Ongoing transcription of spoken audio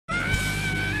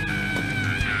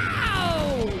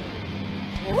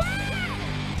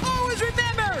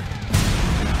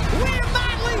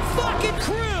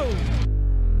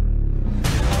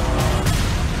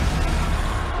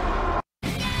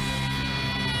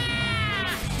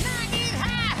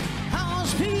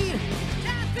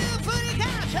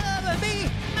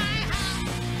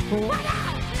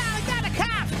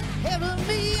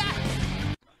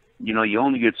You know, you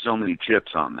only get so many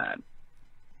chips on that.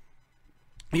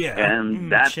 Yeah. And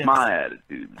that's chips. my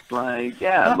attitude. It's like,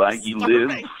 yeah, like you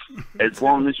live as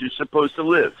long as you're supposed to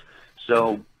live.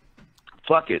 So,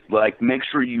 fuck it. Like, make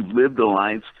sure you live the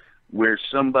life where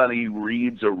somebody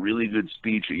reads a really good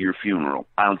speech at your funeral.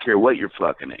 I don't care what your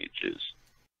fucking age is.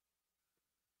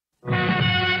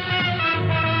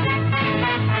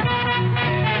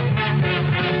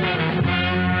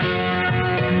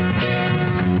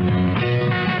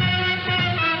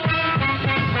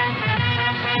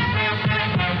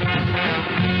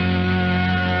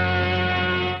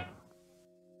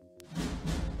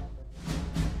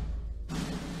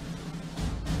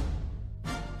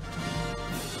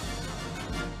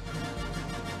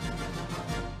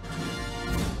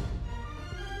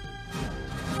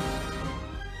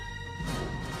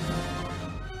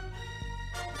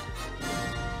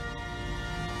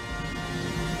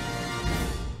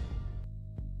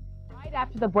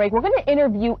 After the break, we're going to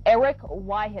interview Eric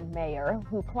Weihenmayer,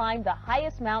 who climbed the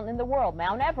highest mountain in the world,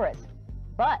 Mount Everest.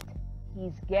 But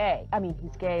he's gay.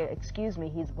 Excuse me,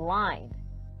 he's blind.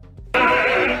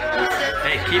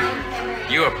 Hey,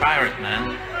 you a pirate,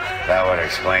 man. That would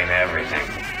explain everything.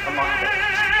 Come on.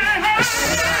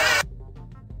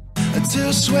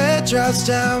 Until sweat drops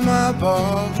down my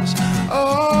balls.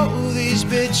 Oh, these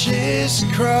bitches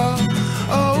crawl.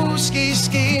 Oh, ski,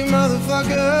 ski,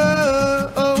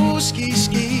 motherfucker. Oh, ski,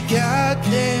 ski,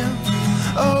 goddamn.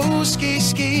 Oh, ski,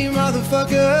 ski,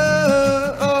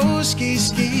 motherfucker. Oh, ski,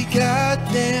 ski,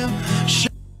 goddamn.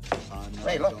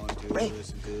 Hey, look, Ray.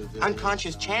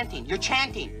 Unconscious chanting. You're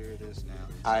chanting.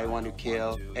 I want to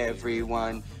kill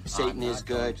everyone. Satan is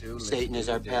good. Satan is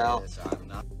our pal.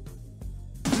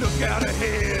 Look out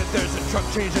ahead, there's a truck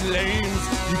changing lanes.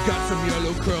 You got some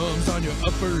yellow crumbs on your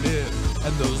upper lip,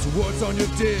 and those warts on your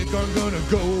dick aren't gonna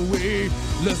go away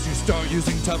unless you start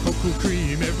using topical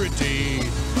cream every day.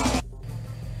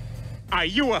 Are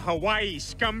you a Hawaii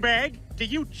scumbag? Do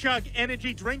you chug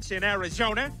energy drinks in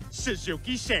Arizona?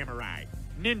 Suzuki Samurai.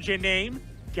 Ninja name?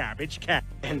 Garbage Cat.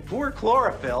 And poor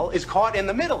Chlorophyll is caught in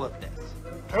the middle of this.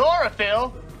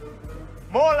 Chlorophyll?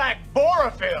 More like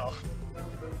Borophyll.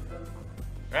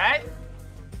 Right?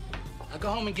 Now go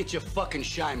home and get your fucking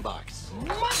shine box.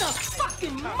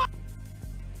 Motherfucking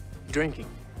Drinking.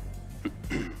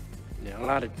 Yeah, a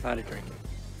lot of drinking.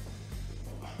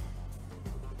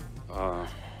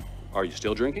 Are you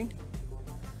still drinking?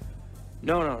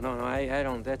 No, I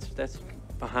don't. That's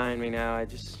behind me now.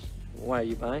 Why are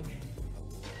you buying?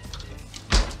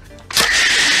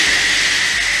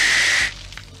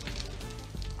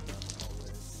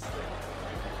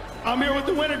 I'm here with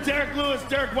the winner, Derek Lewis.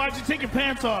 Derek, why'd you take your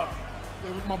pants off?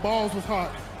 My balls was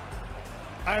hot.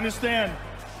 I understand.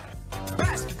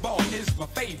 Basketball is my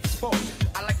favorite sport.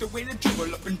 I like the way they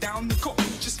dribble up and down the court,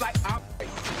 just like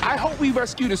I hope we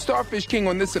rescue the Starfish King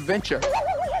on this adventure.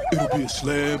 It'll be a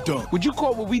slam dunk. Would you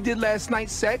call what we did last night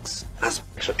sex?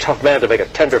 It's a tough man to make a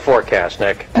tender forecast,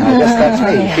 Nick. I guess that's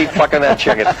me. Keep fucking that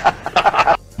chicken.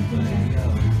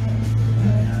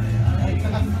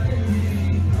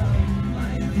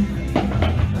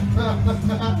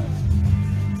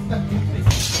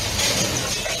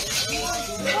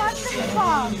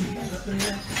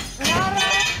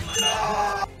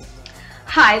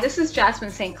 Hi, this is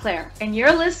Jasmine St. Clair, and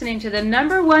you're listening to the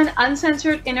 #1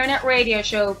 uncensored internet radio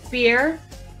show, Beer,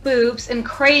 Boobs, and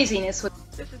Craziness.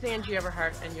 This is Angie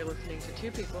Everhart, and you're listening to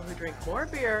two people who drink more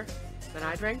beer than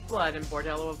I drank blood in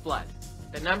Bordello of Blood,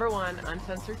 the #1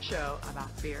 uncensored show about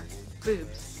beer,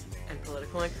 boobs, and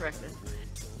political incorrectness.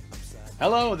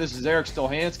 Hello, this is Eric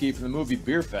Stolhansky from the movie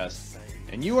Beer Fest,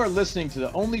 and you are listening to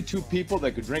the only two people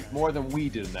that could drink more than we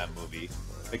did in that movie,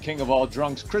 the king of all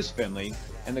drunks, Chris Finley,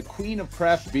 and the queen of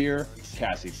craft beer,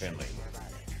 Cassie Finley.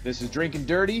 This is Drinking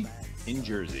Dirty in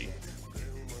Jersey.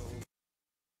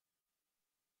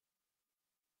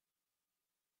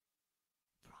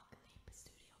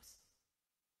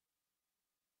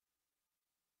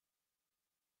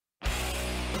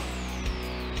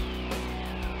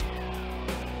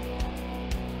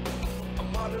 a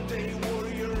modern day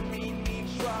warrior, mean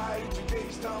try.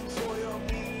 Today's Tom Sawyer,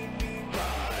 mean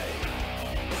ride.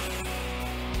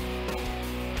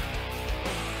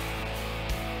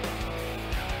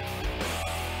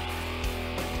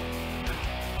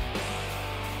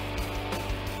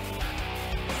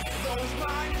 Though his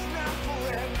mind is not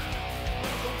correct,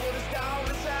 the word is down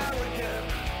as arrogant.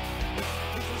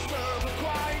 This will serve a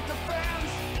quiet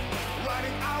defense,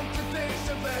 writing out today's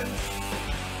events.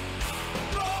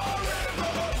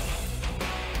 Forever.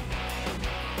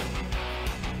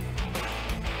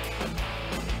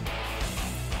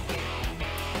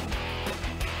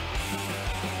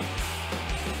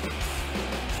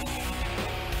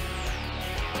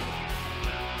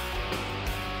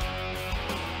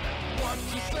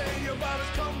 about his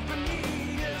company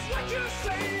is what you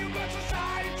say about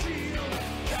society.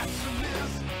 Catch the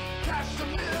myth, catch the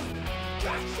myth,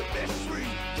 catch the mystery,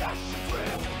 catch the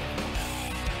drift.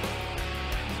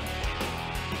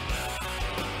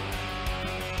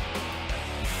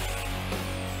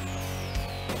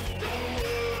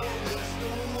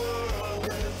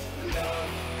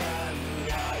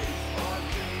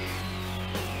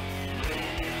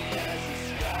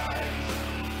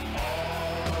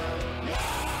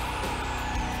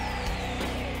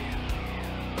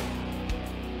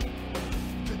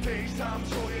 Today's time,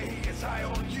 so he is high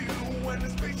on you. When the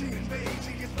space he invades,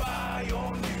 he gets by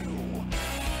on you.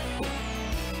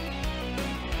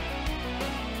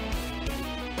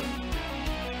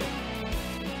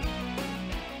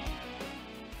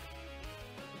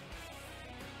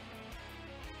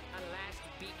 A last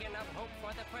beacon of hope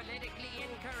for the politically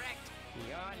incorrect.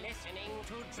 You're listening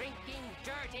to Drinking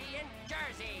Dirty in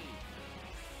Jersey.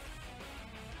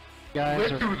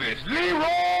 Guys, Let's do this. Leroy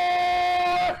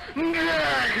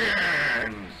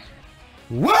Jenkins!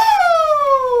 Woo!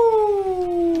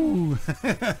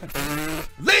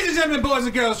 Ladies and gentlemen, boys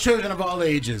and girls, children of all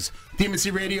ages, Demon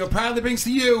Sea Radio proudly brings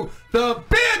to you the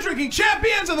beer drinking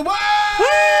champions of the world!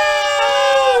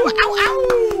 Ow,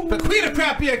 ow. The queen of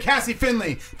craft beer, Cassie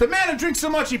Finley. The man who drinks so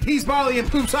much he pees barley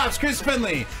and poops hops, Chris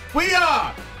Finley. We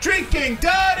are Drinking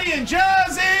Dirty in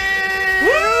Jersey!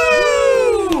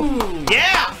 Woo!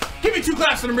 Yeah! Give me 2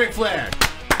 claps for the Ric Flair.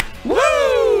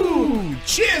 Woo!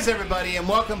 Cheers, everybody, and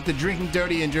welcome to Drinking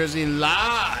Dirty in Jersey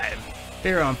live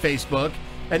here on Facebook.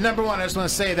 And number one, I just want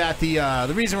to say that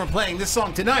the reason we're playing this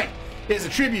song tonight is a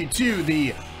tribute to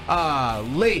the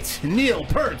late Neil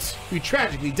Peart, who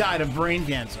tragically died of brain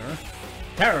cancer.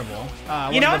 Terrible.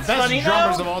 One You know of the what's best funny,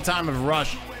 drummers though? of all time of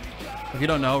Rush. If you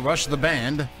don't know, Rush the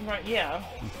band. Right, yeah.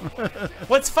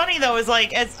 What's funny though is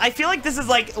like, I feel like this is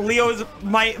like Leo's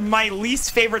my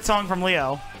least favorite song from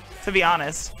Leo, to be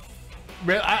honest.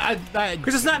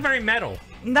 Because it's not very metal.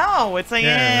 No, it's like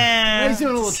Yeah. He's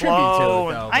doing a little tribute to it,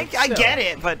 slow. though, I but still. get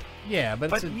it, but yeah,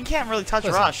 but you can't really touch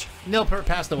Listen, Rush. Neil Peart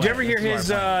passed away. Did you ever hear That's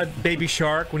his why Baby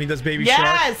Shark when he does Baby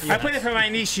Yes! Shark? I played it for my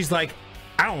niece. She's like,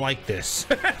 I don't like this.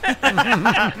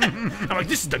 I'm like,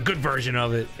 this is the good version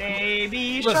of it.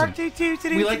 Baby Listen, shark,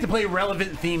 we like to play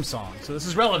relevant theme songs, so this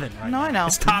is relevant right No, now. I know.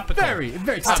 It's topical. Very,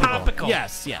 very It's topical. topical.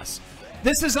 Yes, yes.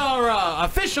 This is our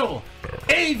official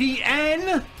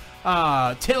AVN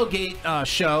tailgate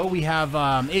show. We have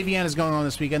AVN is going on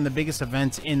this weekend, the biggest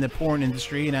event in the porn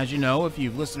industry. And as you know, if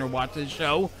you've listened or watched this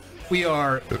show, we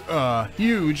are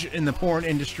huge in the porn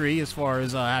industry as far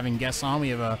as having guests on. We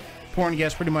have a porn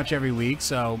guest pretty much every week.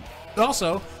 So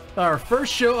also our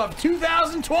first show of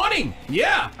 2020.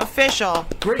 Yeah. Official.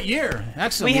 Great year.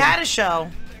 Excellent. We had a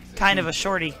show. Kind of a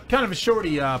shorty. Kind of a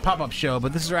shorty pop-up show,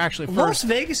 but this is our actually first Las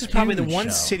Vegas is probably the huge one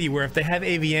show. city where if they have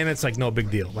AVN, it's like no big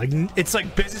deal. Like it's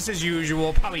like business as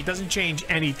usual. Probably doesn't change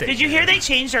anything. Did you hear they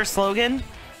changed our slogan?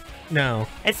 No.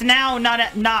 It's now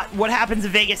not what happens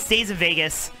in Vegas stays in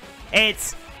Vegas.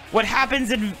 It's what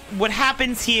happens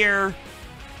here.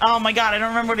 Oh my god, I don't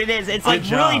remember what it is. It's like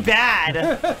really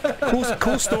bad.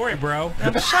 cool story, bro.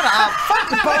 Shut up. Fuck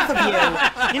both of you.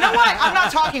 You know what? I'm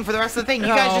not talking for the rest of the thing. You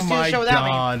guys just do the show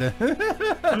without me.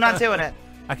 I'm not doing it.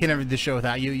 I can never do the show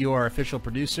without you. You are official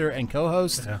producer and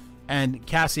co-host. Yeah. And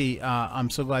Cassie,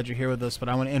 I'm so glad you're here with us, but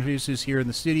I want to introduce who's here in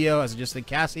the studio. As I just said,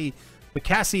 Cassie. But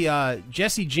Cassie,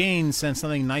 Jesse Jane sent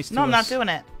something nice to us. No, I'm not doing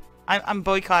it. I'm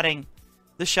boycotting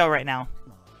the show right now.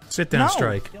 Sit down,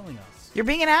 Strike. You're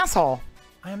being an asshole.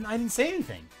 I didn't say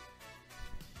anything.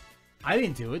 I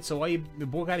didn't do it, so why are you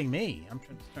boycotting me? I'm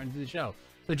trying to do the show.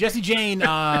 So Jesse Jane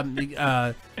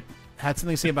had something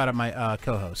to say about it, my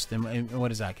co-host. And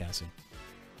what is that, Cassie?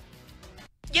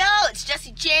 Yo, it's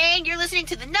Jesse Jane. You're listening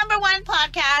to the #1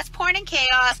 podcast, Porn and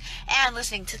Chaos, and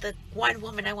listening to the one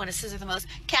woman I want to scissor the most,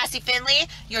 Cassie Finley.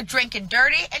 You're drinking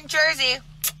dirty in Jersey.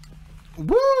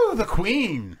 Woo! The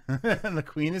Queen. The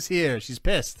Queen is here. She's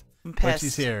pissed. I'm But pissed.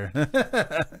 she's here.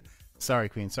 Sorry,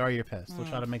 Queen. Sorry you're pissed. We'll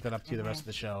try to make that up to you the rest of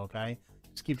the show, okay?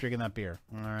 Just keep drinking that beer.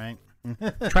 All right?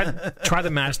 Try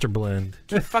the Master Blend.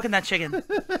 Keep fucking that chicken.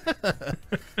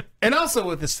 And also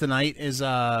with us tonight is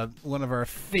one of our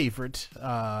favorite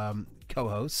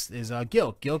co-hosts is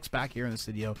Gilk. Gilk's back here in the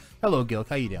studio. Hello, Gilk.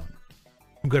 How you doing?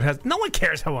 I'm good. No one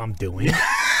cares how I'm doing.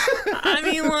 I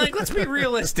mean, like, let's be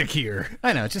realistic here.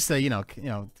 I know. It's just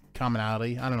a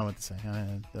commonality. I don't know what to say.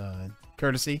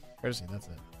 Courtesy. That's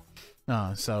it.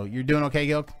 So you're doing okay,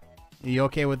 Gilk? Are you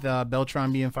okay with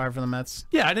Beltran being fired from the Mets?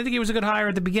 Yeah, I didn't think it was a good hire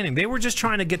at the beginning. They were just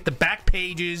trying to get the back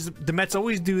pages. The Mets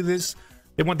always do this.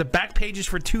 They want the back pages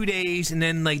for 2 days, and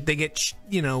then like they get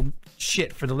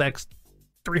shit for the next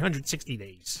 360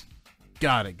 days.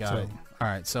 Got it. All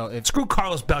right. So if Screw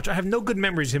Carlos Beltran. I have no good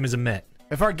memories of him as a Met.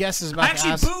 If our guest is about I to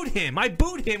actually ask, booed him. I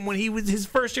booed him when he was his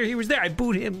first year. He was there. I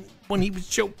booed him when he was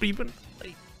showkeeping.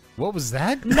 what was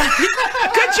that? Good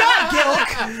job,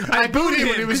 Gilk. I booed him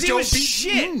when he was because he was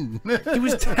shit. He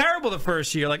was terrible the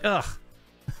first year. Like, ugh.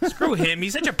 Screw him.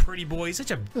 He's such a pretty boy. He's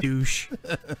such a douche.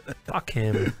 Fuck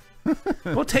him.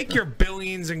 Go take your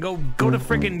billions and go to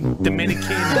friggin'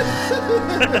 Dominican.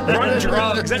 Run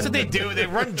drugs. That's what they do. They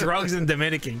run drugs in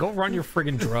Dominican. Go run your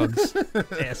friggin' drugs,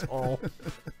 asshole.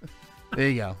 There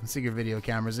you go. Secret video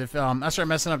cameras. If I start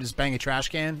messing up, just bang a trash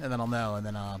can, and then I'll know, and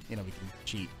then we can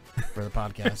cheat for the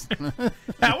podcast.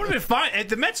 That would have been fine. If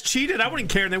the Mets cheated, I wouldn't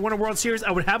care. They won a World Series. I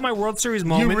would have my World Series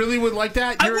moment. You really would like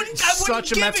that? You're I wouldn't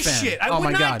such a give Mets a fan. shit. I Oh would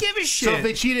my not God. give a shit. So if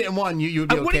they cheated and won, you would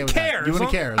be I okay wouldn't with care. that. You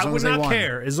wouldn't care as I long would as they not won.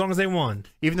 care as long as they won.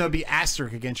 Even though it'd be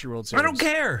asterisk against your World Series. I don't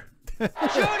care.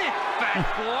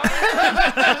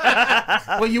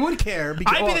 Well, you would care.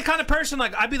 Because, I'd be the kind of person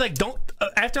I'd be like, don't.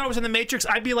 After I was in the Matrix,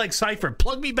 I'd be like Cypher,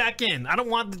 plug me back in. I don't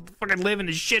want to fucking live in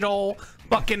a shithole,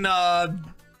 fucking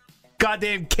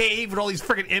goddamn cave with all these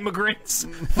freaking immigrants.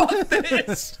 Fuck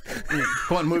this.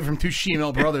 Go on, move from two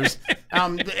Shemale brothers.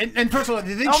 And first of all,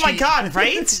 they did Oh my cheat. God,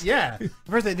 right? Yeah.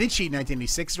 First, they did cheat in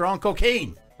 1986. They're on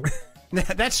cocaine.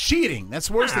 That's cheating. That's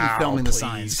worse than Oh, filming the please.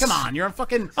 signs. Come on, you're on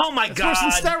fucking. Oh my that's God.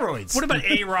 worse than steroids. What about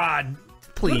A-Rod?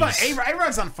 Please. What about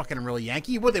A-Rod's not fucking a real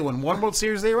Yankee. What, they won one World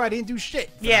Series? A-Rod didn't do shit.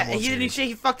 for Yeah, that World he didn't Series. shit.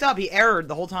 He fucked up. He errored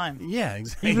the whole time. Yeah,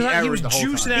 exactly. He was errored the whole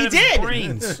juicing time. out He of his did.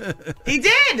 brains. He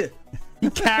did. He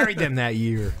carried them that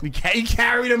year. He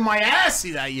carried him my ass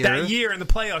that year. That year in the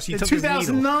playoffs, he In took his needle.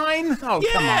 2009? Oh,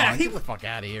 come Yeah, on. he- Get the fuck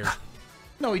out of here.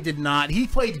 No, he did not. He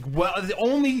played well. The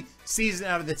only season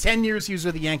out of the 10 years he was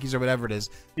with the Yankees or whatever it is,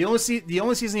 the only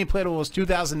season he played was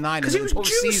 2009. Because he was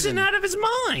juicing out of his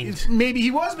mind. Maybe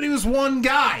he was, but he was one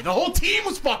guy. The whole team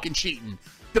was fucking cheating.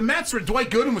 The Mets were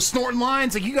Dwight Gooden was snorting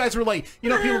lines. Like, you guys were like,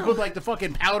 people put like the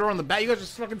fucking powder on the bat. You guys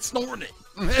just fucking snorting it.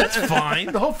 That's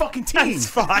fine. The whole fucking team. That's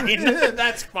fine.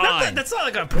 That's fine. That's not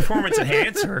like a performance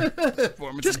enhancer.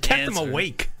 Just kept them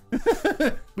awake.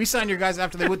 We signed your guys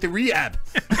after they went to rehab.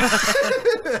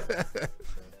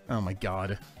 Oh my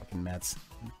God, fucking Mets,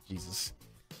 Jesus.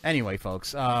 Anyway,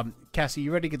 folks, Cassie,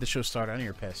 you ready to get the show started? I know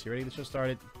you're pissed. You ready to get the show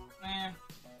started?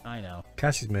 I know.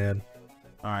 Cassie's mad.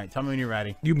 All right, tell me when you're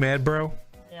ready. You mad, bro?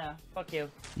 Yeah, fuck you.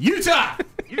 Utah.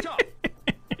 Utah.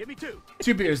 Give me two.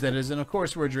 2 beers, that is, and of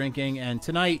course we're drinking. And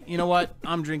tonight, you know what?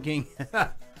 I'm drinking,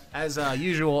 as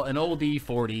usual, an Old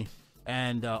E40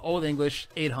 and Old English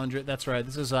 800. That's right.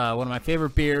 This is one of my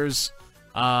favorite beers.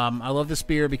 I love this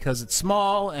beer because it's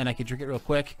small and I can drink it real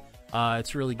quick.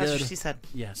 It's really good. That's what she said.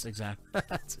 Yes, exactly.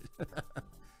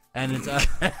 And it's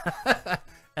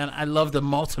and I love the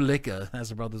malt liquor, as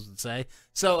the brothers would say.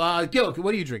 So, Gil,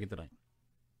 what are you drinking tonight?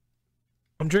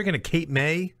 I'm drinking a Cape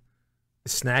May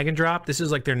Snag and Drop. This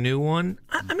is like their new one.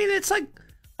 I mean, it's like,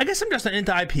 I guess I'm just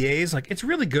into IPAs. Like, it's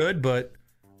really good, but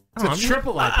It's a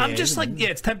triple IPA, I'm just isn't like, it? yeah,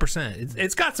 it's 10%.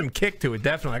 It's got some kick to it,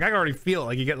 definitely. Like, I already feel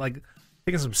like you get like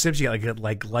taking some sips, you get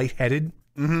like lightheaded.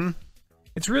 Mm-hmm.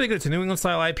 It's really good. It's a New England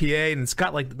style IPA, and it's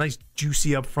got like nice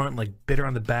juicy up front, and like bitter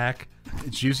on the back.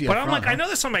 It's juicy But up I'm front, like, I huh? know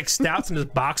there's some like stouts in this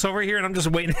box over here, and I'm just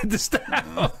waiting at the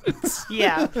stouts.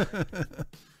 Yeah.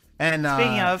 And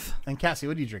Speaking of, and Cassie,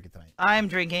 what are you drinking tonight? I'm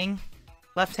drinking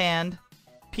left hand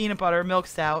peanut butter milk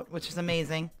stout, which is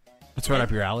amazing. It's right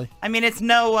up your alley. I mean, it's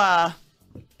no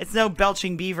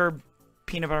Belching Beaver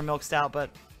peanut butter milk stout, but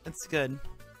it's good.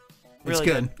 It's Really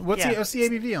good. good. What's Yeah. what's the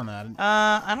ABV on that?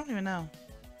 I don't even know.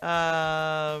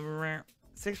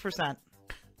 6%.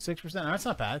 6%. That's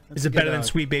not bad. That's Is a it good, better than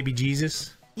Sweet Baby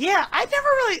Jesus? Yeah, I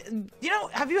never really.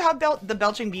 Have you had the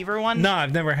Belching Beaver one? No,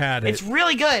 I've never had it. It's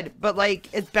really good, but like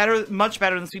it's better, much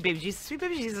better than Sweet Baby Jesus. Sweet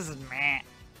Baby Jesus is meh.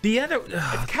 The other,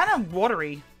 it's kind of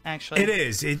watery, actually. It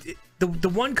is. The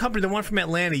one company, the one from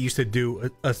Atlanta, used to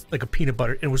do like a peanut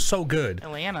butter, and it was so good.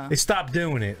 Atlanta. They stopped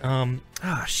doing it.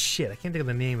 Shit, I can't think of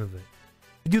the name of it.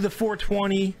 They do the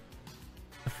 420,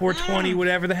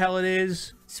 whatever the hell it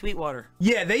is. Sweetwater.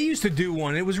 Yeah, they used to do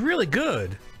one. It was really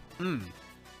good.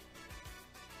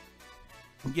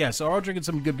 Yeah, so we're all drinking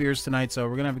some good beers tonight, so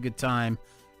we're gonna have a good time.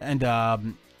 And all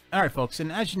right, folks.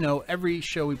 And as you know, every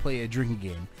show we play a drinking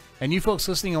game, and you folks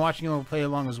listening and watching will play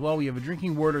along as well. We have a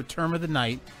drinking word or term of the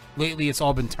night. Lately, it's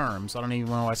all been terms. I don't even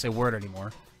know why I say word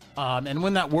anymore. And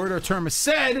when that word or term is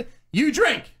said, you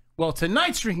drink. Well,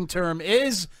 tonight's drinking term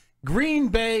is Green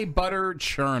Bay Butter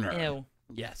Churner. Ew.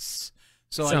 Yes.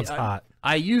 So Sounds hot.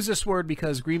 I use this word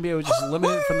because Green Bay was just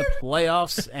eliminated from the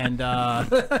playoffs, and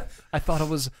I thought it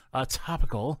was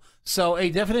topical. So a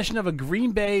definition of a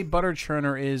Green Bay butter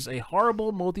churner is a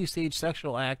horrible multi-stage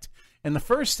sexual act. In the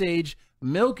first stage,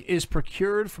 milk is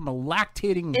procured from a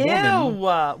lactating woman.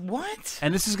 What?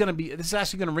 And this is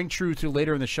actually gonna ring true to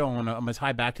later in the show. I'm gonna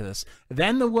tie back to this.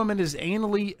 Then the woman is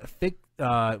anally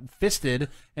fisted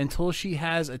until she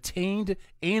has attained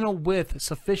anal width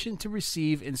sufficient to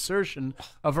receive insertion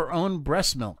of her own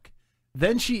breast milk.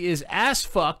 Then she is ass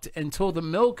fucked until the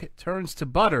milk turns to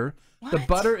butter. The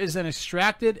butter is then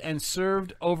extracted and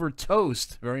served over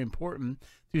toast. Very important.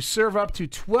 To serve up to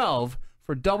 12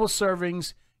 for double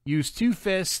servings, use 2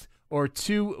 fists or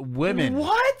 2 women.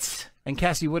 What? And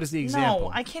Cassie, what is the example?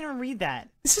 No, I can't even read that.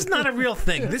 This is not a real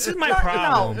thing. This is my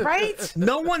problem. No, right?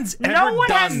 No one's ever No one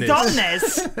done has this. done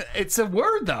this. It's a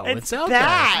word, though. It's out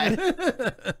bad.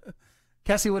 there.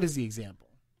 Cassie, what is the example?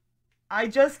 I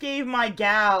just gave my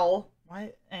gal.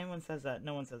 Why anyone says that?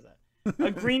 No one says that.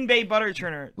 A Green Bay butter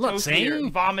churner. Look, Toastier, see?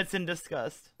 vomits in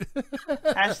disgust.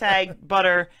 Hashtag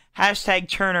butter. Hashtag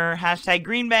churner. Hashtag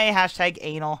Green Bay. Hashtag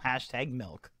anal. Hashtag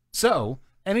milk. So,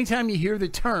 anytime you hear the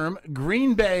term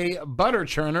Green Bay butter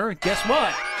churner, guess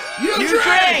what? You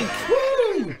drink!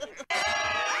 Woo!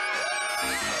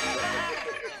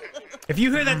 If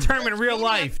you hear that term in real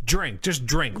life, drink. Just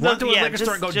drink. Run to a liquor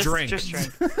store and go drink. Just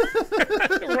drink.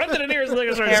 Run to the nearest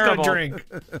liquor store and just go drink.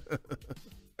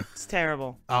 It's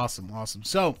terrible. Awesome.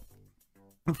 So,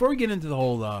 before we get into the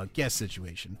whole guest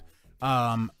situation,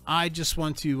 I just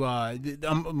want to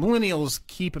millennials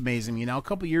keep amazing me. Now, a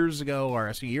couple years ago, or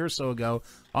actually a year or so ago,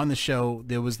 on the show,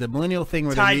 there was the millennial thing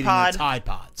where they're Tide eating Pod. the Tide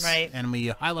Pods, Right. And we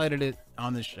highlighted it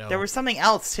on the show. There was something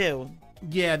else too.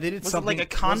 Yeah, they did Was something. it like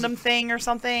a condom thing or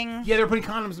something? Yeah, they were putting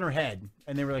condoms in their head,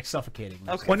 and they were like suffocating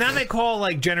them. Okay. Well, now they call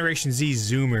like Generation Z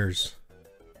Zoomers.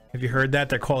 Have you heard that?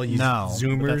 They're calling you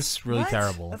Zoomers. That's really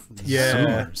terrible. Yeah.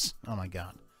 Zoomers. Oh my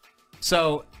god.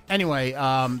 So anyway,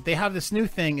 they have this new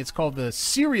thing. It's called the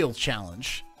Cereal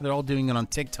Challenge. They're all doing it on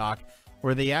TikTok,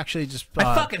 where they actually just.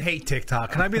 I fucking hate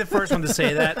TikTok. Can I be the first one to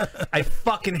say that? I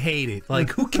fucking hate it.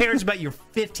 Like, who cares about your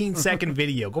 15-second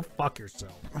video? Go fuck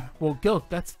yourself. Well, Gil,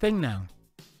 that's the thing now.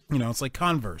 You know, it's like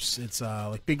Converse. It's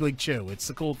like Big League Chew. It's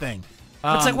the cool thing.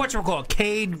 It's like whatchamacallit,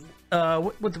 Cade.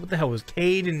 What the hell was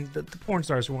Cade and the porn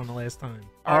stars who won the last time?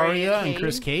 Aria and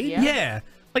Chris Cade? Yeah.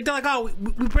 Like, they're like, oh,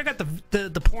 we break out the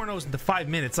pornos into 5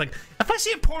 minutes. Like, if I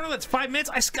see a porno that's 5 minutes,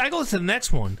 I go to the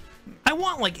next one. I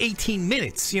want, like, 18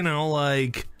 minutes, you know,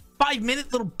 like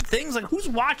 5-minute little things. Like, who's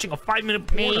watching a 5-minute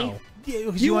porno?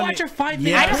 Yeah, you watch a 5-minute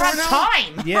Yeah. I don't have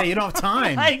porno? time. Yeah, you don't have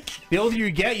time. Like- the older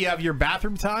you get, you have your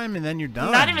bathroom time, and then you're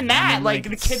done. Not even that. And then, Like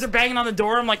the kids are banging on the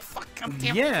door. I'm like, fuck. I'm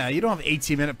damn. Yeah, you don't have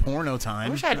 18-minute porno time. I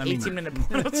wish I had 18-minute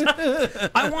porno time.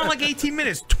 I want like 18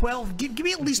 minutes. 12. Give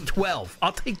me at least 12.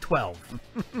 I'll take 12.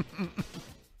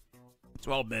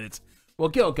 12 minutes. Well,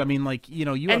 Gilk, I mean, like, you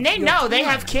know, you And have, they you know. They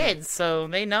time. have kids, so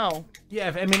they know.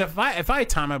 Yeah, if I had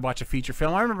time, I'd watch a feature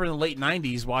film. I remember in the late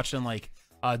 90s watching, like,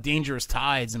 Dangerous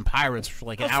Tides and Pirates for,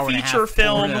 like, an hour and a half. feature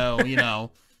film. Porno, you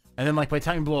know. And then, like, by the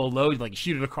time you blow a load, like, you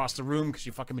shoot it across the room because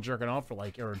you fucking been jerking off for,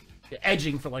 like, or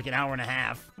edging for, like, an hour and a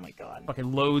half. Oh, my God.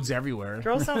 Fucking loads everywhere.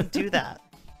 Girls don't do that.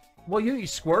 Well, you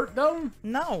squirt, though?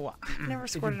 No, I've never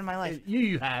squirted in my life.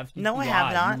 You have. No, I You have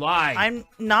lied. not. You lied. I'm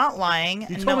not lying.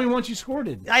 You told me once you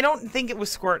squirted. I don't think it was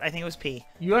squirt. I think it was pee.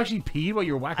 You actually peed while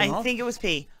you were whacking off? I think it was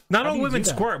pee. Not How all do you women do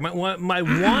that? squirt. My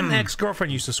one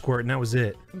ex-girlfriend used to squirt, and that was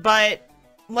it. But,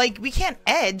 like, we can't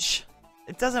edge.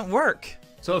 It doesn't work.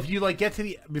 So if you, like, get to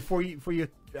the... Before you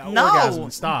No. orgasm,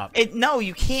 stop. No,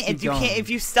 you can't. Keep If you going. can't. If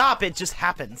you stop, it just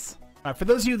happens. For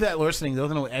those of you that are listening,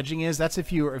 don't know what edging is. That's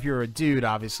if you're a dude,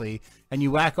 obviously, and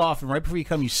you whack off, and right before you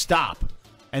come, you stop,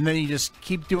 and then you just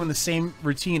keep doing the same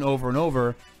routine over and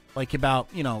over, like about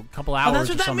a couple hours. Oh, that's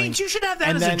what or that something. means. You should have that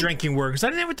And as then- a drinking word, because I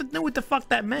didn't know what the fuck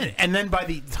that meant. And then by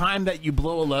the time that you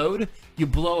blow a load, you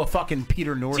blow a fucking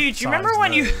Peter North. Dude, do you remember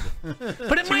when you? But it Do you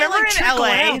might remember like in trickle LA?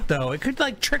 out, though. It could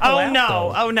like trickle Oh out. no!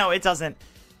 though. Oh no! It doesn't.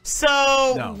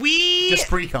 So No, we just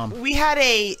pre-cum. We had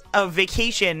a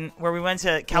vacation where we went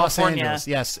to Los California. Angeles,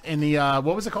 yes, in the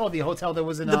what was it called? The hotel that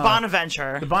was in The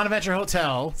Bonaventure. The Bonaventure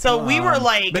Hotel. So we were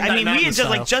like, Midnight I mean, we Madness had just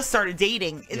style. just started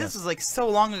dating. Yes. This was like so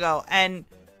long ago, and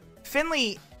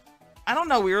Finley, I don't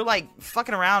know, we were like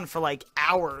fucking around for like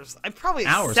hours. I probably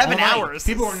hours, 7 all night. hours.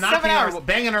 People were 7 knocking hours.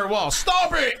 banging our wall.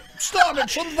 Stop it! Shut the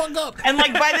fuck up! And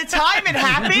like by the time it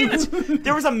happened,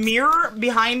 there was a mirror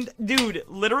behind, dude.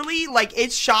 Literally, like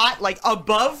it shot like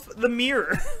above the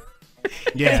mirror.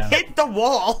 Yeah. It hit the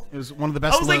wall. It was one of the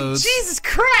best I was like, loads. Jesus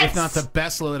Christ! If not the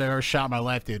best load I ever shot in my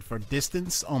life, dude. For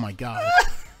distance, oh my god.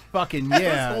 Fucking That was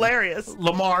yeah. hilarious.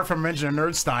 Lamar from Revenge of the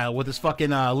Nerd style with his fucking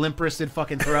limp-wristed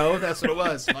fucking throw. That's what it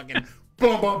was. Fucking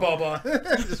boom, boom, boom, boom.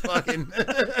 Just fucking.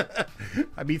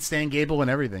 I beat Stan Gable and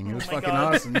everything. It was my fucking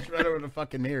God. awesome. Just right over the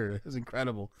fucking mirror. It was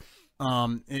incredible.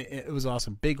 It was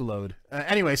awesome. Big load.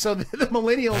 Anyway, so the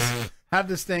millennials have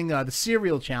this thing, the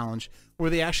cereal challenge, where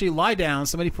they actually lie down.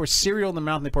 Somebody pours cereal in their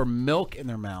mouth, and they pour milk in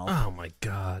their mouth. Oh my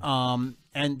god.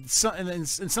 And in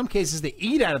some cases they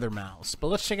eat out of their mouths. But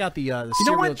let's check out the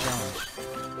cereal challenge.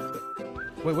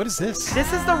 Wait, what is this?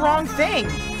 This is the wrong thing.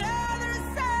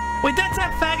 Wait, that's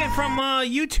that faggot from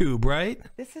YouTube, right?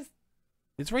 This is.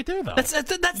 It's right there though. That's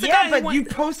the Yeah, guy. but who you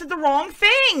went- posted the wrong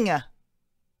thing.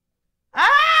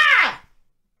 Ah!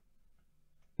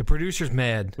 The producer's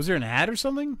mad. Was there an ad or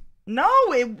something? No,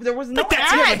 there was no But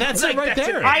that's- ad. yeah, but that's like- right that's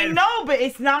there. an I ad. know, but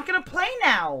it's not gonna play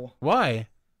now. Why?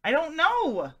 I don't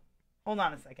know. Hold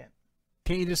on a second.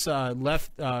 Can't you just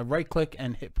right click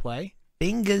and hit play?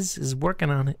 Fingers is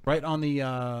working on it. Right on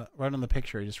the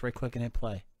picture. Just right click and hit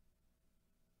play.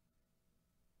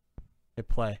 Hit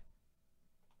play.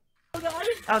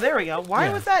 Oh, there we go. Why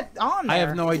Yeah. was that on there? I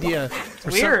have no idea. It's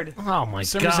weird. Oh my For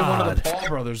some reason, one of god. the Paul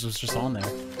brothers was just on there.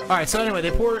 All right, so anyway,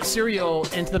 they pour cereal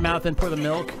into the mouth and pour the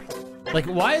milk. Like,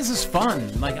 why is this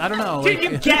fun? Like, I don't know. Dude,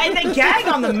 like, you they gag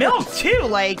on the milk too.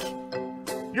 Like,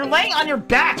 you're laying on your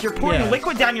back. You're pouring Yeah.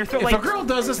 liquid down your throat. If Like, a girl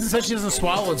does this and says she doesn't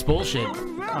swallow, it's bullshit. All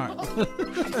right.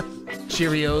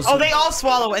 Cheerios. oh, they all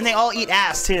swallow and they all eat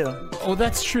ass too. Oh,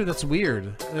 that's true. That's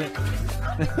weird.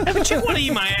 If a chick want to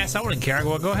eat my ass, I wouldn't care.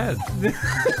 Well, go ahead. Do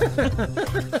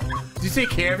you take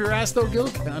care of your ass though,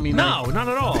 Gilk? I mean, No, not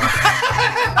at all.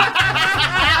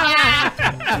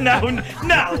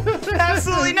 No,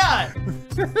 absolutely not.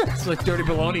 It's like dirty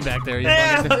baloney back there. You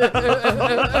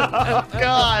Oh,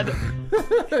 God.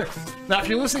 Now, if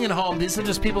you're listening at home, these are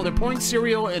just people. They're pouring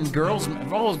cereal and girls,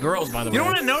 all girls, by the way. You know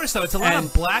what I noticed though? It's a lot And-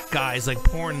 of black guys like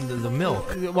pouring the milk.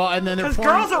 Well, and then they're 'Cause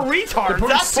pouring, girls are retards, They're pouring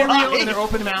that's cereal why. in their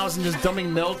open mouths and just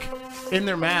dumping milk in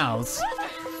their mouths,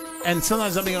 and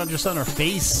sometimes dumping it just on their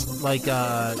face. Like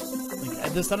I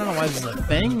don't know why this is a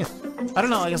thing. I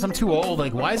don't know. I guess I'm too old.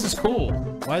 Like, why is this cool?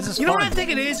 Why is this? You know fun? what I think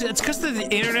it is? It's because of the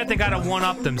internet. They gotta one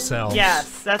up themselves.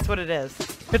 Yes, that's what it is.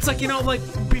 It's like, you know, like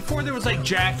before there was like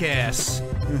Jackass.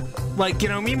 Like, you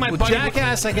know, me and my Well, buddy.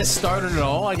 Jackass, I guess, started it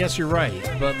all. I guess you're right,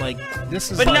 but like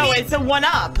this is. But like, no, it's a one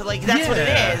up. Like that's what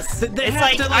Yeah. it is. They It's have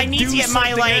like, to, like, I need do to get my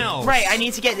something like else. right. I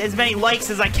need to get as many likes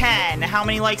as I can. How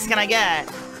many likes can I get?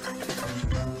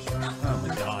 Oh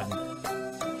my god.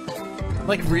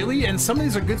 Like really? And some of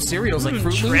these are good cereals, like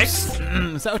Fruit Trix? Loops.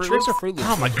 Is that what Fruit Trix or Loops? Fruit Loops?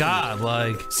 Oh my god,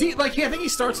 like. See, like I think he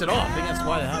starts it off. I think that's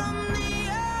why they have.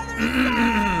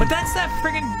 But that's that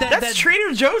friggin' That's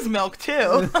Trader Joe's milk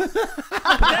too. But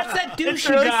that's that douchey It's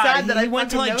really guy. sad that he I went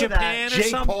to fucking like know Japan that. or Jake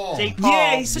something. Paul. Jake Paul.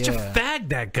 Yeah, he's such Yeah. a fag,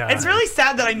 that guy. It's really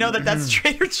sad that I know that that's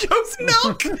Trader Joe's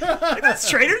milk. Like, that's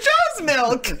Trader Joe's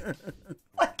milk.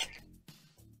 Like,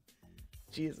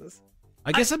 Jesus.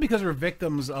 I guess that's because we're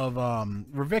victims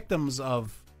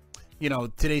of you know,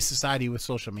 today's society with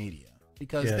social media.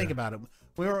 Because Yeah. think about it.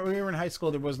 We were in high school,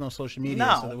 there was no social media,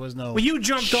 No. so there was no. Well, you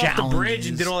jumped off the bridge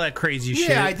and challenges. did all that crazy shit.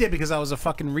 Yeah, I did because I was a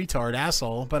fucking retard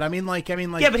asshole. But I mean, like,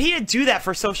 Yeah, but he didn't do that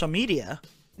for social media.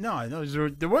 no,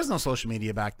 there was no social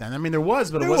media back then. I mean, there was,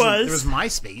 but There it wasn't. was. There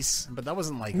was MySpace, but that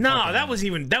wasn't like. No, fucking- that was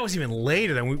even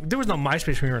later than there was no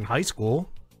MySpace when we were in high school.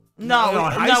 No, No,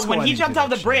 in high no. school, When I he didn't jumped do off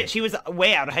that the bridge, he was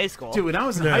way out of high school. Dude, when I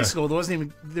was in Yeah. high school, there wasn't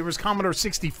even. There was Commodore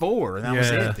 64, and that was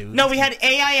Yeah. it, dude. No, we had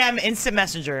AIM Instant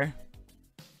Messenger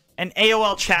and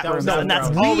AOL chat That was rooms, no, and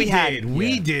that's bro. all we did. had.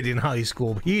 We did in high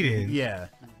school. But he didn't. Yeah,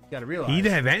 you gotta realize. He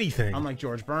didn't have anything. I'm like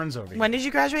George Burns over here. When did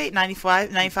you graduate?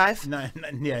 95? 95?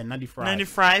 Yeah, 95.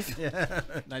 95? Yeah,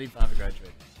 95 I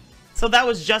graduated. So that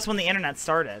was just when the internet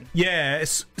started. Yeah.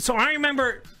 So I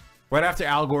remember. Right after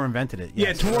Al Gore invented it. Yeah,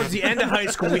 yes. towards the end of high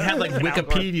school, we had like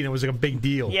Wikipedia, and it was like a big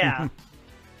deal. Yeah.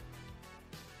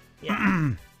 Yeah.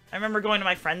 I remember going to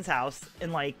my friend's house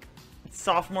in like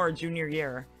sophomore or junior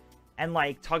year and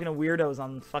like talking to weirdos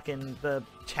on fucking the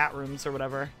chat rooms or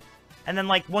whatever. And then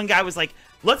like one guy was like,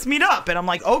 "Let's meet up," and I'm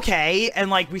like, "Okay." And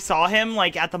like we saw him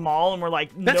like at the mall, and we're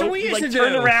like, "Nope." That's what we used like to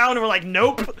turned do. around, and we're like,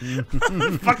 "Nope."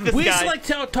 Fuck this We guy. used to like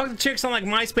talk to chicks on like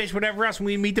MySpace, whatever else, and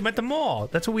we meet them at the mall.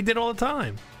 That's what we did all the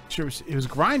time. Sure, it was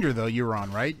Grindr though. You were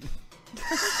on, right?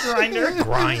 Grinder.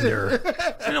 Grinder.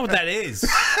 I don't know what that is.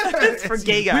 It's for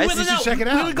gay guys. We would, should check it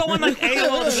out. We would go on like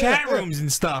AOL chat rooms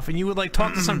and stuff, and you would like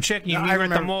talk to some chick, and you No, meet I her at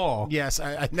the remember- mall. Yes,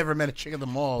 I never met a chick at the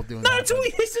mall doing No, that. that's what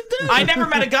we used to do. I never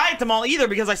met a guy at the mall either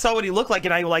because I saw what he looked like,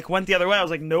 and I like went the other way. I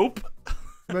was like, "Nope."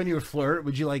 When you would flirt,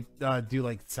 would you like do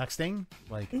like sexting?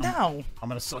 Like, No. I'm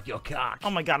gonna suck your cock. Oh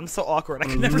my god, I'm so awkward. I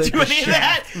could never Lick do a any of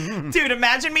that. Dude,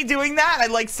 imagine me doing that.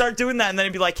 I'd like start doing that and then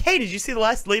it'd be like, "Hey, did you see the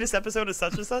latest episode of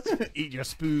such and such?" Eat your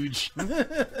spooge.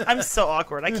 I'm so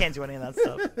awkward. I can't do any of that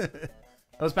stuff.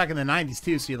 That was back in the 90s,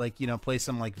 too, so you, like, play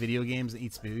some, like, video games and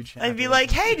eat spooge. I'd be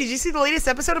like, hey, did you see the latest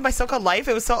episode of My So-Called Life?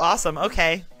 It was so awesome.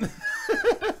 Okay.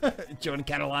 Johnny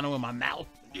Catalano in my mouth.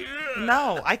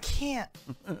 No, I can't.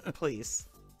 Please.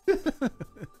 I'm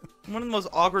one of the most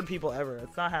awkward people ever.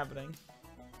 It's not happening.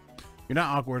 You're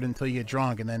not awkward until you get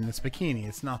drunk, and then it's bikini.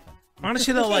 It's nothing.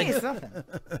 Honestly, though, like, It's nothing.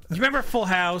 you remember Full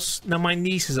House? Now, my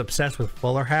niece is obsessed with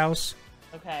Fuller House.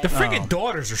 Okay. The friggin'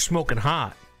 daughters are smoking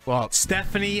hot. Well,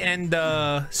 Stephanie and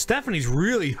Stephanie's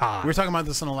really hot. We were talking about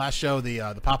this on the last show,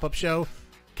 the pop-up show,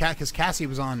 because Cassie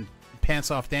was on Dance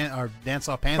Off Pants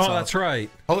Off. Oh, that's right.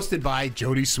 Hosted by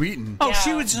Jodie Sweetin. Oh,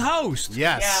 she was host.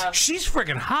 Yes. Yeah. She's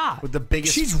friggin' hot. With the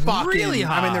biggest She's fucking... really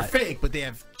hot. I mean, they're fake, but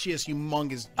she has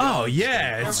humongous... Oh,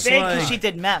 yeah. They're It's fake 'cause like- she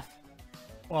did meth.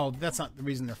 Well, that's not the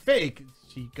reason they're fake.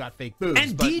 She got fake boobs.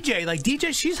 And but-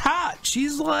 DJ, she's hot.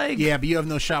 She's like... Yeah, but you have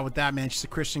no shot with that, man. She's a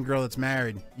Christian girl that's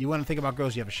married. You want to think about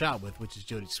girls you have a shot with, which is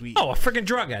Jodie Sweetin. Oh, a friggin'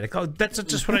 drug addict. Oh, that's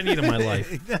just what I need in my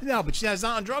life. No, but she's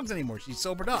not on drugs anymore. She's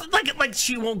sobered up. Like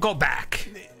she won't go back.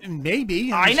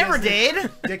 Maybe. I she never has did.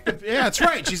 Yeah, that's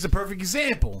right. She's the perfect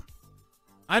example.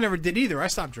 I never did either. I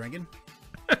stopped drinking.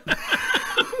 I'm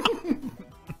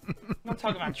not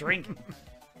talking about drinking.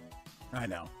 I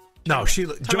know. No, she...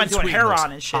 Talking Jodie about doing Sweetin hair looks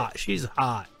on and shit. hot. She's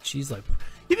hot. She's like...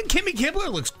 Even Kimmy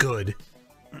Gibbler looks good.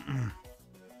 All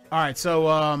right, so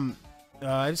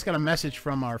I just got a message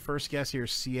from our first guest here,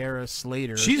 Sierra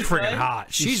Slater. She's friggin'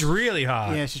 hot. She's really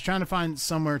hot. Yeah, she's trying to find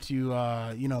somewhere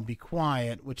to, be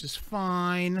quiet, which is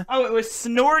fine. Oh, it was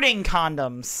snorting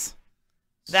condoms.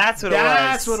 That's what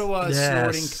That's it was. what it was. Yes.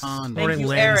 Snorting condoms. Thank you,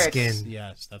 lambskin. Eric.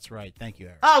 Yes, that's right. Thank you,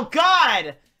 Eric. Oh,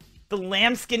 God! The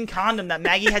lambskin condom that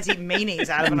Maggie has eaten mayonnaise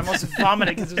out of, and I almost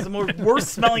vomited because it was the worst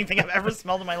smelling thing I've ever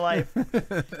smelled in my life.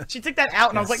 She took that out,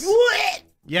 and I was like, what?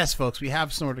 Yes, folks, we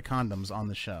have snorted condoms on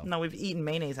the show. No, we've eaten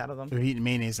mayonnaise out of them. We've eaten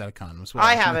mayonnaise out of condoms.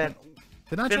 I haven't.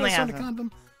 Did I try Finley to snort a hasn't.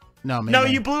 condom? No, maybe No,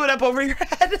 not. you blew it up over your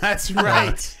head. That's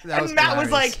right. That and was Matt was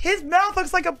hilarious. like, his mouth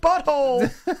looks like a butthole.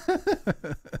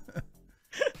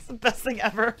 It's the best thing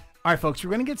ever. All right, folks, we're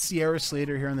going to get Sierra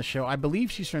Slater here on the show. I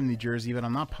believe she's from New Jersey, but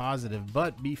I'm not positive.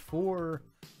 But before...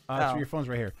 Oh. your phone's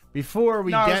right here. Before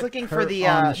we No, I was get looking her for the,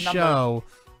 on the number. show,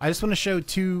 I just want to show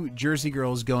two Jersey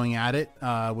girls going at it,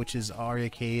 which is Aria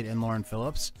Cade and Lauren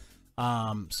Phillips.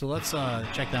 So let's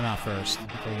check them out first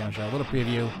before we get on the show. A little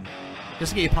preview.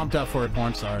 Just to get you pumped up for a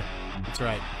porn star. That's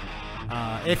right.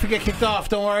 If we get kicked off,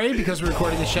 don't worry, because we're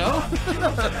recording the show.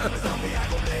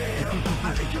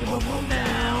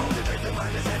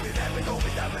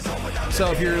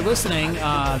 So if you're listening,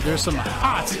 there's some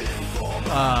hot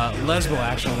lesbo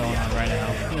action going on right now.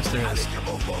 Yes, there is.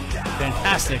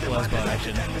 Fantastic lesbo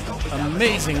action.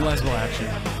 Amazing lesbo action.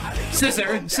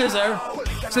 Scissor, scissor,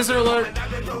 scissor alert.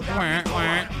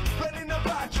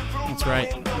 That's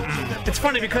right. It's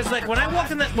funny because like when I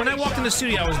walked in the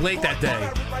studio, I was late that day,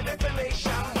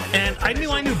 and I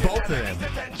knew both of them.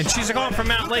 And she's like, "Oh, I'm from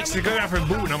Mount Lakes. They're going out for a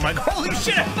boot." And I'm like, "Holy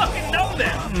shit, I fucking know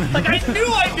them!" Like I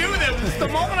knew them the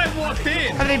moment I walked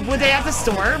in. Were they at the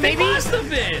store? They Maybe. must have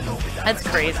been. That's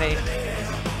crazy.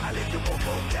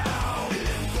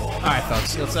 All right,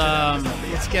 folks.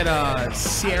 Let's get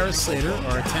Sierra Slater,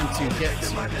 or attempt to get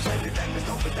Sierra Slater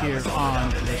here on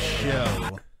the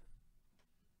show.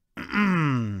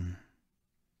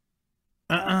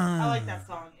 I like that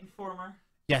song, Informer.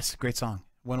 Yes, great song.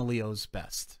 One of Leo's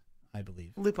best, I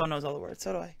believe. Lupo knows all the words,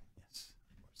 so do I.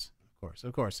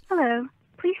 Of course. Hello.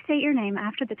 Please state your name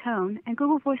after the tone, and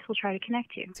Google Voice will try to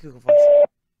connect you. It's Google Voice.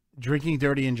 Drinking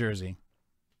Dirty in Jersey.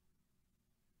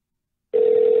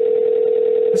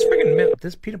 This freaking milk,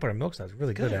 this peanut butter milk sounds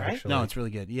really good, right? actually. No, it's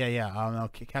really good. Yeah. No,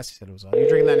 Cassie said it was all. You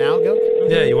drinking that now, Gil?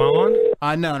 Yeah, you want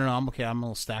one? No. I'm okay. I'm a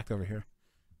little stacked over here.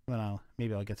 But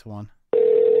maybe I'll get to one.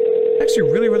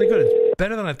 Actually, really, really good. It's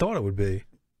better than I thought it would be.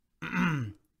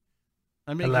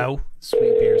 Hello.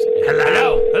 Sweet beers.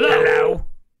 Hello. Hello.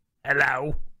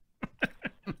 Hello.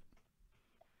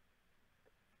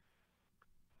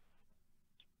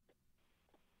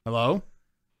 Hello.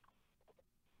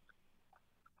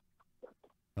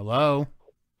 Hello.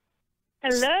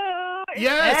 Hello.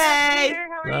 Yes. Hey.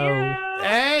 How are Hello. you?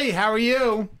 Hey, how are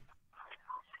you?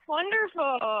 Wonderful.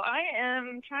 I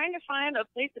am trying to find a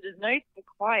place that is nice and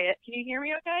quiet. Can you hear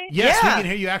me okay? Yes, we can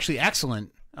hear you actually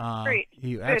excellent. Great.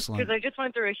 You Good, excellent. because I just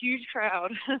went through a huge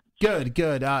crowd.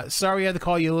 Good. Sorry we had to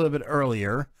call you a little bit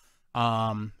earlier.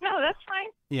 No, that's fine.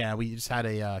 Yeah, we just had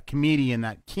a comedian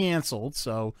that canceled,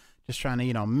 so just trying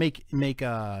to make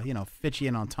fit you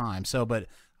in on time. So, but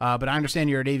I understand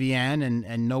you're at AVN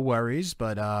and no worries.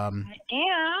 But I am.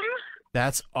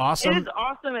 that's awesome. It is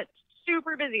awesome. It's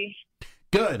super busy.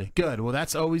 Good, good. Well,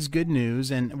 that's always good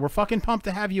news, and we're fucking pumped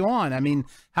to have you on. I mean,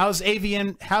 how's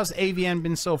AVN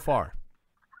been so far?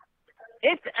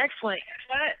 It's excellent.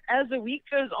 But as the week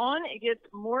goes on, it gets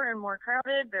more and more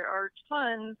crowded. There are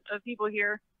tons of people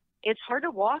here. It's hard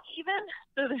to walk even.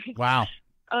 So there's, Wow.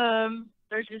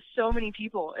 There's just so many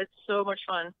people. It's so much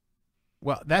fun.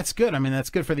 Well, that's good. I mean, that's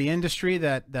good for the industry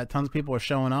that tons of people are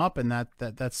showing up, and that's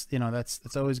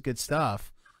that's always good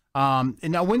stuff. And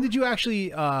now, when did you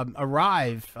actually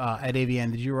arrive at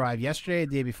AVN? Did you arrive yesterday,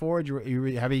 the day before?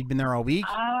 Have you been there all week?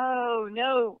 Oh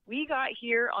no, we got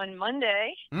here on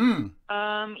Monday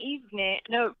evening.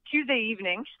 No, Tuesday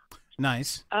evening.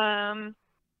 Nice.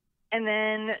 And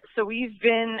then so we've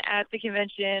been at the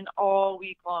convention all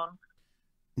week long.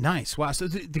 Nice. Wow. So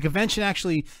the convention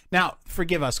actually, now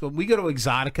forgive us, we go to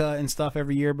Exotica and stuff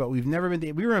every year, but we've never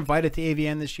been we were invited to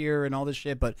AVN this year and all this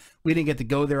shit, but we didn't get to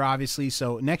go there obviously.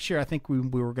 So next year I think we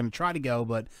were going to try to go,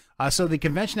 but so the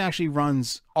convention actually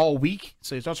runs all week.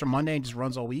 So it starts from Monday and just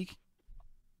runs all week.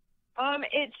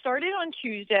 It started on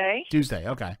Tuesday. Tuesday.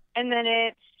 Okay. And then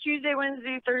it's Tuesday,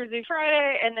 Wednesday, Thursday,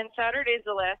 Friday, and then Saturday's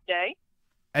the last day.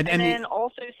 And then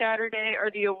also Saturday are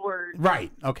the awards.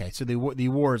 Right. Okay. So the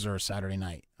awards are Saturday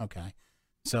night. Okay.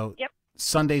 So Yep.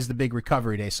 Sunday's the big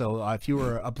recovery day. So if you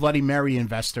were a Bloody Mary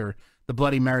investor, the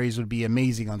Bloody Marys would be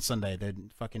amazing on Sunday.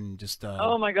 They'd fucking just.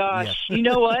 Oh my gosh! yeah. You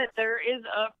know what?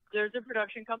 There's a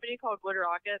production company called Glitter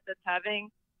Rocket that's having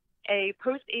a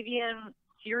post AVN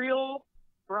cereal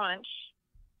brunch.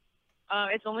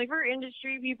 It's only for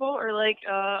industry people or like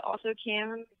also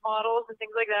cam models and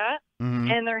things like that.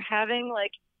 Mhm. And they're having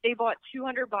they bought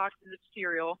 200 boxes of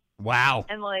cereal. Wow.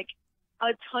 And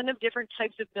a ton of different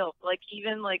types of milk,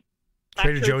 even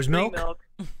Trader lactose-free Joe's milk?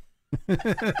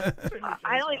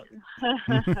 I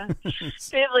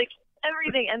they have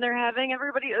everything, and they're having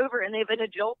everybody over, and they have an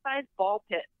adult-sized ball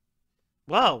pit.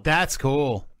 Whoa. That's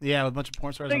cool. Yeah, with a bunch of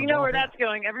porn stars. So on you the know ball where pit. that's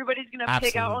going. Everybody's going to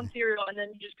pick out on cereal, and then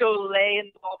you just go lay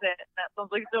in the ball pit. That sounds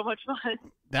like so much fun.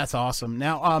 That's awesome.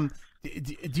 Now,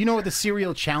 do you know what the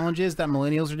cereal challenge is that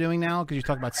millennials are doing now? Because you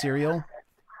talk about cereal.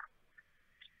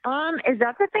 Is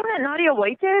that the thing that Nadia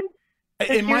White did?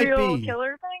 The It might serial be.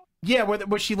 killer thing? Yeah,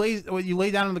 where she lays, where you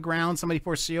lay down on the ground, somebody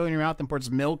pours cereal in your mouth and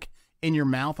pours milk in your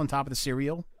mouth on top of the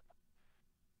cereal.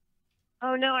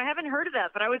 Oh no, I haven't heard of that,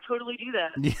 but I would totally do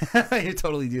that. Yeah, you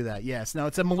totally do that. Yes. No,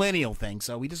 it's a millennial thing.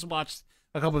 So we just watched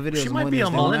a couple of videos. She of might be a millennials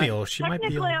doing that. millennial. She might be a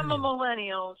Technically, I'm a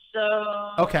millennial, so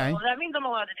Okay. that means I'm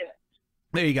allowed to do it.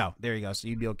 There you go. There you go. So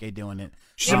you'd be okay doing it.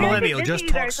 She's a millennial. Visit Just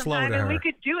you there talk slow sometime to and her. We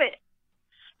could do it.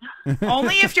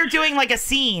 Only if you're doing a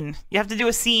scene. You have to do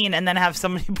a scene and then have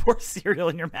somebody pour cereal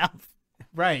in your mouth.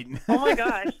 Right. Oh my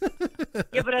gosh.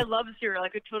 Yeah, but I love cereal. I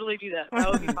could totally do that.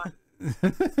 That would be fun.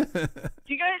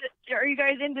 Are you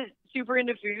guys super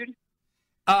into food?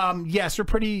 Yes, we're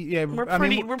pretty. Yeah, We're I mean,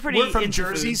 pretty- we're pretty We're from into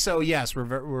Jersey, food. so yes,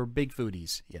 we're big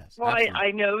foodies. Yes. Well, absolutely.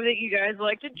 I know that you guys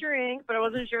like to drink, but I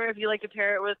wasn't sure if you like to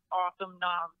pair it with awesome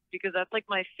knobs because that's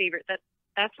my favorite.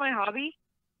 That's my hobby,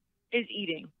 is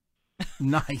eating.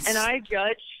 Nice. And I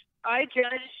judge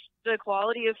the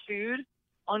quality of food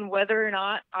on whether or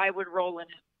not I would roll in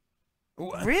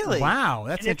it. Really? Wow,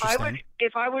 that's And interesting.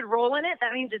 If I would roll in it,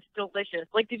 that means it's delicious.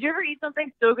 Did you ever eat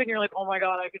something so good and you're like, oh my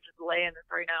god, I could just lay in this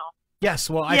right now? Yes.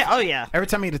 Well, Yeah, oh, yeah. Every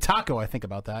time I eat a taco, I think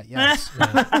about that. Yes.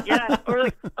 Yeah. Or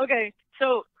okay,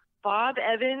 so Bob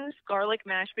Evans garlic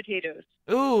mashed potatoes.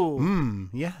 Ooh.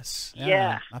 Yes.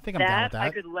 Yeah. I think I'm down with I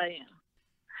that. could lay in.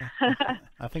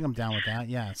 I think I'm down with that.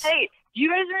 Yes. Hey, you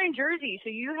guys are in Jersey, so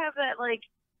you have that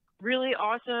really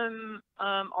awesome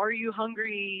Are You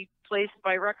Hungry place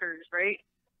by Rutgers, right?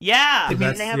 Yeah. And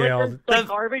they have the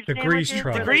garbage the grease sandwiches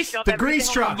truck. where they shove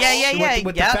everything on the Yeah, wall. yeah.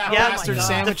 With Yep, the fat yep. bastard The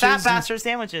sandwiches. fat and- bastard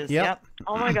sandwiches. Yep. Yep.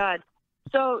 Oh my god.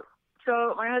 So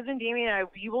my husband Damien and I,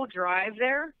 we will drive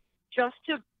there just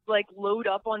to load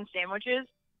up on sandwiches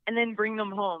and then bring them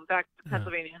home back to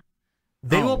Pennsylvania.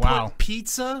 They Oh, will wow. put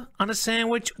pizza on a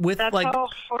sandwich with That's how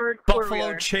hardcore we buffalo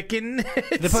are. chicken.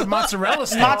 They put mozzarella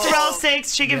sticks. Mozzarella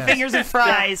sticks, chicken Yes. fingers, and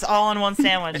fries all in one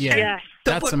sandwich. Yeah. Yeah.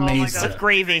 That's Oh my amazing. God. With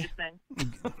gravy.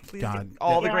 God.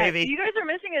 All the Yeah, gravy. You guys are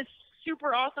missing a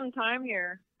super awesome time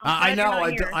here. I'm I glad you're know. not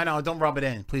I, here. I know. Don't rub it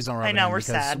in. Please don't rub I it in. know, we're because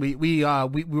sad. We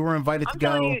were invited to I'm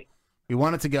go. telling you- We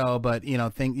wanted to go, but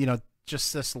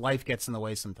just this life gets in the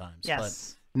way sometimes.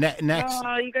 Yes. But next.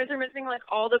 You guys are missing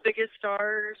all the biggest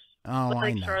stars. Oh, with,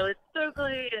 I know. Charlotte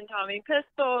Stokely and Tommy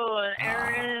Pistol and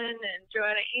Aaron and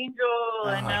Joanna Angel.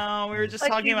 I and know. We were just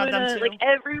like, talking about them too.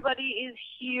 Everybody is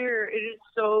here. It is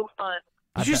so fun.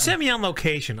 You should send me on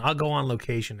location. I'll go on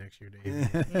location next year,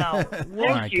 Dave. No,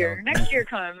 Next year. Next year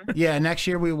come. Yeah, next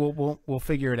year we'll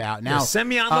figure it out. Now, Yeah, send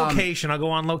me on location. I'll go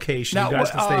on location. Now, you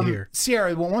guys can stay here.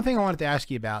 Sierra, one thing I wanted to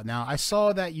ask you about. Now, I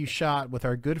saw that you shot with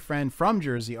our good friend from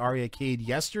Jersey, Aria Cade,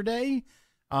 yesterday.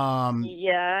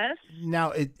 Yes.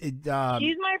 Now, She's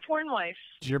my porn wife.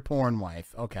 your porn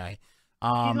wife. Okay.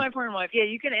 She's my porn wife. Yeah,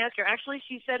 you can ask her. Actually,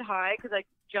 she said hi because I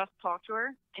just talked to her,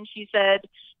 and she said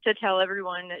to tell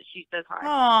everyone that she says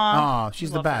hi. Oh,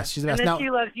 she's the best. She's the best. And that Now, she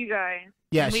loves you guys.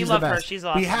 yeah, We she's love the her. best. She's We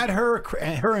awesome. had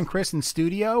her and Chris in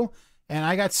studio, and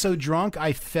I got so drunk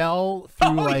I fell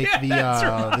through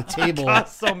the table God,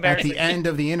 so at embarrassing. the end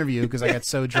of the interview because I got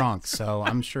so drunk. So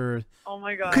I'm sure. Oh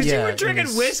my god. Because you Yeah, were it drinking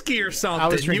was- whiskey or something. I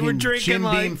was you were drinking drinking Jim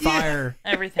like Beam Fire,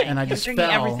 everything. and I He was just drinking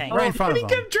fell everything. right in front He of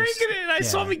him. kept drinking it, and I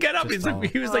saw him get up. just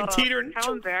He was like teetering.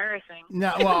 How embarrassing.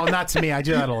 No, well, not to me. I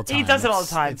do that all the time. He does it all the It's-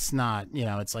 time. It's not,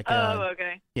 it's like. Oh,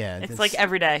 okay. Yeah, It's like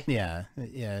every day. Yeah,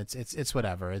 it's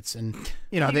whatever. It's and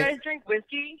You guys drink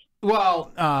whiskey?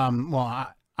 Well,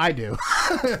 I do.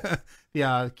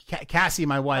 Yeah, Cassie,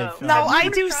 my wife. No, I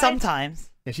do sometimes.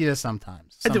 Yeah, she does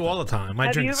sometimes. I do all the time. I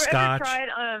Have drink you ever scotch. tried,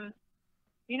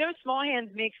 Small Hands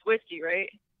makes whiskey, right?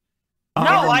 No,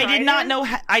 I did not know.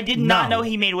 I did not No. know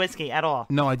he made whiskey at all.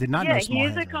 No, I did not Yeah, know. he Small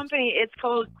is a Hands. company. It's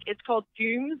called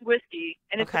Dooms Whiskey,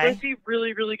 and it's Okay. supposed to be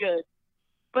really, really good.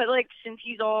 But like, since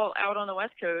he's all out on the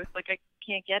West Coast, like I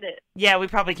can't get it. Yeah, we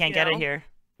probably can't You get know? it here.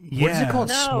 What is it called?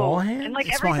 No. Small Hands? And like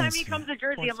It's every Small time Hands. he comes to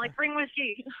Jersey, I'm like, bring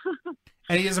whiskey.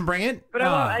 And he doesn't bring it. But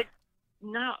Ah. I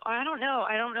don't know.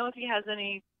 I don't know if he has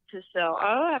any to sell.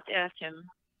 I'll have to ask him.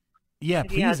 Yeah,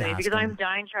 if he has please any, ask because him. I'm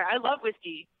dying to try. I love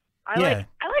whiskey. I Yeah.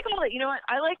 like all that. You know what?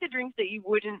 I like the drinks that you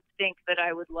wouldn't think that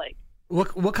I would like.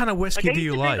 What kind of whiskey I do used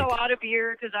you to like? drink a lot of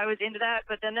beer because I was into that,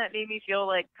 but then that made me feel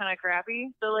like kind of crappy.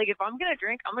 So like, if I'm gonna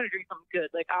drink, I'm gonna drink something good.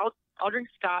 Like I'll drink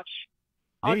scotch.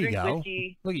 I'll There you drink go.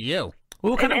 whiskey. Look at you.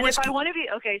 What kind of and whiskey? if I want to be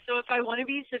so if I want to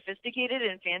be sophisticated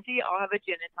and fancy, I'll have a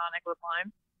gin and tonic with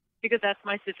lime because that's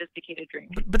my sophisticated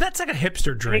drink. But that's like a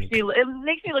hipster drink. It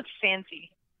makes me look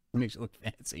fancy. It makes you look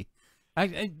fancy. But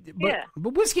Yeah.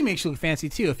 whiskey makes you look fancy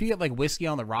too. If you get like whiskey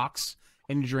on the rocks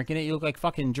and you're drinking it, you look like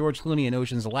fucking George Clooney in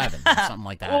Ocean's 11, or something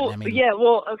like that. Well, I mean,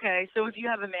 okay. So if you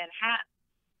have a Manhattan.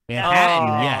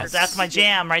 Manhattan, yes, That's my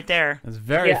jam right there. It's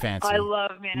very Yeah, fancy. I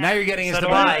love Manhattan. Now you're getting So into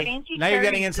do I. Fancy now you're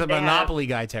getting cherries into that they have. Monopoly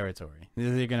guy territory.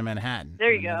 You're going to Manhattan.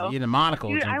 There you go. You need a monocle.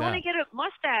 Dude, drink I want to that. get a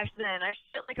mustache then. I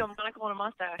should like a monocle and a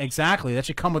mustache. Exactly. That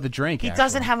should come with a drink. He actually.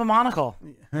 doesn't have a monocle.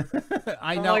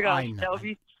 I Oh know. my gosh, I know. that would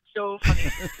be so funny.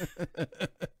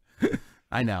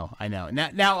 I know.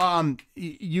 Now,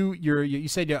 you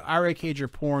said you're Aria Cade, your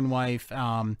porn wife.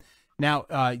 So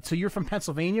you're from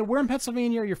Pennsylvania. Where in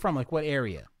Pennsylvania are you from? Like what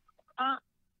area?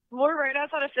 We're right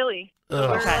outside of Philly. So Ugh.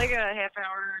 we're Okay. like a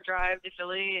half-hour drive to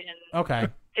Philly, and Okay.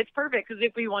 it's perfect because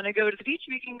if we want to go to the beach,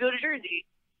 we can go to Jersey.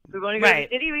 If we want to go Right. to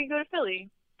the city, we can go to Philly.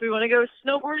 If we want to go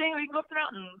snowboarding, we can go up the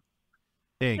mountain.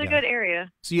 There you It's a go. good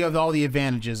area. So you have all the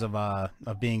advantages of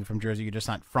being from Jersey. You're just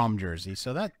not from Jersey,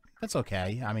 so that's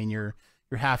okay. I mean, you're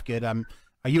half good. Are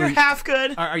you? You're half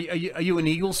good. Are you an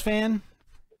Eagles fan?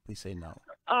 Please say no.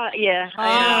 Yeah.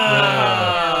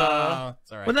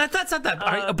 It's all right. Well, that's not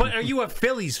that. But are you a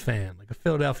Phillies fan, like a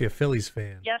Philadelphia Phillies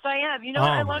fan? Yes, I am. You know, Oh,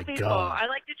 I my love baseball. God. I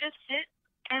like to just sit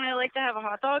and I like to have a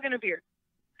hot dog and a beer,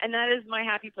 and that is my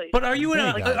happy place. But are you an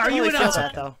There you go. are you an feel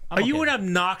that, though. are you an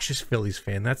obnoxious Phillies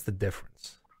fan? That's the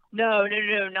difference. No,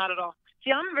 not at all.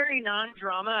 See, I'm very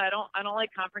non-drama. I don't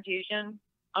like confrontation.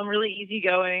 I'm really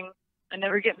easygoing. I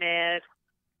never get mad.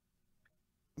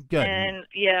 Good. And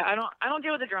yeah, I don't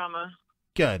deal with the drama.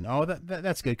 Good. Oh,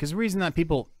 that's good. Because the reason that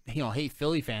people hate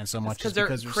Philly fans so much 'cause is they're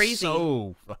because they're crazy.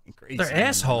 so fucking crazy. They're and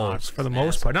assholes obnoxious for the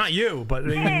most part. Not you, but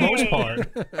in the most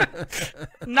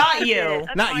part. Not you.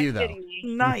 That's Not my you though. city.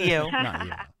 Not you. Not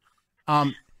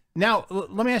you. Now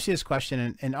let me ask you this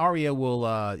question, and Aria will,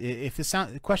 if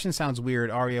the question sounds weird,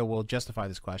 Aria will justify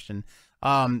this question.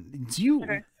 Have you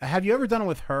ever done it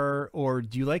with her, or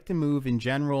do you like the move in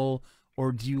general,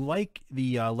 or do you like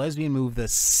the lesbian move, the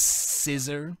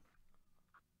scissor?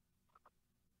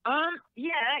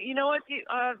 Yeah, you know what?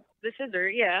 The scissor,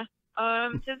 yeah.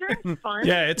 Scissor is fun.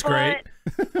 Yeah, it's great.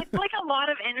 but it's like a lot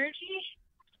of energy.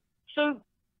 So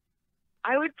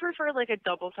I would prefer like a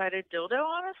double-sided dildo,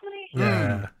 honestly.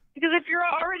 Yeah. Because if you're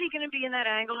already going to be in that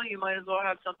angle, you might as well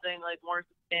have something like more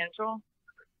substantial.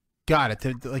 Got it.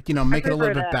 To make it a little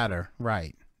prefer bit that. better,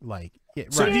 right? Like, yeah,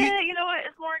 So right. do Yeah, you know what?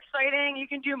 It's more exciting. You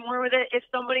can do more with it. If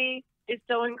somebody is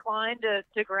so inclined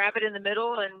to grab it in the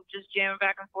middle and just jam it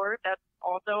back and forth, that's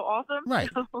also awesome. Right.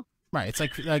 Right. It's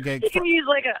like You can use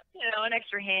like an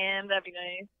extra ham. That'd be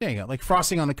nice. there you go, like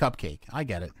frosting on the cupcake. I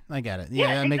get it.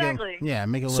 Yeah, make exactly. it.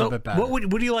 Make it a So little bit better. what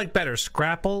do you like better,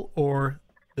 Scrapple or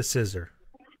the scissor?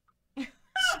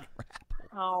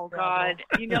 Oh God,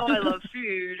 you know I love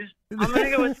food. I'm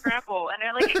gonna go with Scrapple, and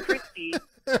I like it crispy.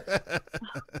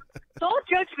 Don't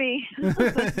judge me.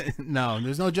 No,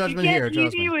 there's no judgment you here. can't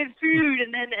Trust tease me me. with food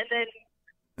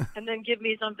and then give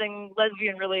me something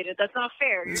lesbian related. That's not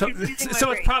fair. You're So confusing my it's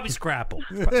brain. probably Scrapple.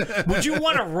 Would you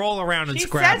want to roll around in She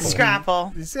Scrapple? said Scrapple.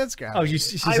 He said Scrapple. Oh, she I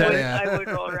said would, it. I would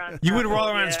roll around. You would roll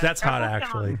Scrapple, around. yeah. That's hot, Scrapple's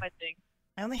actually. my thing.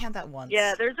 I only had that once.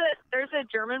 Yeah, there's a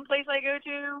German place I go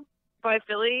to by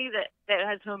Philly that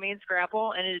has homemade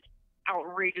Scrapple, and it's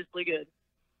outrageously good.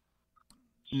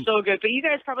 So good. But you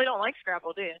guys probably don't like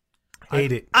Scrapple, do you?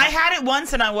 Hate it. I had it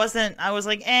once and I was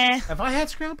like, eh. Have I had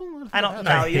Scrapple? I don't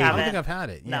know. I You don't haven't. think I've had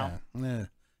it. No. Yeah.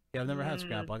 Yeah, I've never had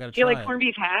Scrapple. I gotta Do you try like it. corned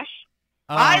beef hash?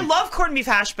 I love corned beef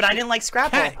hash, but I didn't like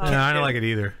Scrapple. No, I don't like it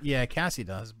either. Yeah, Cassie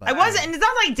does. But I wasn't, and it's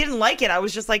not like I didn't like it. I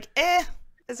was just like, eh,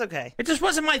 it's okay. It just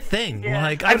wasn't my thing.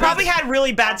 Like I probably had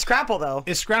really bad Scrapple though.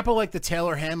 Is Scrapple like the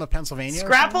Taylor ham of Pennsylvania? or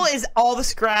Scrapple something? is all the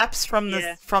scraps from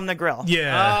the grill.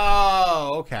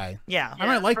 Oh, okay. Yeah. I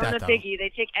might like from that the though. piggy.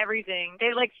 They take everything.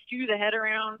 They like stew the head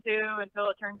around too until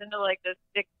it turns into like this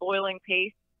thick boiling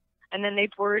paste, and then they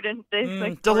pour it in. They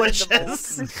like pour it in the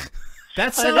bowl.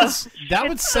 That I know.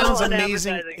 would It's so sound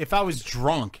amazing unadvertising. if I was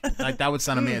drunk. Like that would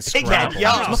sound amazing. Big head, Scrapple,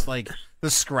 yum. just like the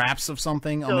scraps of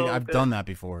something. So I've good. done that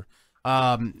before.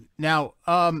 Now,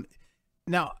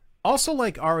 also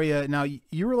like Aria. Now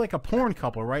you were like a porn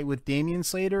couple, right? With Damian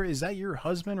Slater. Is that your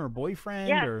husband or boyfriend?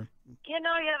 Yeah. Or Yeah,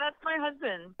 that's my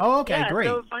husband. Oh, okay, yeah, great.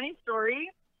 So funny story.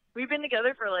 We've been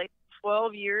together for like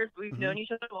 12 years. We've Mm-hmm. known each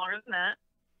other longer than that.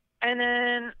 And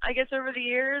then I guess over the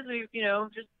years we've,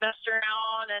 just messed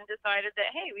around and decided that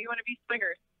hey, we want to be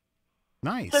swingers.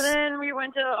 nice. So then we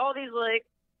went to all these like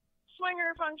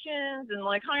swinger functions and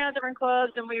like hung out at different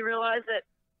clubs, and we realized that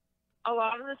a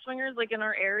lot of the swingers like in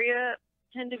our area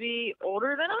tend to be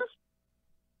older than us.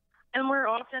 And we're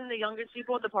often the youngest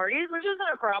people at the parties, which isn't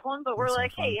a problem, but we're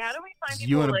like, hey, how do we find people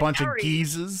You and a like bunch of our age?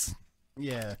 geezers.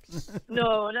 Yeah.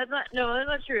 No, that's not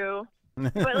true.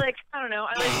 But like, I don't know,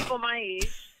 I like people my age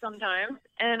sometimes.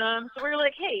 And so we were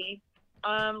like, hey,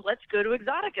 let's go to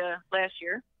Exotica last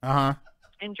year Uh huh.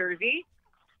 in Jersey.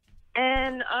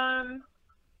 And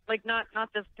like not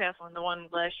this past one, the one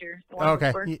last year. The one Okay.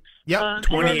 before. Yep. And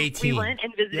 2018. We went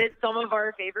and visited some of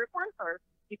our favorite porn stars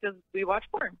because we watch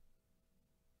porn.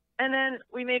 And then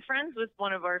we made friends with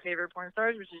one of our favorite porn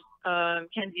stars, which is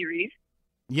Kenzie Reeves.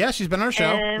 Yeah, she's been on our show.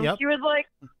 And Yep. she was like,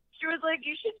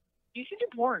 you should do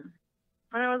porn.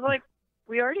 And I was like,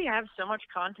 we already have so much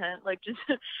content, like just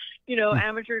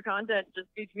amateur content just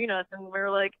between us. And we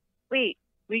were like, wait,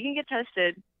 we can get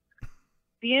tested,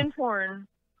 be in porn,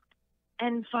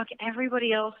 and fuck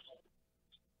everybody else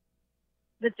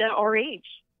that's at our age.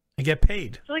 I get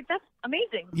paid. So like that's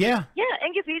amazing. Yeah. Yeah,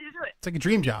 and get paid to do it. It's like a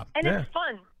dream job. And Yeah. it's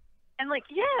fun. And like,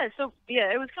 yeah, so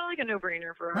yeah, it was kind of like a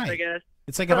no-brainer for us, Right. I guess.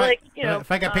 It's like But,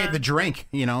 if I got paid the drink,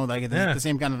 like it's Yeah. the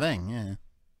same kind of thing. Yeah.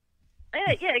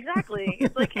 Yeah, exactly.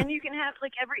 It's like, and you can have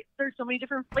like there's so many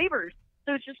different flavors.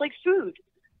 So it's just like food.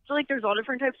 So like, there's all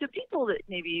different types of people that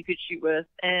maybe you could shoot with,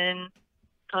 and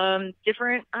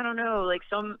different. I don't know. Like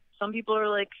some people are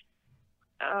like,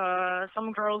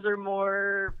 some girls are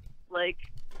more like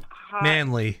hot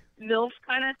Manly. MILF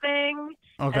kind of thing.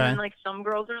 Okay. And then, like some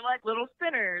girls are like little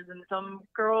spinners, and some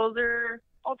girls are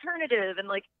alternative, and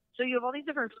like so you have all these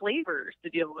different flavors to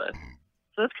deal with.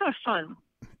 So it's kind of fun.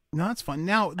 No, that's fun.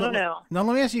 Now, don't know. Now,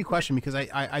 let me ask you a question because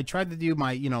I tried to do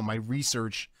my my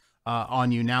research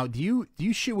on you. Now, do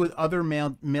you shoot with other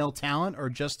male talent or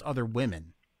just other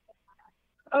women?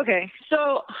 Okay,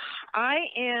 so I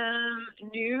am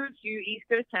new to East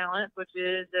Coast Talent, which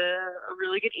is a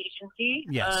really good agency.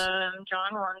 Yes.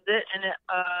 John runs it, and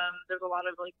there's a lot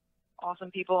of like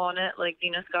awesome people on it, like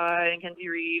Dina Sky and Kenzie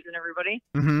Reeves and everybody.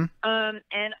 Mm-hmm.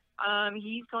 And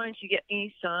he's going to get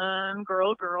me some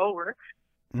girl work.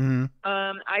 Mm-hmm.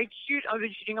 I've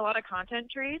been shooting a lot of content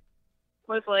trades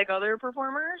with like other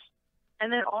performers.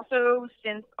 And then also,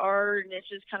 since our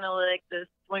niche is kind of like the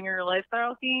swinger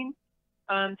lifestyle scene,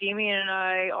 Damien and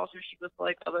I also shoot with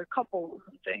like other couples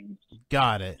and things.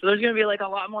 Got it. So there's going to be like a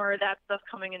lot more of that stuff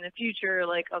coming in the future,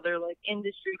 like other like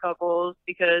industry couples,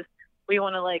 because we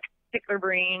want to like pick their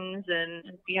brains and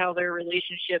see how their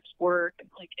relationships work. And,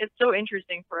 like, it's so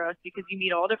interesting for us because you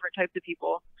meet all different types of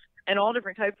people and all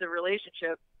different types of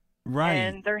relationships. Right.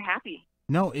 And they're happy.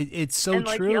 No, it's so and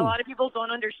like true. a lot of people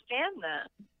don't understand that.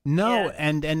 No, Yeah.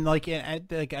 and like,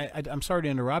 I'm sorry to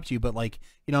interrupt you, but like,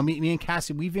 you know, me and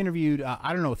Cassie, we've interviewed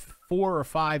I don't know 4 or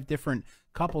 5 different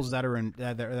couples that are in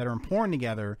that are in porn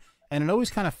together, and it always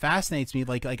kind of fascinates me.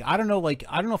 Like I don't know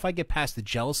if I get past the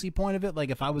jealousy point of it. Like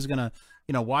if I was gonna,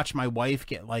 you know, watch my wife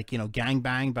get like, you know, gang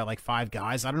banged by like 5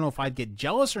 guys, I don't know if I'd get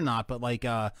jealous or not. But like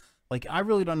I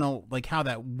really don't know like how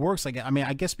that works. Like, I mean,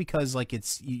 I guess because like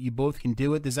it's you both can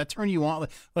do it. Does that turn you on?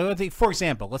 Like let's say, for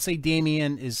example, let's say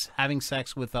Damien is having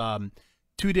sex with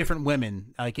 2 different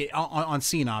women, like on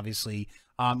scene, obviously.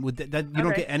 Would that you don't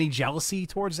Okay. get any jealousy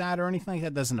towards that or anything like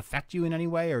that? Doesn't affect you in any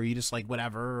way, or are you just like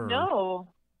whatever? Or... No.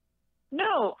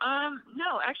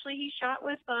 Actually, he shot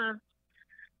with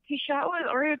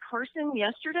Aria Carson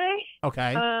yesterday.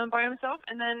 Okay. By himself,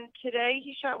 and then today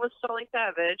he shot with Sully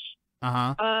Savage.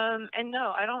 Uh-huh. And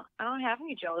no, I don't have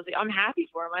any jealousy. I'm happy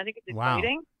for him. I think it's Wow.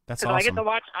 exciting. That's 'Cause I get awesome.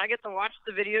 to watch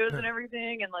the videos and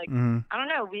everything, and like Mhm. I don't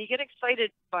know, we get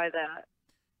excited by that.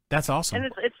 That's awesome.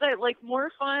 And it's like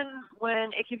more fun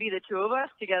when it can be the 2 of us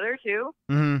together too,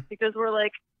 Mhm. because we're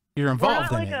like You're we're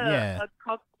involved not in like it, yeah. a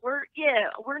couple.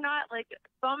 We're not like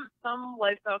some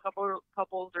lifestyle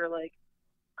couples are like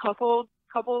couples,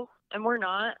 and we're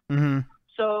not. Mm-hmm.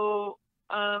 So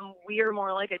we are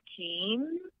more like a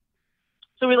team.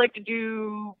 So we like to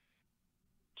do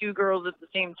 2 girls at the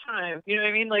same time. You know what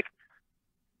I mean? Like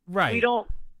Right.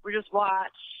 we just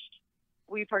watch.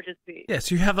 We participate. Yeah,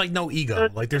 so you have like no ego. So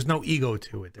it's- Like there's no ego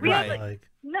to it. We have, Right. like-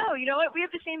 No, you know what? We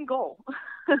have the same goal.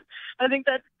 I think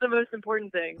that's the most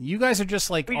important thing. You guys are just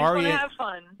like We just want to Aria. have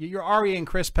fun. You're Aria and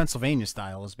Chris Pennsylvania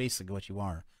style is basically what you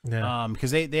are. Yeah.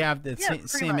 Because they have the Yeah, pretty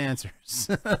same much. answers.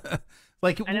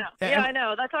 Like I know. Yeah, I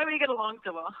know. That's why we get along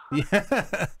so well.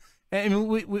 Yeah. I mean,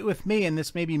 with me, and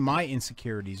this may be my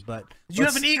insecurities, but You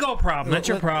have an ego problem. That's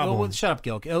your problem. well, shut up,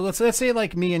 Gil. Let's say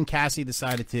like me and Cassie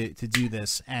decided to do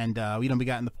this, and we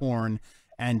got in the porn,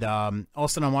 and all of a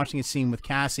sudden I'm watching a scene with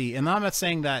Cassie, and I'm not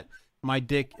saying that my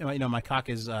dick, my cock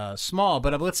is small,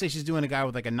 but let's say she's doing a guy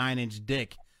with like a 9-inch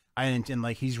dick, and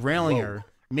like he's railing her.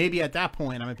 Maybe at that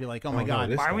point I might be like, oh my no, god,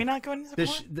 this Why are we guy. not going to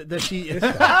the does she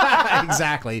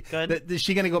exactly? Good. Is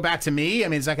she going to go back to me? I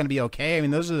mean, is that going to be okay? I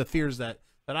mean, those are the fears that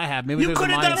I have. Maybe You those are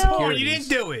could have my done more. You insecurities.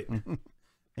 didn't do it.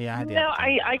 Yeah, I did. No,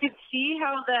 I could see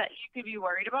how that you could be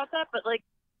worried about that, but like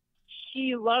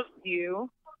she loves you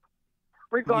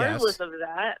regardless Yes. of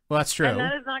that. Well, that's true. And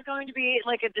that is not going to be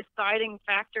like a deciding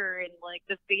factor in like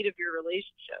the fate of your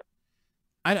relationship.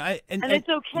 And it's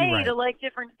okay you're right. to like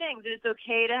different things. It's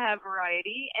okay to have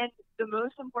variety. And the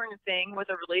most important thing with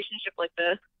a relationship like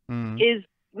this Mhm. is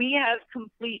we have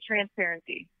complete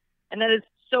transparency. And that is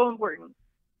so important.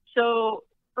 So,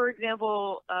 for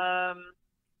example,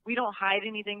 we don't hide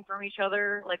anything from each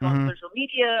other, like on Mhm. social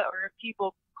media, or if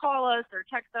people call us or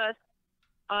text us,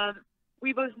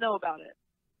 we both know about it.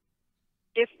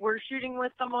 If we're shooting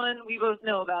with someone, we both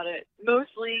know about it.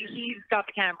 Mostly he's got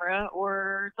the camera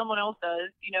or someone else does,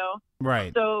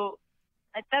 Right. So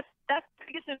that's the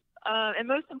biggest and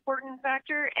most important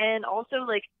factor. And also,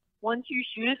 like, once you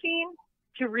shoot a scene,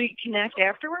 to reconnect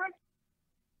afterwards.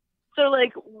 So,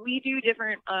 like, we do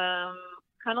different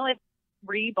kind of like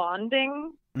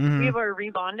rebonding. Mhm. We have our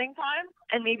rebonding time,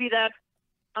 and maybe that's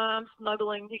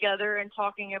snuggling together and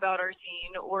talking about our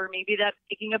scene, or maybe that's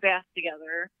taking a bath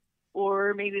together,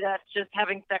 or maybe that's just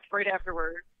having sex right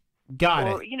afterwards. Got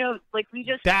or, it. like we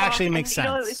just That talk, actually and, makes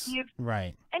sense. If you,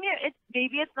 Right. and yeah,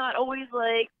 it's not always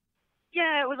like,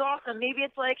 yeah, it was awesome. Maybe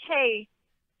it's like, hey,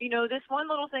 this one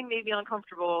little thing made me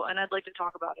uncomfortable, and I'd like to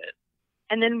talk about it.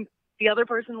 And then the other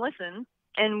person listens,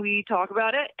 and we talk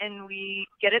about it, and we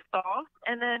get it solved,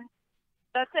 and then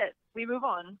that's it. We move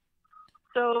on.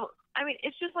 So, I mean,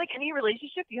 it's just like any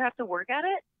relationship. You have to work at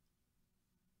it.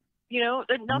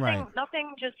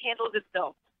 Nothing just handles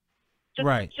itself.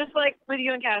 Right. Just like with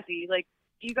you and Cassie, like,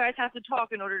 you guys have to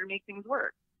talk in order to make things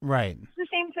work. Right. It's the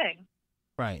same thing.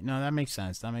 Right. No, that makes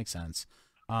sense.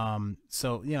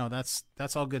 So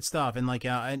that's all good stuff, and like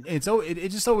and it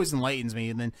just always enlightens me,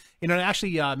 and then it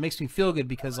actually makes me feel good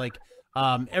because like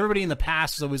everybody in the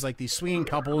past was always like these swinging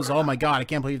couples. Oh my god, I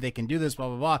can't believe they can do this, blah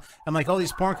blah blah. And like all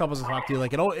these porn couples I talk to,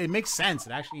 like it makes sense.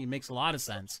 It actually makes a lot of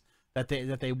sense that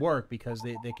they work because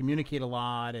they communicate a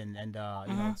lot, and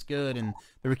it's good. And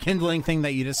the rekindling thing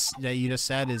that you just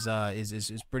said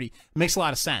is pretty makes a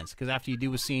lot of sense because after you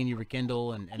do a scene, you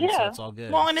rekindle, and it's all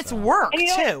good. Well, and it's so. work And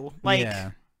too. Like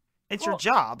Yeah. it's your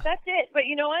job. That's it. But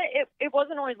you know what? It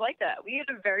wasn't always like that. We had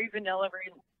a very vanilla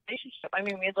relationship. I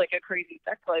mean, we had like a crazy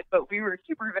sex life, but we were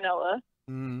super vanilla.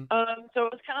 Mm-hmm. So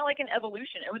it was kind of like an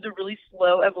evolution. It was a really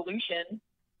slow evolution.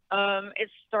 It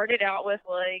started out with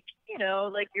like, you know,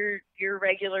 like your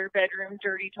regular bedroom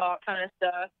dirty talk kind of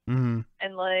stuff. Mm-hmm.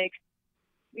 And like,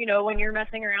 you know, when you're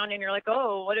messing around and you're like,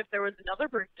 oh, what if there was another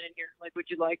person in here? Like, would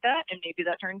you like that? And maybe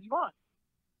that turns you on.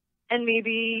 And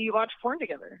maybe you watch porn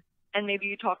together. And maybe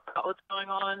you talk about what's going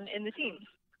on in the scenes.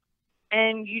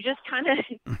 And you just kind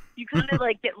of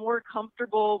like get more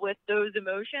comfortable with those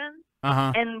emotions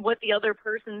Uh-huh. and what the other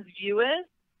person's view is.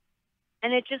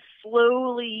 And it just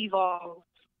slowly evolves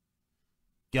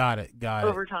Got it.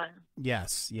 over time.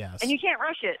 Yes. And you can't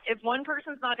rush it. If one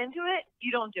person's not into it,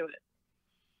 you don't do it.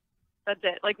 That's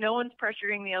it. Like, no one's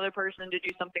pressuring the other person to do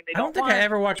something they I don't think want. I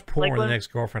ever watched porn Like with when- an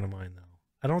ex-girlfriend of mine, though.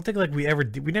 I don't think like we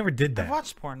never did that. I've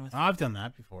watched porn with. I've done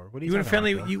that before. What are you You and talking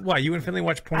Finley, about, Bill? you and Finley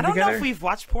watch porn I don't together? know if we've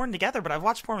watched porn together, but I've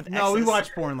watched porn with No, we exes.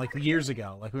 watched porn like years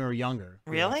ago, like we were younger.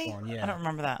 We watched Really? porn, yeah. I don't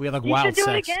remember that. We had like You wild should do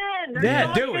sex. it again.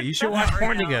 Yeah, do it. You should watch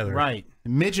porn together. Right.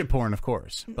 Midget porn, of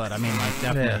course. But I mean, like,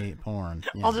 definitely porn.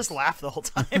 Yeah. I'll just laugh the whole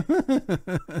time.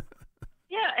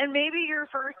 Yeah, and maybe your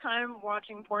first time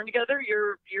watching porn together,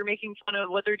 you're making fun of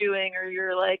what they're doing, or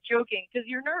you're like joking because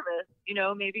you're nervous. You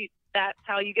know, maybe that's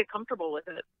how you get comfortable with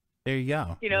it. There you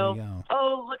go. You know, There you go.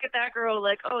 oh, look at that girl.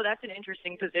 Like, oh, that's an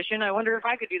interesting position. I wonder if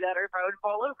I could do that or if I would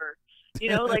fall over. You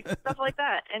know, like stuff like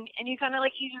that. And you kind of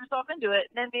like ease yourself into it.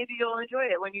 And then maybe you'll enjoy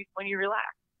it when you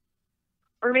relax.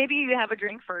 Or maybe you have a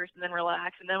drink first and then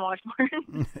relax and then watch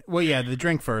porn. Well, yeah, the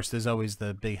drink first is always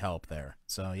the big help there.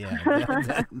 So yeah,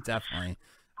 definitely.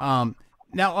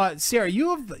 Now, Sarah, you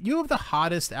have the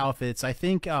hottest outfits. I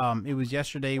think it was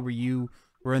yesterday where you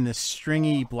were in this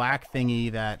stringy black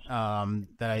thingy that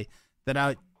I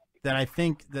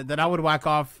think that I would whack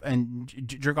off and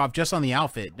jerk off just on the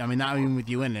outfit. I mean, not even with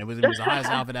you in it. It was the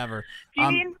hottest outfit ever. Do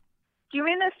you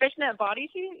mean the fishnet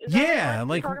bodysuit? Is that Yeah, what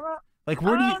like you're talking about? like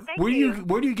where thank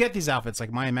do you get these outfits?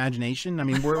 Like my imagination? I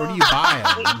mean, where do you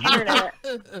buy them?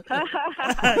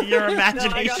 Your No,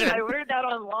 imagination. I ordered that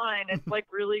online. It's like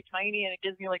really tiny and it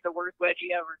gives me like the worst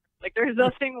wedgie ever. Like there's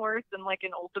nothing worse than like an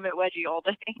ultimate wedgie all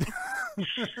day.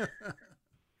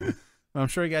 I'm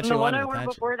sure you got And you the a lot one I of wore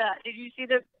attention. before that. Did you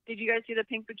guys see the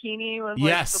pink bikini with like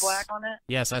Yes. the black on it?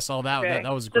 Yes, I saw that. Okay.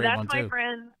 That was a So great that's one my too.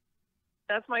 friend.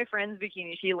 That's my friend's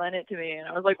bikini. She lent it to me, and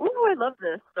I was like, "Ooh, I love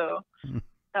this." So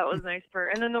that was nice for her.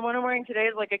 And then the one I'm wearing today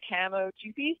is like a camo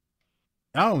two-piece.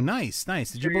 Oh, nice.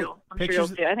 Did you put I'm sure you'll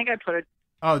pictures? see. I think I put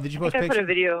Did you I post think I put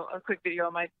pictures? a quick video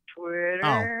on my Twitter.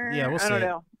 Oh, yeah, we'll see I don't it.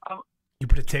 know. You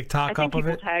put a I TikTok think up of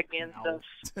people it? tag me and stuff.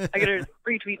 I gotta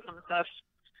retweet some stuff.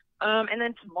 And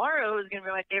then tomorrow is gonna be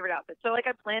my favorite outfit. So like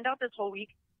I planned out this whole week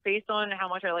based on how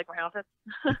much I like my outfits.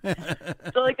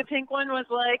 So like the pink one was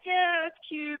like, yeah, it's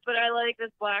cute, but I like this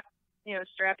black, you know,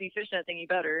 strappy fishnet thingy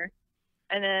better.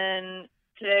 And then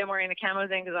today I'm wearing the camo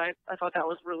thing because I thought that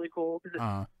was really cool because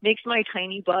it makes my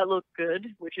tiny butt look good,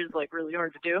 which is like really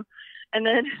hard to do. And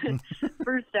then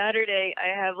for Saturday,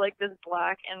 I have like this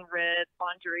black and red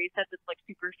lingerie set that's like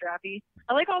super strappy.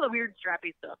 I like all the weird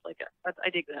strappy stuff. Like I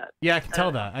dig that. Yeah, I can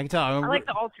tell that. I can tell. I like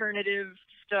the alternative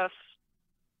stuff.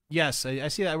 Yes, I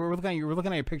see that. We're looking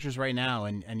at your pictures right now,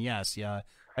 and yes, yeah,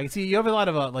 I can see you have a lot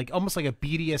of like almost like a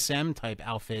BDSM type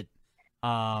outfit.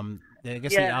 I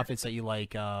guess the Yeah. outfits that you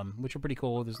like, which are pretty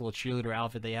cool. There's a little cheerleader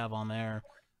outfit they have on there.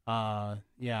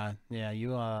 Yeah,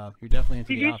 you're definitely into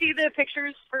Did the you outfits. see the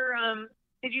pictures for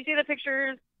Did you see the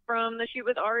pictures from the shoot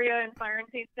with Aria and Siren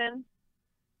Tasten?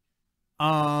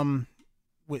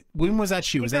 When was that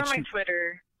shoot? Was It's that on my shoot?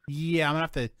 Twitter. Yeah, I'm gonna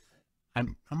have to.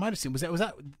 I might have seen. Was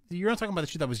that? You're not talking about the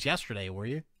shoot that was yesterday, were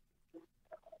you?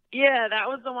 Yeah, that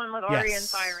was the one with Aria and Yes.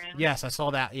 Siren. Yes, I saw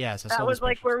that. Yes, I That saw was those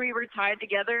like pictures. where we were tied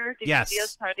together. Did Yes. you see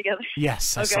us tied together?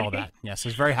 Yes, I saw Okay. that. Yes, it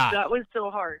was very hot. That was so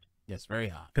hard. Yes, very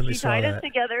hot. She tied us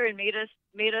together and made us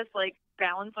like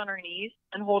balance on our knees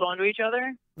and hold on to each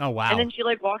other. Oh wow. And then she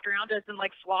like walked around us and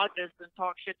like flogged us and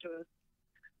talked shit to us.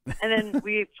 And then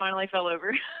we finally fell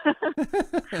over.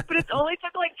 But it only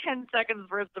took like 10 seconds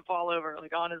for us to fall over.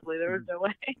 Like honestly, there was no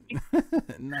way.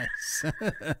 Nice.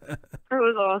 It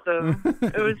was awesome.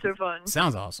 It was so fun.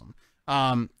 Sounds awesome.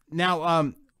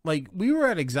 Now, like we were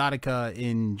at Exotica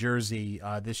in Jersey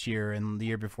this year and the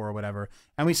year before or whatever,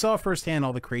 and we saw firsthand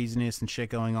all the craziness and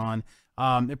shit going on.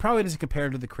 It probably doesn't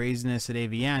compare to the craziness at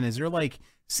AVN. Is there like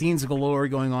scenes galore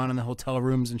going on in the hotel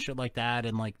rooms and shit like that,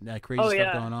 and like crazy Oh, stuff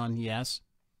yeah. going on? Yes.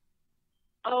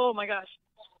 Oh my gosh.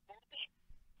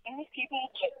 There's people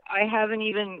that I haven't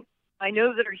even, I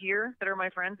know that are here, that are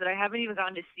my friends, that I haven't even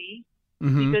gotten to see.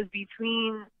 Mhm. Because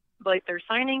between like their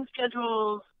signing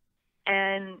schedules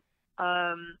and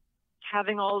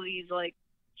having all these like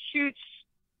shoots,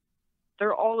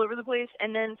 they're all over the place.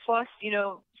 And then plus, you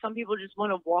know, some people just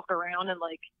want to walk around and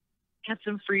like get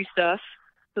some free stuff.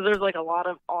 So there's like a lot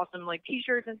of awesome like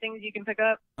T-shirts and things you can pick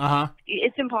up.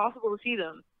 It's impossible to see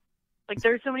them. Like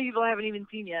there's so many people I haven't even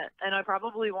seen yet, and I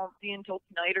probably won't see until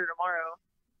tonight or tomorrow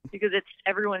because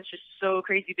everyone's just so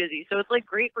crazy busy. So it's like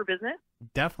great for business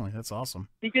Definitely, that's awesome.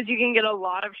 because you can get a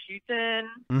lot of shoots in.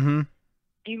 Mm-hmm.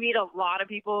 You meet a lot of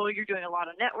people. You're doing a lot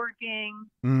of networking.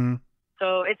 Mm-hmm.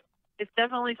 So it's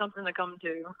definitely something to come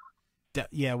to.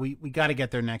 Yeah, we got to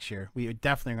get there next year. We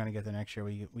definitely are going to get there next year.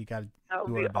 We got to That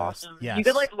do would be our best. awesome. Yes. You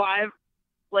could like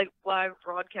live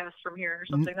broadcast from here or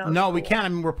something. That would No, be we cool. can. I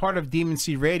mean, we're part of Demon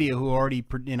Seed Radio, who already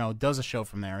does a show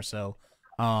from there. So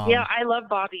Yeah, I love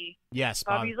Bobby. Yes,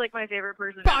 Bobby. Bobby's like my favorite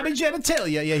person. Bobby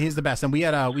Genitalia. Yeah, he's the best. And we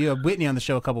had Whitney on the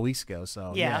show a couple weeks ago.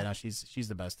 So Yeah. no, she's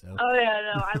the best too. Oh yeah,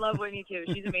 no, I love Whitney too.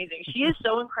 She's amazing. She is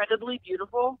so incredibly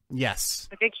beautiful. Yes.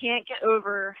 Like I can't get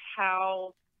over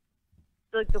how,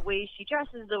 like the way she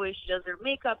dresses, the way she does her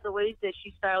makeup, the ways that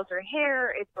she styles her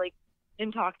hair. It's like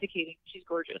intoxicating. She's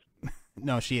gorgeous.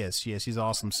 No, she is. She's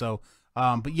awesome. So,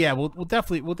 but yeah, we'll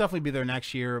definitely be there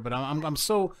next year. But I'm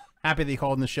so happy that you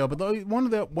called in the show. But one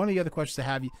of the other questions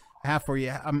I have for you,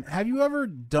 have you ever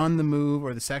done the move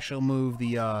or the sexual move,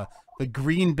 the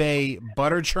Green Bay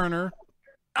butter churner?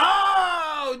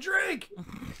 Oh, drink.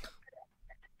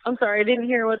 I'm sorry, I didn't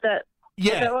hear what that.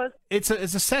 Yeah, what that was.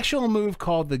 it's a sexual move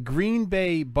called the Green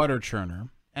Bay butter churner,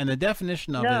 and the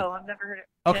definition of it. No, I've never heard it.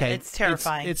 Okay, It's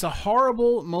terrifying. It's a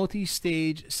horrible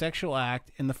multi-stage sexual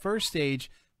act. In the first stage,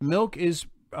 milk is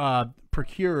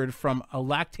procured from a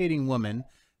lactating woman.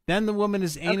 Then the woman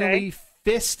is anally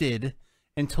fisted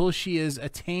until she is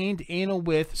attained anal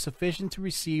width sufficient to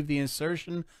receive the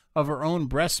insertion of her own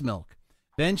breast milk.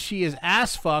 Then she is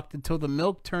ass fucked until the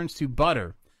milk turns to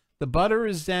butter. The butter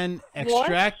is then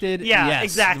extracted. Yeah, yes,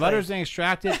 exactly. The butter is then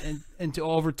extracted into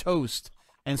over toast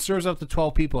and serves up to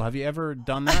 12 people. Have you ever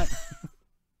done that?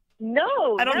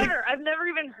 No, I don't think- never. I've never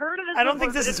even heard of this. I don't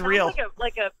think before, this but is it sounds real.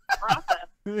 Like a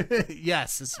process.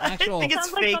 Yes, it's actual. It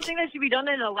sounds like something that should be done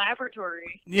in a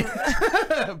laboratory.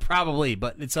 Yeah, probably,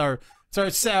 but it's our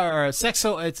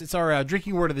sexo. It's our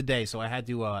drinking word of the day. So I had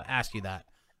to ask you that.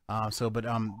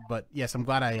 But yes, I'm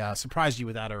glad I surprised you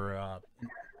with that.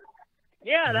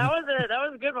 Yeah, that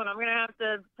was a good one. I'm gonna have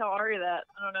to tell Ari that.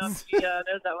 I don't know if she knows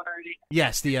that one already.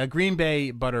 Yes, the Green Bay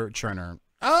butter churner.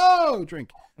 Oh, drink.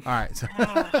 All right. So.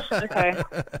 Okay.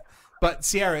 But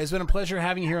Sierra, it's been a pleasure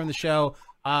having you here on the show.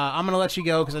 I'm gonna let you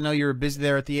go because I know you're busy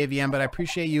there at the AVN, but I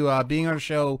appreciate you being on the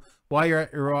show while you're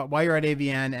at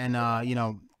AVN, and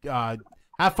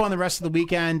have fun the rest of the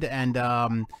weekend.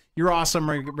 And you're awesome.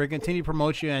 We're gonna continue to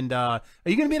promote you. And are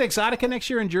you gonna be at Exotica next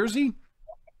year in Jersey?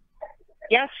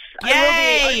 Yes. Yay!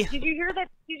 I will be. Did you hear that?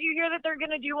 Did you hear that they're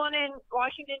gonna do one in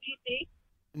Washington D.C.?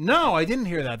 No, I didn't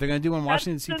hear that. They're gonna do one in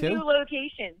Washington That's D.C. the too. new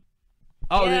location.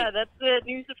 Oh, yeah, that's the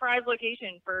new surprise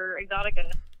location for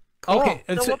Exotica. Okay,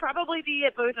 and So so- we'll probably be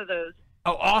at both of those.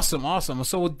 Oh, awesome.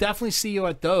 So we'll definitely see you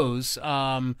at those.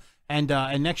 And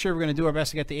next year we're going to do our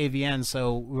best to get the AVN,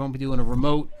 so we won't be doing a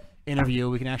remote interview.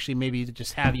 We can actually maybe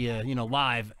just have you,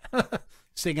 live,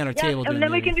 sitting on our Yes, table. doing and then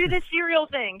the we can interview. do the cereal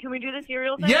thing. Can we do the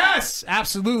cereal thing? Yes,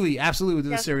 absolutely. We'll do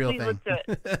Yes, the cereal please, thing.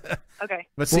 let's do it. Okay.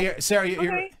 But Sarah,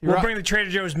 you're We'll up- bring the Trader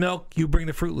Joe's milk. You bring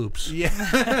the Fruit Loops. Yeah.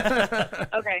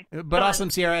 Okay. But awesome,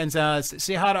 Sierra, and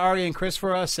say hi to Ari and Chris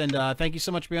for us, and thank you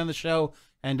so much for being on the show.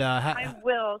 And I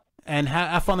will. and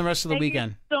have fun the rest of the Thank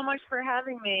weekend. you so much for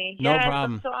having me. No yes,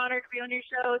 problem. I'm so honored to be on your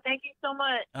show. Thank you so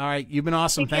much. All right, you've been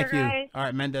awesome. Take Thank care, you. guys. All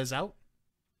right, Mendez out.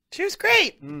 She was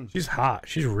great. She's hot.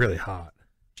 She's really hot.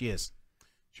 She is.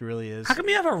 She really is. How come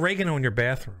you have oregano in your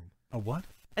bathroom? A what?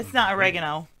 It's not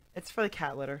oregano. It's for the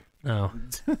cat litter. No.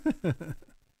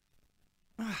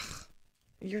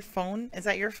 Your phone? Is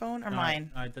that your phone or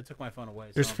mine? I took my phone away.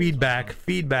 so There's I don't think it's my feedback. phone.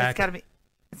 Feedback.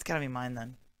 It's gotta be mine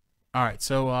then. All right,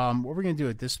 so what we're gonna do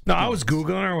at this point? No, I was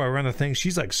Googling her while I run the thing.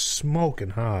 She's like smoking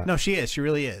hot. No, she is. She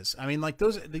really is. I mean, like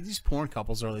these porn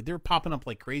couples are they're popping up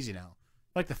like crazy now.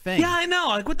 Like the thing. Yeah, I know.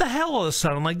 Like, what the hell all of a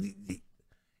sudden? Like,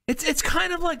 it's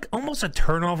kind of like almost a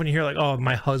turnoff when you hear like, oh,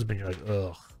 my husband. You're like,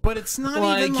 ugh. But it's not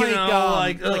Like, even you like know,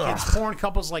 like ugh. it's porn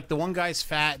couples. Like the one guy's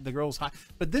fat, the girl's hot.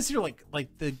 But this are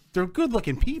they're good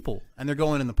looking people, and they're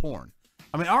going in the porn.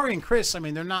 I mean, Ari and Chris. I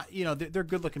mean, they're not. They're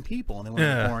good looking people, and they went in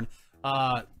Yeah. the porn.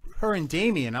 Her and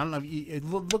Damien. I don't know. If you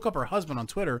look up her husband on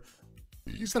Twitter.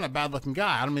 He's not a bad looking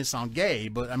guy. I don't mean to sound gay,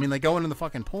 but I mean like going in the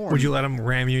fucking porn. Would you let him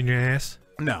ram you in your ass?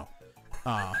 No.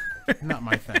 Not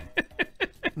my thing.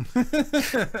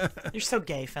 You're so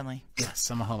gay, Finley. Yes,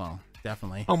 I'm a homo.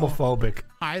 Definitely. Homophobic.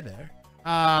 Hi there.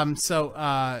 So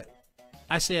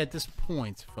I say at this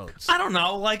point, folks. I don't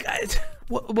know. Like,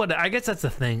 what? I guess that's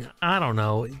the thing. I don't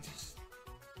know.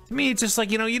 To me, it's just like,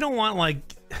 you don't want like.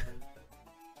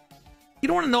 You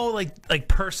don't want to know like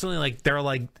personally, like they're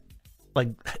like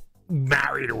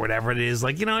married or whatever it is.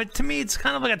 Like, you know, to me, it's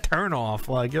kind of like a turn off.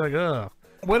 Like, you're like, ugh.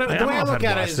 The way I look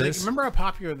at it is, like, this. remember how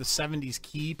popular the '70s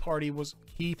key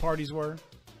parties were?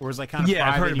 Where it was like kind of Yeah,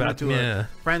 I've private. heard You about went to them, yeah.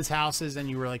 friends' houses and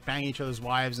you were like banging each other's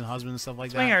wives and husbands and stuff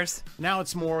like Swingers. that. Now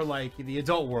it's more like the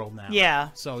adult world now. Yeah.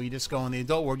 So you just go in the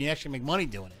adult world and you actually make money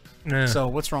doing it. Yeah. So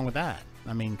what's wrong with that?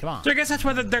 I mean, come on. So I guess that's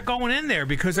why they're going in there,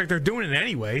 because like they're doing it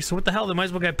anyway. So what the hell? They might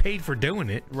as well get paid for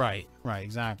doing it. Right,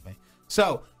 exactly.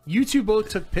 So you two both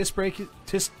took piss breaks. And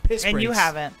you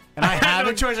haven't. And I I had no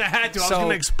haven't. choice. I had to. I was So, going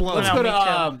to explode.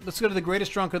 Let's go to the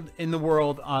greatest drunk in the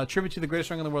world. Tribute to the greatest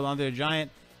drunk in the world, Andre the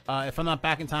Giant. If I'm not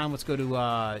back in time, let's go to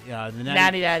the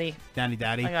Natty Daddy. Natty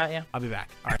Daddy. I got you. I'll be back.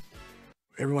 All right.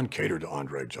 Everyone catered to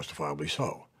Andre, justifiably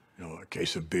so. You know, a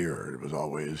case of beer, it was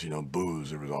always,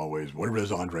 booze, it was always whatever it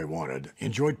is Andre wanted. He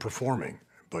enjoyed performing,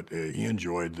 but he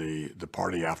enjoyed the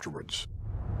party afterwards.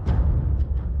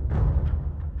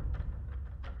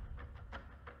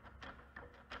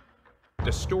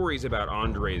 The stories about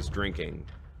Andre's drinking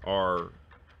are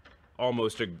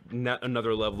almost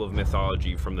another level of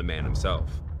mythology from the man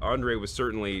himself. Andre was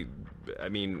certainly,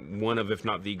 one of, if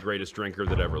not the greatest drinker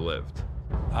that ever lived.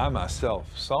 I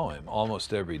myself saw him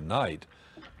almost every night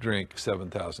drink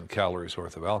 7,000 calories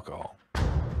worth of alcohol.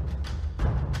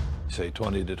 Say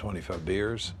 20 to 25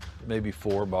 beers, maybe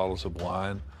 4 bottles of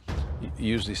wine,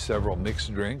 usually several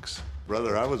mixed drinks.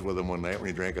 Brother, I was with him one night when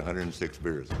he drank 106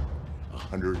 beers.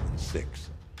 106.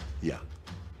 Yeah.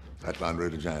 That's Andre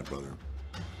the Giant, brother.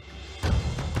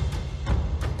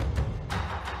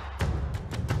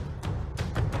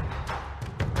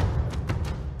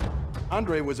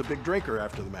 Andre was a big drinker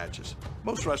after the matches.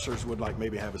 Most wrestlers would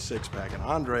maybe have a 6-pack, and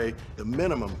Andre, the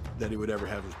minimum that he would ever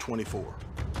have was 24.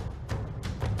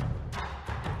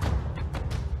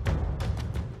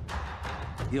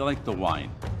 He liked the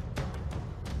wine.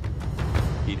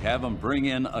 He'd have him bring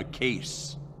in a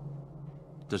case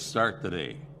to start the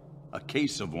day. A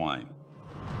case of wine.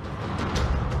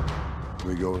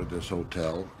 We go to this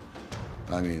hotel.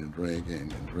 Drinking and drinking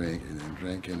and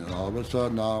drinking, and all of a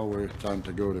sudden now it's time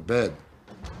to go to bed.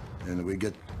 And we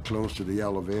get close to the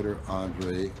elevator,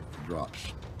 Andre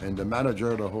drops. And the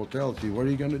manager of the hotel says, "What are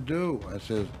you gonna do?" I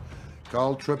says,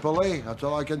 "Call AAA, that's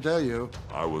all I can tell you."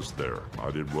 I was there.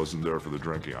 Wasn't there for the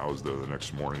drinking. I was there the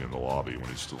next morning in the lobby when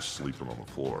he's still sleeping on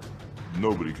the floor.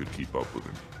 Nobody could keep up with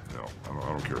him. No, I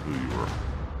don't care who you were.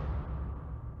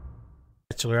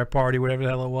 Bachelorette party, whatever the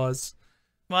hell it was.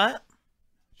 What?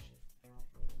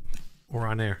 We're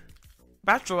on air.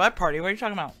 Bachelorette party? What are you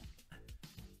talking about?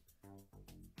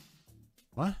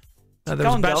 What? No,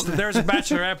 there's a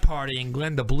bachelorette party in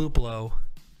Glenda Bluplo.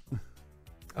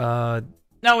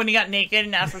 No, when he got naked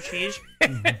and asked for cheese.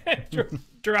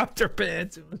 Dropped her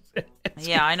pants.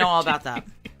 Yeah, I know all about that.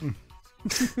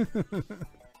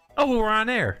 Oh, we were on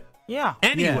air. Yeah.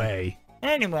 Anyway.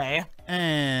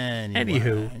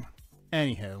 Anywho.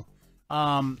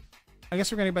 I guess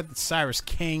we're going to get back to Cyrus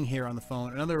King here on the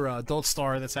phone, another adult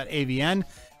star that's at AVN.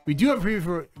 We do have a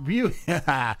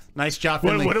preview. Nice job,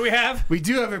 Finley. What do we have? We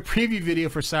do have a preview video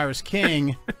for Cyrus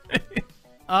King.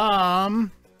 He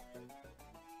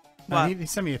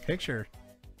sent me a picture.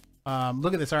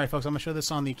 Look at this. All right, folks, I'm going to show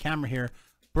this on the camera here.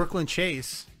 Brooklyn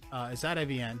Chase is at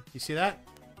AVN. You see that?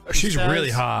 She's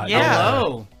really hot. Yeah.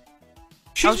 Hello.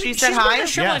 She said hi? Been on the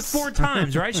show like 4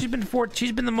 times, right? She's been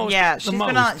the most. Yeah, she's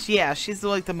been on. Yeah, she's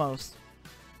like the most.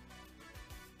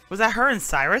 Was that her and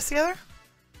Cyrus together?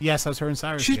 Yes, that was her and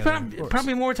Cyrus. She's together, been on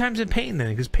probably more times than Peyton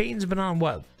then, because Peyton's been on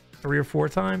what, 3 or 4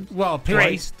 times? Well,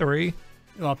 twice, 3.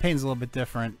 Well, Payne's a little bit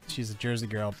different. She's a Jersey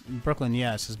girl. Brooklyn,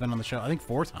 yes, has been on the show, I think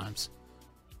 4 times.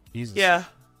 Jesus. Yeah.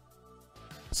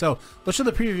 So let's show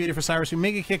the preview video for Cyrus. We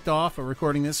may get kicked off. We're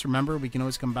recording this. Remember, we can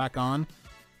always come back on.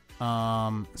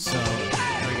 So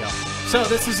there we go. So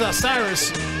this is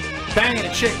Cyrus banging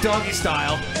a chick doggy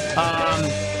style.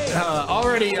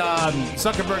 Already,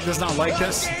 Zuckerberg does not like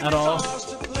this at all.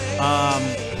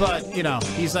 But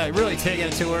he's really taking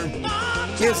it to her.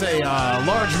 He is a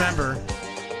large member.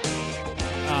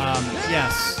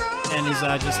 Yes, and he's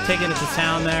just taking it to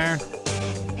town there.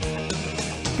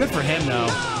 Good for him, though.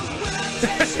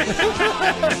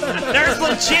 There's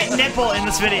legit nipple in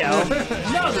this video.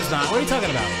 No, there's not. What are you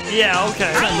talking about? Yeah,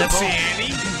 okay. It's not nipple.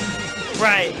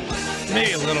 Right.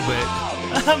 Maybe a little bit.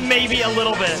 Maybe a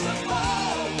little bit.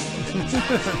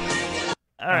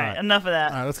 All right, enough of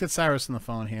that. All right, let's get Cyrus on the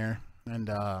phone here.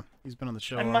 And he's been on the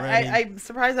show already. I'm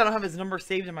surprised I don't have his number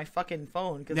saved in my fucking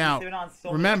phone. Because Now, he's been on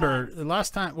so remember, many the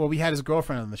last time, we had his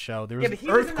girlfriend on the show. There was but an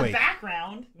he was in the earthquake.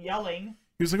 background yelling.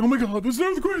 He was like, "Oh my God, there's an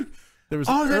earthquake!" There was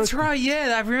an That's earthquake. right.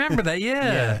 Yeah, I remember that.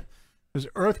 Yeah. There's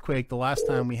an earthquake the last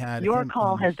time we had. Your him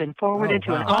call on has the- been forwarded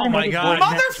to an Oh my automated God. voice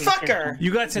messaging Motherfucker! system.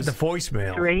 You got sent the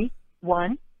voicemail. 3,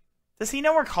 1. Does he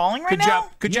know we're calling right Good now?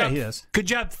 job. Good Yeah, job. he is. Good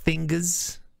job,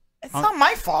 fingers. It's not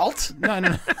my fault.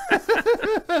 No.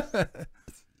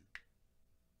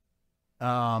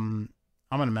 I'm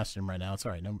gonna message him right now. It's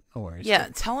all right. No worries. Yeah,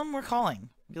 tell him we're calling.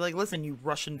 Be like, listen, you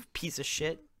Russian piece of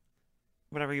shit.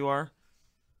 Whatever you are.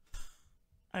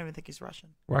 I don't even think he's Russian.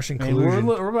 Russian I mean, collusion.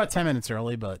 we're about 10 minutes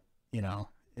early, but you know,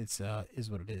 it's is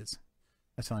what it is.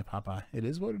 That's not like Popeye. It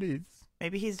is what it is.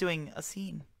 Maybe he's doing a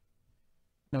scene.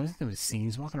 No, he's not doing a scene.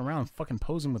 He's walking around fucking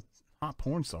posing with hot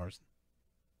porn stars.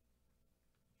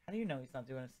 How do you know he's not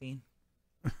doing a scene?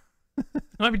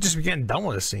 Might be just getting done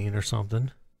with a scene or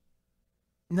something.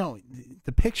 No,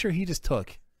 the picture he just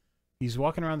took. He's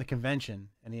walking around the convention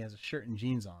and he has a shirt and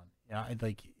jeans on. Yeah,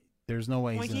 like there's no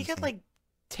way. Well, he's he doing a could scene. like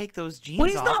take those jeans Well,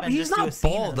 he's off not. and He's just do a not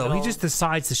scene in bald the though. He middle. just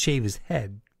decides to shave his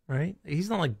head, right? He's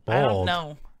not like bald. I don't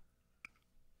know.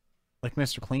 Like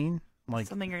Mr. Clean. Like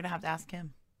Something you're gonna have to ask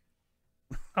him.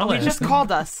 I'll Oh, he ask just him.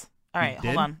 called us. All He right,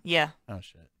 hold did? on. Yeah. Oh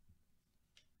shit.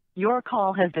 Your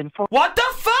call has been forwarded. What the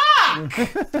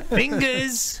fuck?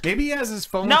 Fingers. Maybe he has his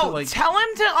phone. No, to, like, tell him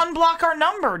to unblock our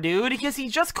number, dude, because he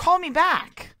just called me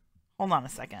back. Hold on a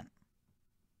second.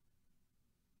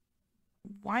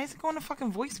 Why is it going to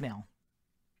fucking voicemail?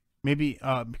 maybe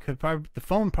because probably the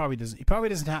phone probably doesn't. He probably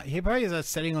doesn't have. He probably has that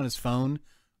setting on his phone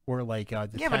where like Yeah,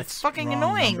 but it's detects fucking wrong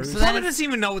annoying, numbers. so Probably doesn't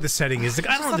even know what the setting is. Like,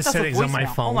 I Just don't know the left us a settings on my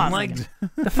voicemail. phone. Hold on a Like second.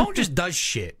 the phone just does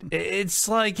shit. It's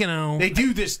like, you know, They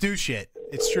do shit.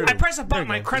 It's true. I press a There button, you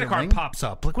my go. credit Does it card ring? pops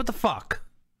up. Like, what the fuck?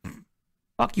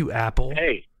 Fuck you, Apple.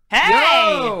 Hey. Hey!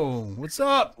 Yo, what's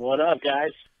up? What up,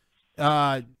 guys?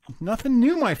 Nothing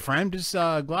new, my friend. Just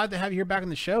glad to have you here back on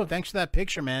the show. Thanks for that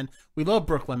picture, man. We love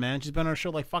Brooklyn, man. She's been on our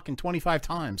show like fucking 25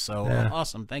 times. So Yeah.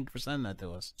 awesome. Thank you for sending that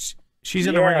to us. She's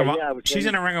in a ring of I was she's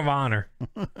in a ring of honor.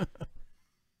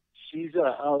 She's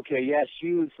okay. Yeah,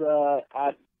 she was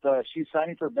she's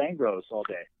signing for Bang Bros all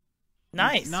day.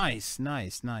 Nice. Nice.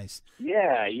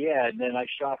 Yeah. And then I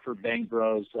shot for Bang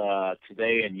Bros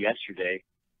today and yesterday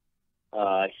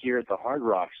here at the Hard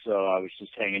Rock. So I was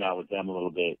just hanging out with them a little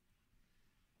bit.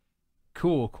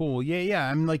 Cool. Yeah.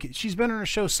 I'm like, she's been on our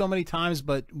show so many times,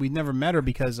 but we never met her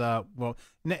because,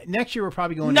 next year we're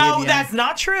probably going to No, AVN. that's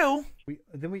not true.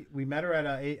 We met her at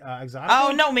Exotica.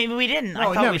 Oh no, maybe we didn't. I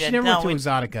No, thought no, we she did. never No, went to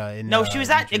Exotica. no, she was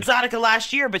at Exotica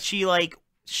last year, but she like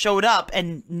showed up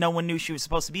and no one knew she was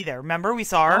supposed to be there. Remember, we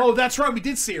saw her. Oh, that's right. We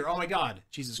did see her. Oh my God,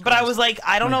 Jesus Christ. But I was like,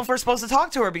 I don't know if we're supposed to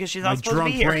talk to her because she's my not supposed to be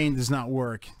drunk here. brain does not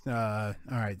work. All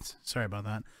right, sorry about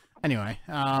that. Anyway,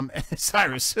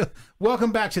 Cyrus,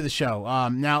 welcome back to the show.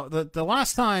 Now, the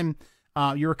last time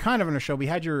you were kind of on a show, we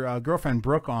had your girlfriend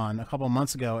Brooke on a couple of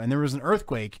months ago, and there was an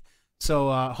earthquake.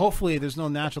 So hopefully there's no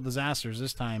natural disasters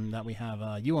this time that we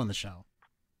have you on the show.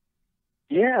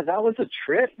 Yeah, that was a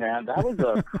trip, man. That was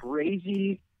a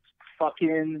crazy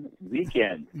fucking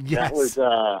weekend. Yes. That was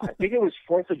I think it was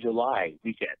 4th of July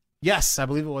weekend. Yes, I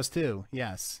believe it was too.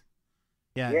 Yes.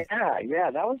 Yeah.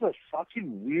 Yeah, that was a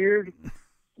fucking weird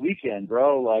weekend,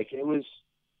 bro. Like, it was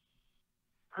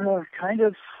kind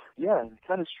of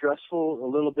stressful, a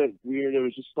little bit weird. It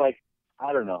was just like,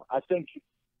 I don't know. I think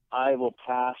I will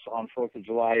pass on 4th of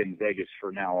July in Vegas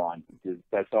from now on.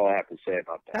 That's all I have to say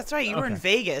about that. That's right. You were in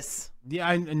Vegas. Yeah,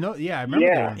 I know. Yeah, I remember.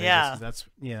 Yeah. they were in Vegas.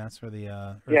 Yeah. That's where the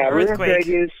Yeah, we were in earthquake.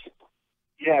 Vegas.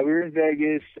 Yeah, we were in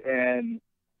Vegas, and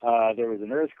there was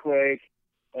an earthquake,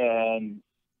 and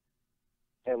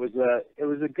it was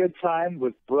a good time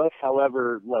with Brooke.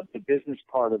 However, the business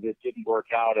part of it didn't work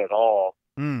out at all,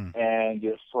 and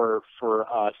for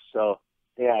us. So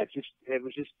yeah, it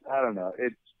was just I don't know.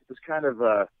 It was kind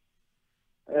of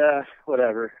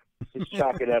whatever. Just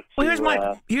chalk it up. Well,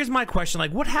 here's my question.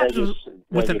 Like, what happens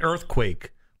with an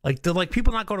earthquake? Like, do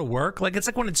people not go to work? Like, it's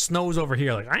like when it snows over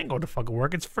here. Like, I ain't going to fucking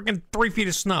work. It's freaking 3 feet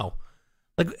of snow.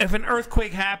 Like, if an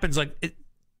earthquake happens, like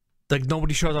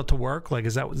nobody shows up to work. Like,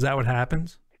 is that what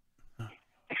happens?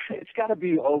 It's got to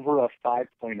be over a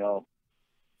 5.0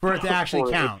 for it to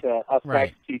actually count.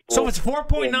 Right. So if it's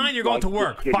 4.9, you're going to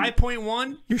work.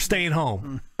 5.1, you're staying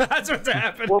home. That's what's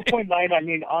happening. 4.9. I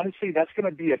mean, honestly, that's going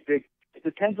to be a big. It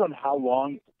depends on how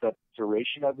long the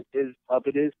duration of it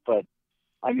is. But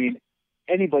I mean,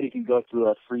 anybody can go through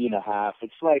a 3.5.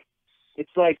 It's like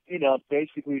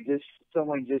basically just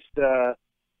someone just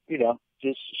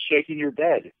shaking your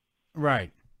bed.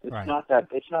 Right. It's right. not that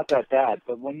bad.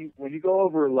 But when you go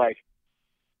over, like,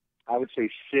 I would say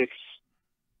 6.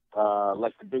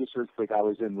 Like the biggest earthquake I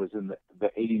was in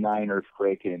the 89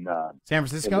 earthquake in San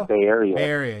Francisco, in the Bay Area. Bay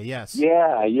Area, yes.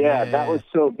 Yeah. That was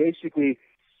so basically.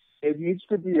 It needs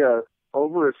to be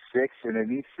over a 6, and it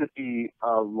needs to be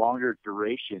a longer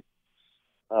duration,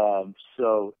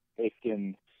 so it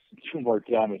can do more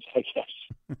damage, I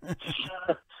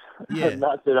guess. Yeah.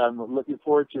 Not that I'm looking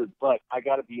forward to it, but I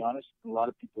got to be honest, a lot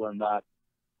of people are not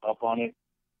up on it,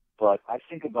 but I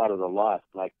think about it a lot.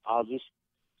 Like, I'll just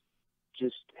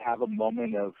have a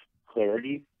moment of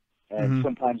clarity, and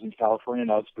sometimes in California,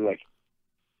 I'll just be like,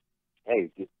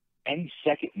 hey, any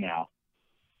second now,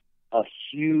 a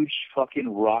huge fucking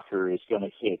rocker is going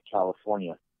to hit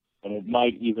California, and it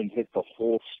might even hit the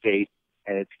whole state,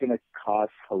 and it's going to cause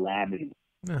calamity.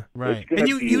 Yeah, right. And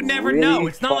you never really know.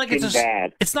 It's not like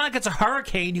bad. it's not like it's a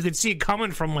hurricane. You can see it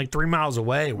coming from like 3 miles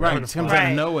away. Right, it comes out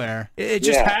of nowhere. It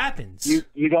just happens.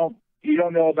 You don't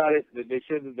know about it. They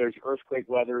said that there's earthquake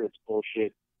weather. It's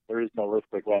bullshit. There is no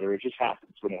earthquake weather. It just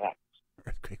happens when it happens.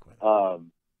 Earthquake weather.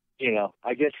 You know,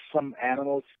 I guess some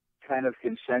animals kind of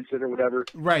can sense it or whatever.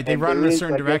 Right, they And run in there a is,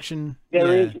 certain I guess, direction.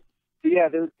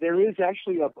 There is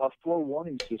actually a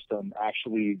forewarning system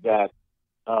actually that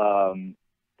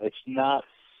it's not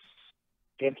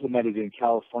implemented in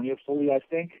California fully, I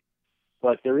think,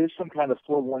 but there is some kind of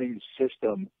forewarning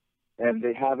system, and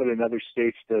they have it in other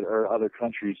states that or other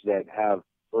countries that have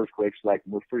earthquakes like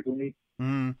more frequently.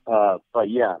 But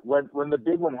yeah, when the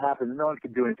big one happens, no one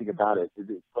can do anything about it,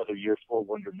 whether you're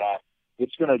forewarned or not.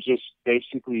 It's going to just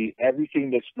basically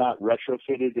everything that's not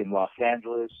retrofitted in Los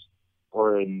Angeles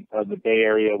or in the Bay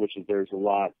Area, which is there's a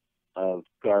lot of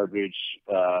garbage,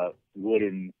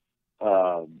 wooden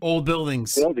old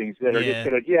buildings that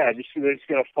are just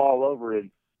gonna fall over,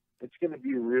 and it's gonna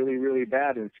be really, really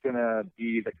bad, and it's gonna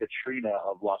be the Katrina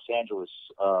of Los Angeles.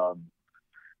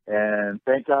 And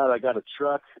thank God I got a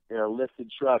truck, a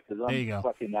lifted truck, because There you I'm go.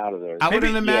 fucking out of there. I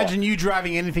wouldn't imagine you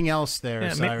driving anything else there.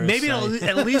 Yeah, Cyrus. maybe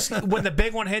at least when the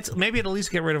big one hits, maybe at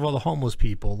least get rid of all the homeless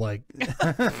people. Like,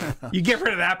 you get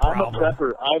rid of that problem. I'm a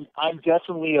prepper. I'm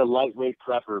definitely a lightweight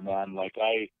prepper, man. Like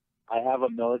I have a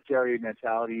military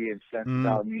mentality and sense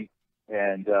about me,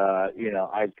 and you know,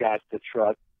 I've got the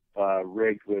truck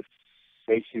rigged with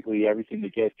basically everything to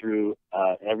get through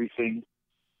everything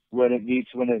when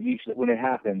it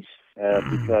happens.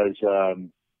 Because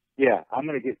yeah, I'm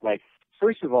gonna get like,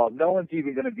 first of all, no one's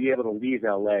even gonna be able to leave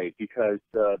LA because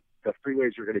the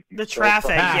freeways are gonna be The so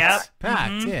traffic, fucking yep.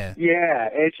 Packed, yeah. Yeah,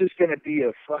 it's just gonna be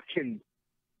a fucking.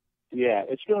 Yeah,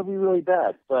 it's going to be really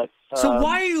bad. But So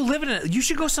why are you living in it? You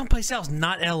should go someplace else,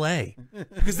 not L.A.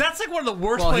 Because that's like one of the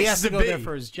worst Well, places he has to go be. there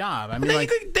for his job. I mean, Well,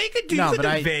 like they could do no, you but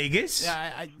could do Vegas.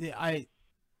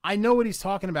 I know what he's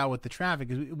talking about with the traffic.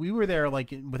 'Cause we were there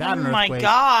like without an Oh my earthquake.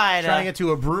 God. Trying to get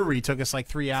to a brewery took us like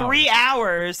 3 hours. 3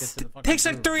 hours. Takes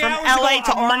like 3 From hours LA to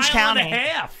to go a Orange mile County. and a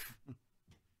half.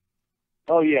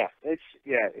 Oh yeah, it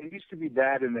used to be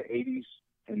bad in the 80s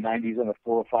and 90s on the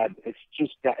 405.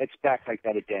 It's back like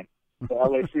that again. The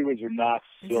LA freeways are not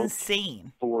built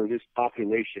insane for this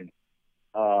population.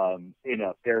 You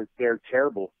know, they're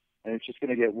terrible, and it's just going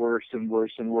to get worse and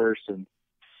worse and worse. And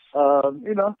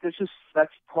you know,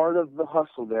 that's part of the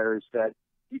hustle. There is that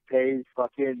you pay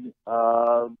fucking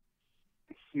a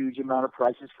huge amount of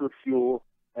prices for fuel,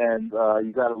 and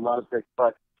you got a lot of things.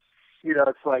 But you know,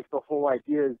 it's like the whole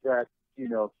idea is that, you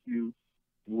know, you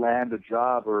land a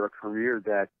job or a career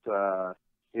that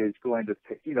is going to,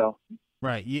 you know.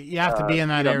 Right, you have to be in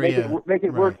that you know, area. Make it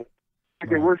Right. worth it.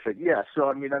 Make it worth it. Yeah. So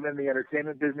I mean, I'm in the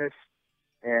entertainment business,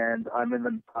 and I'm in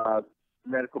the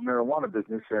medical marijuana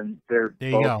business, and they're There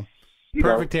you both, go. you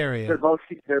know, Perfect area. They're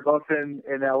both in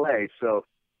LA. So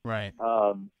right.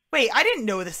 Wait, I didn't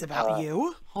know this about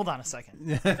you. Hold on a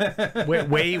second.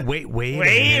 Wait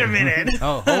a minute.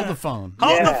 Oh, hold the phone.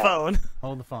 Hold the phone.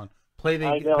 Hold the phone. Play the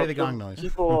I know, play the so gong noise.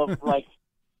 People have, like,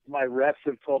 my reps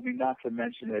have told me not to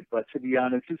mention it, but to be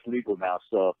honest, it's legal now.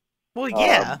 So, well,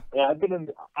 yeah. I've been in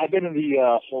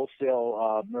the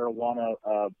wholesale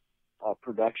marijuana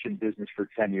production business for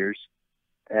 10 years,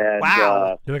 and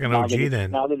Wow. You're like an now OG that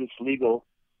then. Now that it's legal,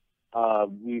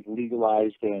 we've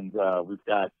legalized, and we've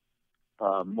got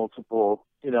multiple,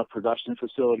 you know, production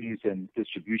facilities and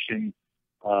distribution.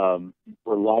 We're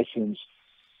licensed,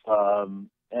 and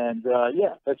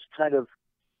yeah, that's kind of.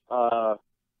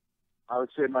 I would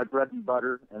say my bread and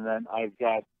butter, and then I've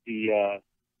got the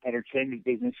entertainment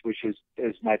business, which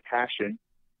is my passion.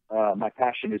 My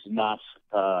passion is not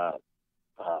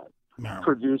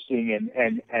producing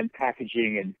and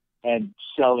packaging and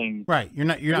selling. Right, you're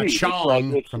not weed. It's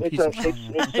shawling like, from it's piece of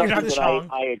something that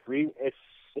I agree.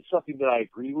 It's something that I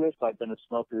agree with. I've been a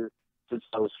smoker since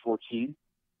I was 14,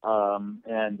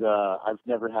 and I've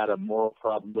never had a moral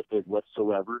problem with it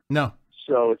whatsoever. No.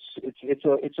 So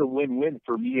it's a win-win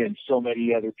for me and so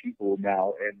many other people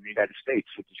now in the United States,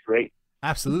 which is great.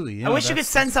 Absolutely. I wish you could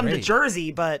send some to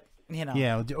Jersey, but you know.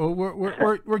 Yeah,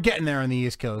 we're getting there on the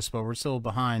East Coast, but we're still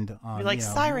behind. On, Be like, you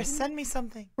know, Cyrus, send me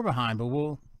something. We're behind, but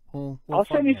we'll I'll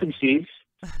send you some seeds.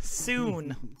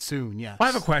 Soon. Soon, yeah. I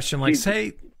have a question. Like,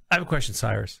 say, I have a question,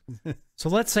 Cyrus. So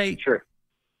let's say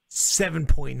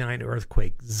 7.9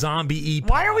 earthquake, zombie epoch.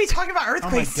 Why are we talking about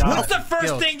earthquakes? God. What's the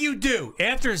first thing you do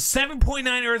after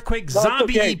 7.9 earthquake,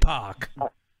 zombie epoch?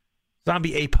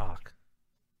 Zombie epoch.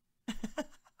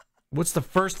 What's the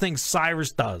first thing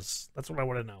Cyrus does? That's what I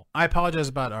want to know. I apologize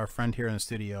about our friend here in the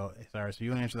studio, Cyrus. If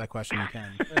you want to answer that question, you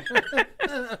can.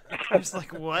 I was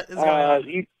like, what is going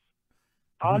on?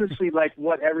 Honestly, like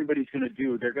what everybody's going to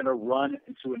do, they're going to run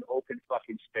into an open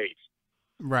fucking space.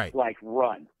 Right. Like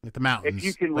run. Like the mountains. If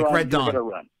you can like run, Red you're Dawn. going to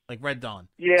run. Like Red Dawn.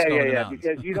 Yeah, Just go to the yeah, mountains.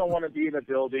 because you don't want to be in a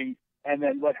building, and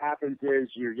then what happens is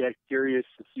you get curious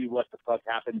to see what the fuck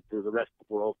happens to the rest of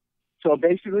the world. So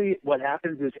basically what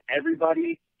happens is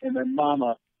everybody and their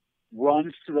mama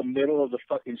runs to the middle of the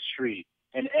fucking street,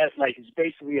 and like it's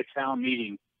basically a town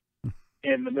meeting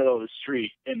in the middle of the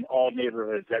street in all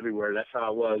neighborhoods everywhere. That's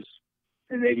how it was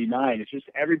in '89. It's just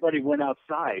everybody went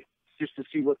outside just to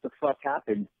see what the fuck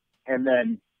happened, and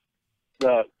then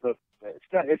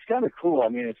it's kind of cool. I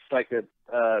mean, it's like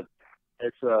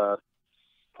it's a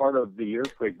part of the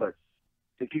earthquake, but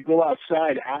if you go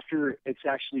outside after it's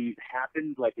actually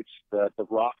happened, like it's the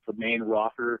main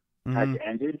rocker has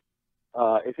ended.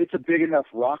 If it's a big enough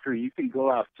rocker, you can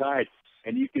go outside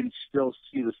and you can still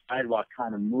see the sidewalk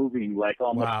kind of moving, like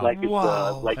almost like it's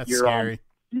like That's you're scary.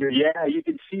 yeah, you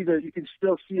can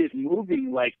still see it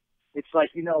moving, like it's like,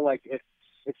 you know, like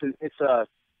it's a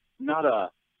not a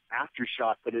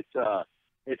aftershock, but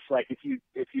it's like if you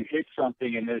hit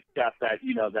something and it's got that,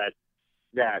 you know,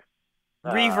 that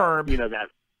reverb, you know, that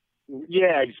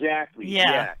yeah, exactly,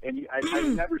 Yeah. And I've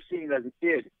never seen it as a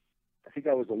kid. I think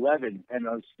I was 11, and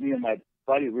I was me and my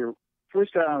buddy. We were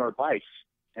first got on our bikes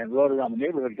and rode around the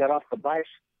neighborhood. Got off the bikes,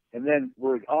 and then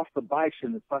we're off the bikes,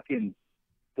 and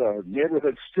the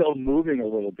neighborhood's still moving a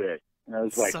little bit. And I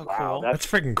was like, So wow, cool. That's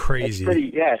freaking crazy. That's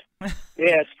pretty, yeah,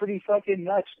 it's pretty fucking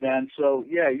nuts, man. So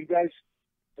yeah, you guys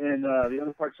in the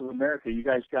other parts of America, you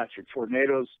guys got your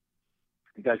tornadoes,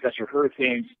 you guys got your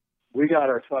hurricanes. We got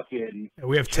our fucking.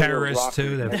 We have killer terrorists, rocker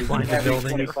too, that every- fly into every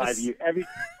buildings. 25 years.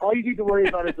 All you need to worry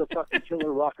about is a fucking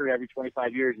killer rocker every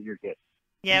 25 years, and you're good.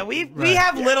 Yeah, we Right.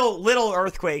 have little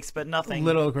earthquakes, but nothing.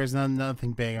 Little crazy,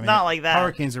 nothing big. I mean, Not like that.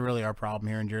 Hurricanes are really our problem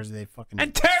here in Jersey. They fucking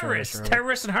And destroy us terrorists, early.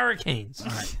 terrorists and hurricanes. All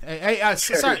right. Hey,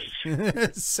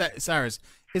 Cyrus,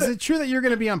 is it true that you're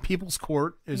going to be on People's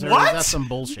Court? Is What? that some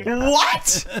bullshit?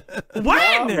 What? No,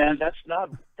 When? man, that's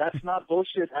not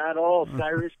bullshit at all.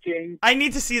 Cyrus King. I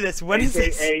need to see this. When is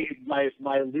this?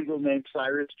 My legal name,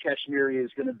 Cyrus Kashmiri, is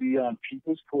going to be on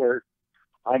People's Court.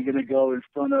 I'm going to go in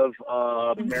front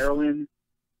of Marilyn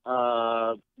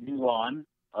Mulan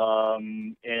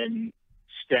in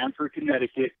Stamford,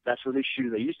 Connecticut. That's where they shoot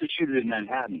it. They used to shoot it in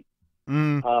Manhattan.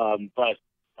 But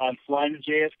I'm flying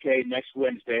to JFK next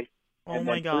Wednesday. Oh and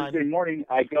my then God. Thursday morning,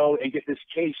 I go and get this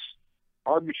case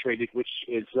arbitrated, which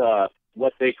is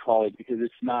what they call it, because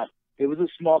it's not. It was a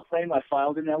small claim I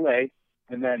filed in L.A.,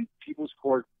 and then People's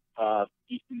Court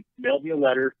mailed me a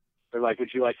letter. They're like, "Would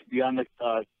you like to be on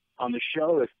the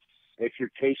show? If your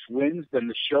case wins, then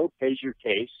the show pays your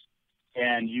case,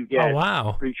 and you get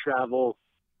free travel,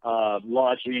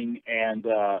 lodging, and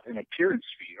an appearance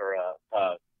fee, or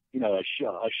a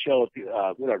show,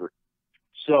 whatever."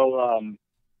 So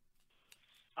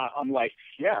I'm like,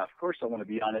 yeah, of course I want to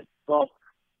be on it. Well,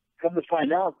 come to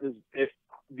find out, if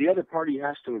the other party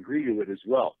has to agree to it as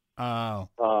well. Oh.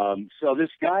 So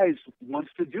this guy wants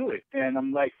to do it, and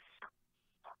I'm like,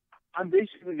 I'm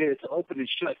basically, it's an open and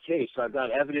shut case. I've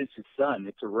got evidence it's done.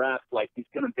 It's a wrap. Like, he's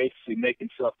going to basically make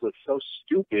himself look so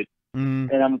stupid.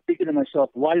 And I'm thinking to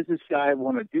myself, why does this guy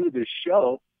want to do this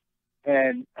show?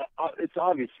 And it's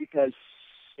obvious, because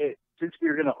since we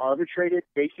were going to arbitrate it,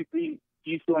 basically,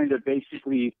 he's going to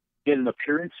basically get an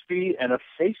appearance fee and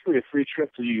basically a free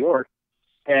trip to New York.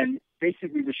 And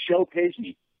basically, the show pays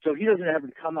me. So he doesn't have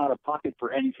to come out of pocket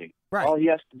for anything. Right. All he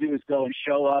has to do is go and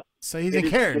show up. So he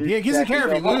doesn't care. He doesn't care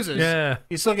if he loses. Yeah.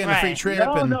 He's still getting a free trip.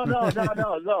 No, and...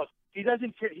 no. He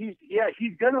doesn't care. He's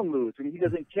gonna lose, and he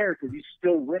doesn't care because he's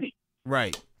still winning.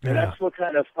 Right. And that's what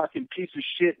kind of fucking piece of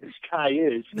shit this guy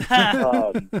is.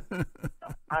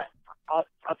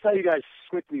 I'll tell you guys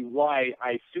quickly why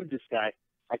I sued this guy.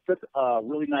 I took a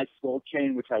really nice gold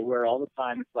chain, which I wear all the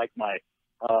time. It's like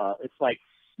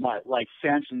like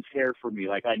Samson's hair for me.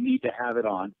 Like, I need to have it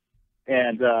on.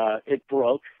 And it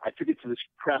broke. I took it to this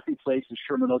crappy place in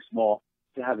Sherman Oaks Mall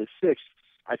to have it fixed.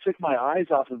 I took my eyes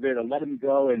off of it and let him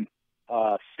go and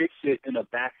fix it in a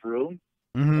back room.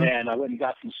 Mhm. and I went and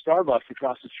got some Starbucks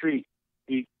across the street.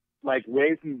 He like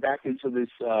waved me back into this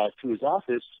to his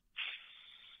office.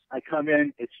 I come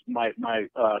in. It's the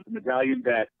medallion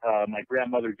that my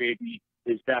grandmother gave me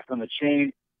is back on the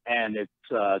chain, and it's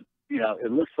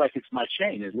it looks like it's my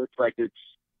chain. It looks like it's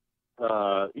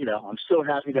I'm so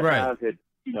happy to Right. have it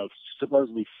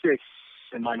supposedly fixed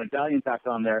and my medallion back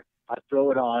on there. I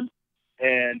throw it on,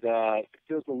 and it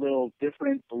feels a little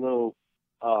different, a little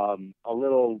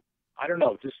I don't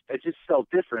know, it just felt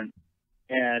different.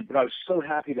 But I was so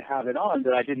happy to have it on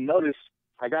that I didn't notice.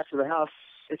 I got to the house.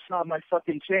 It's not my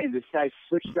fucking chain. This guy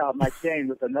switched out my chain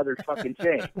with another fucking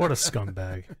chain. What a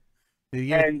scumbag. Did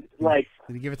Did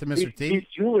he give it to Mr. these, T? These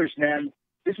jewelers, man.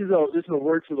 This is a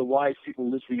word to the wise people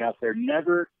listening out there.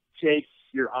 Never take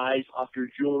your eyes off your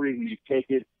jewelry when you take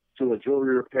it to a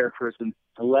jewelry repair person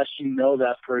unless you know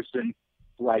that person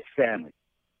like family.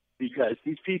 Because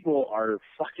these people are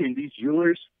fucking. These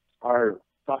jewelers are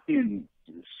fucking.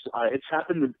 It's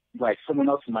happened to like someone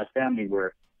else in my family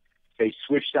where they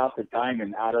switched out the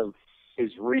diamond out of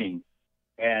his ring,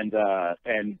 and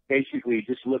basically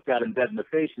just looked at him dead in the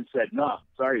face and said, "No,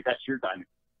 sorry, that's your diamond."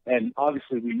 And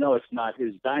obviously, we know it's not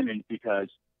his diamond because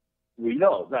we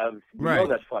know that know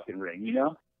that fucking ring,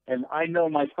 And I know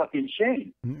my fucking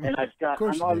chain, and I've got.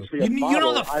 I'm obviously a You know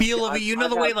model. the feel of I've- it. You know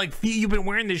I've the way, had- like, you've been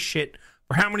wearing this shit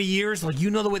for how many years? Like, you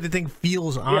know the way the thing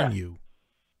feels on you.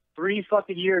 3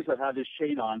 fucking years I've had this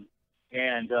chain on,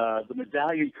 and the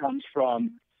medallion comes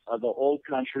from the old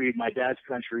country, my dad's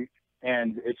country,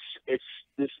 and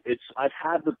I've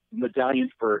had the medallion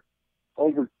for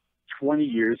over 20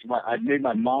 years. I made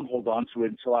my mom hold on to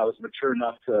it until I was mature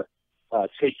enough to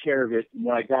take care of it. And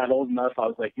when I got old enough, I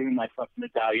was like, give me my fucking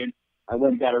medallion. I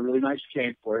went and got a really nice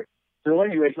chain for it. So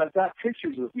anyways, I've got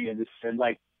pictures with me in this and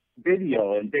like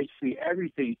video and basically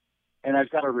everything, and I've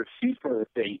got a receipt for the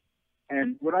thing.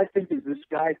 And what I think is this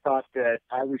guy thought that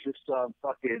I was just some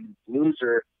fucking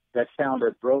loser that found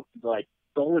a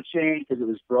stole a chain because it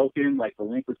was broken, like the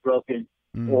link was broken,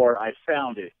 or I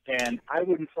found it. And I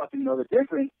wouldn't fucking know the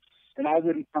difference, and I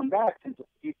wouldn't come back because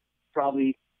he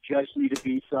probably judged me to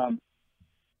be some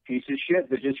piece of shit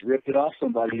that just ripped it off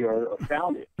somebody or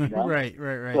found it. Right.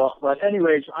 So, but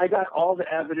anyways, I got all the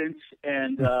evidence,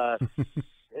 and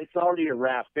it's already a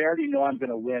wrap. They already know I'm going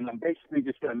to win. I'm basically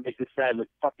just going to make this guy look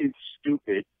fucking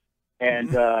stupid. And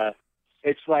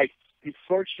it's like these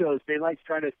sports shows, they like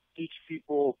try to teach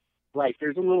people, like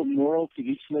there's a little moral to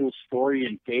each little story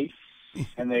and case.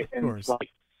 And it's like,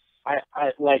 I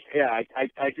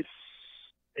just,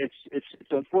 it's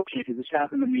unfortunate because this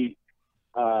happened to me.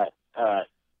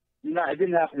 It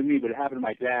didn't happen to me, but it happened to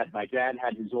my dad. My dad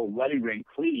had his old wedding ring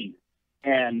cleaned,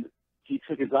 and he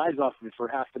took his eyes off of it for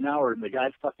half an hour, and the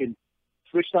guy fucking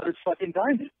switched out his fucking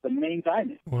diamond, the main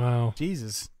diamond. Wow.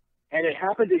 Jesus. And it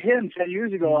happened to him 10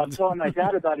 years ago. I'm telling my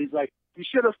dad about it. He's like, you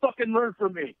should have fucking learned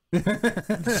from me.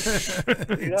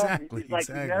 Exactly. He's like,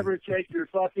 never take your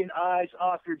fucking eyes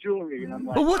off your jewelry. And I'm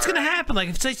like, But what's all going to right. happen? Like,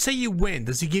 if say you win,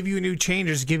 does he give you a new chain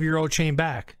or does he give you your old chain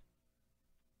back?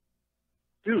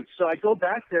 Dude, so I go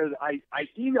back there. I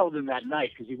emailed him that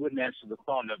night because he wouldn't answer the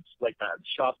phone. It was like that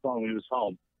shop phone when he was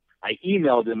home. I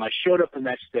emailed him. I showed up the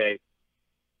next day.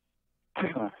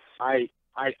 I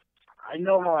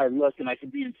know how I look, and I can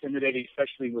be intimidating,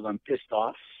 especially when I'm pissed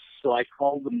off. So I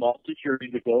called the mall security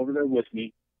to go over there with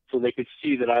me so they could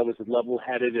see that I was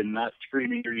level-headed and not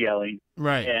screaming or yelling.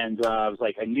 Right. And I was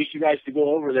like, I need you guys to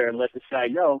go over there and let this guy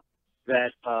know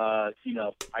that, I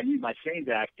need my chain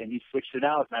back. And he switched it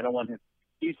out, and I don't want him.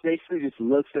 He basically just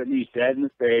looks at me dead in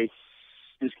the face,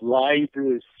 just lying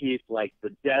through his teeth like the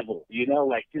devil,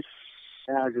 like just,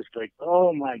 and I was just like,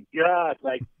 oh my God,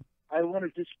 like, I want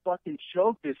to just fucking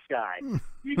choke this guy,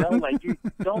 like you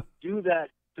don't do that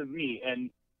to me. And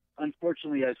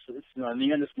unfortunately, in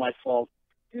the end, it's my fault.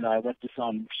 I went to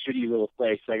some shitty little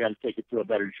place. I got to take it to a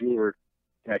better jeweler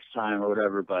next time or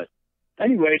whatever. But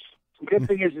anyways, the good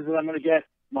thing is that I'm going to get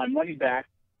my money back.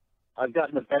 I've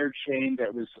gotten a better chain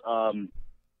that was,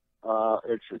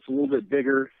 it's a little bit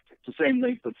bigger. It's the same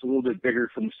length, but it's a little bit bigger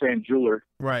from the same jeweler.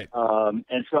 Right. And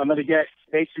so I'm going to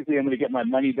get my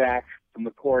money back from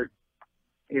the court.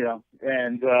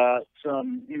 And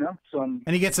some.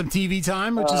 And you get some TV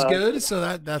time, which is good. So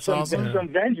that's awesome. Some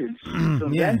vengeance.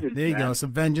 Vengeance, there you go. man.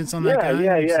 Some vengeance on that guy.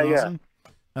 Yeah. That's awesome.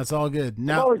 That's all good. I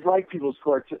Now, always like People's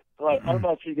Court. Like, I don't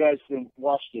know if you guys have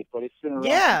watched it, but it's been around.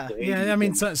 Yeah. since the Yeah, 80s. I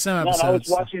mean, some Man, I was episodes.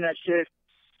 watching that shit.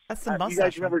 That's the You mustache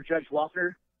guys remember Judge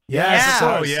Walker? Yes.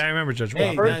 Yeah. Oh yeah, I remember Judge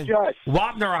Hey, Wapner. that-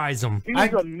 Wapnerize him. He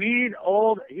was a mean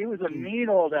old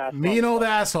asshole. Mean old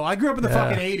asshole. I grew up in the Yeah.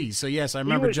 fucking 80s, so yes, I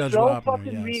remember he was Judge so Wapner.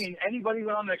 fucking Yes. mean. Anybody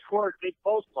went on the court, they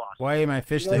both lost. Why my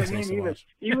fish You know what sticks I used mean? to watch.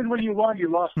 Even when you won, you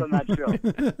lost on that show.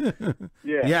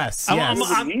 Yeah. Yes, He yes.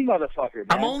 was a mean motherfucker, man.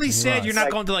 I'm only sad you're not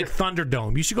Like, going to like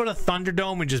Thunderdome. You should go to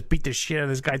Thunderdome and just beat the shit out of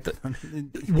this guy.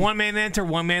 One man enter,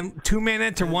 two man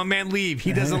enter, one man leave.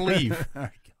 He doesn't leave.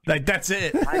 Like that's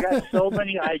it. I got so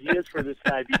many ideas for this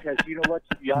guy because you know what?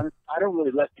 To be honest, I don't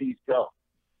really let these go.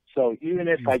 So even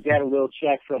if I get a little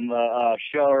check from the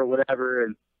show or whatever,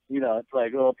 and you know, it's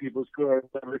like, oh, people's court,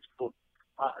 whatever, it's cool.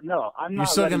 No, I'm You're not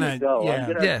still letting gonna- it go.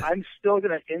 yeah. I'm still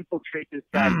gonna infiltrate this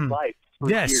guy's life. For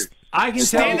years. I can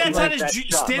stand tell, outside like, his that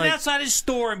shot, stand like- outside his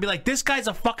store and be like, "This guy's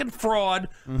a fucking fraud.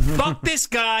 Fuck this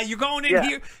guy. You're going in Yeah.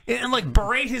 here and like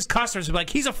berate his customers. And be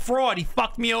like, he's a fraud. He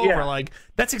fucked me over. Yeah. Like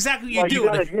that's exactly what you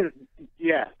Like, do. gotta hit it.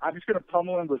 Yeah, I'm just gonna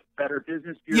pummel him with Better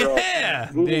Business Bureau, Yeah.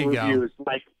 Google There you go. reviews,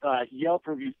 like Yelp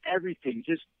reviews, everything.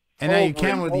 Just And now you over can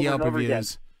and with the over Yelp and over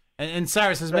reviews. And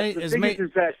Cyrus, as But many the as thing many.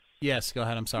 is that Yes, go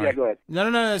ahead. I'm sorry. Yeah, go ahead. No.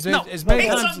 As No, many pay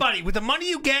times. somebody with the money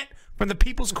you get from the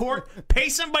People's Court. Pay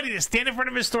somebody to stand in front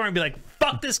of his store and be like,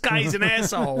 "Fuck this guy, he's an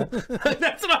asshole."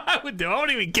 That's what I would do. I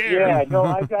wouldn't even care. Yeah, no,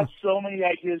 I've got so many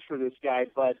ideas for this guy,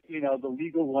 but you know, the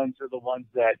legal ones are the ones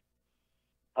that,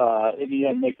 in the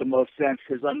end, make the most sense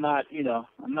because I'm not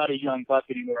a young buck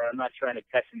anymore. I'm not trying to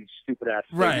catch any stupid ass.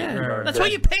 Right. That's why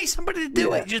you pay somebody to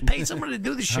do it. You just pay somebody to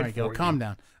do the shit All right, for go. you. Calm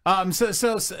down.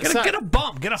 Get a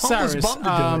bump. Get a homeless Cyrus, bump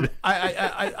to do it.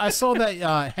 I saw that Pay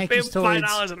him Hanky's Toys.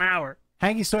 $5 an hour.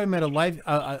 Hanky's Toy made a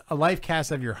live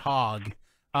cast of your hog.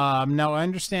 Now I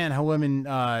understand how women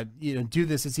do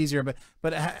this. It's easier,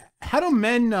 but how do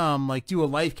men like do a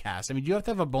live cast? I mean, do you have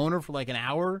to have a boner for like an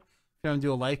hour to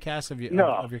do a live cast of your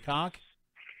of your cock?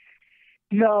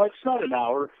 No, it's not an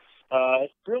hour.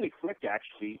 It's really quick,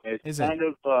 actually. It's Is it? kind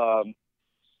of.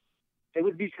 It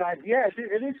would be kind. Yeah,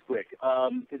 it is quick.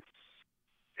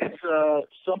 It's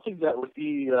something that would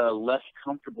be less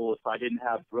comfortable if I didn't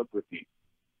have Brooke with me.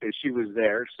 If she was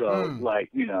there, so like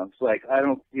it's like I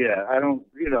don't.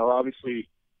 Obviously,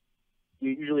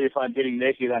 usually if I'm getting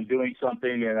naked, I'm doing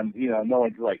something, and I'm no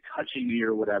one's like touching me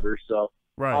or whatever. So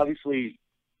obviously,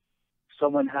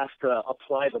 someone has to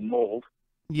apply the mold.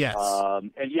 Yes.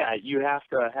 And yeah, you have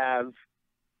to have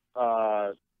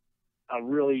a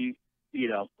really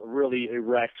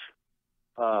erect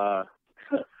hard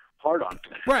on.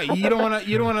 Right. You don't want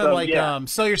to So,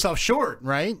 sell yourself short,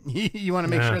 right? You want to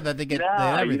make sure that they get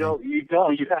everything. You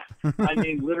don't. You have. I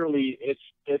mean, literally, it's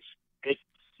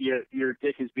your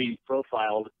dick is being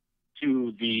profiled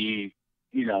to the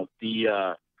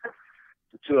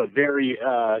to a very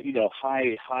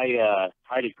high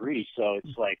degree. So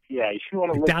it's like, yeah, you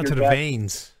want to look Down to your the best.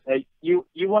 veins. You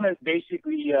want to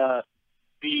basically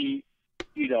be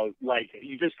like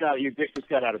your dick just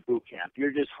got out of boot camp.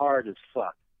 You're just hard as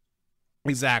fuck.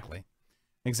 Exactly.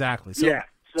 So, yeah.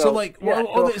 So like, to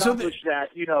accomplish that,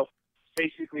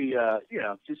 basically,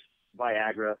 just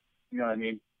Viagra. You know what I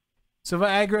mean? So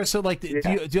Viagra. So like, do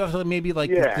you have to maybe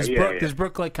like does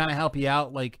Brooke like kind of help you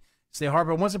out, like stay hard?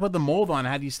 But once they put the mold on,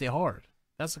 how do you stay hard?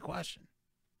 That's the question.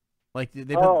 Like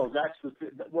they put, that's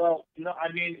well, no,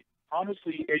 I mean,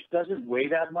 honestly, it doesn't weigh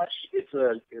that much. It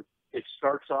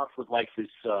starts off with like this,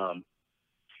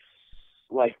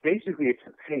 like basically it's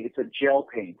a paint. It's a gel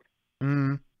paint.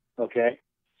 Mm. Okay,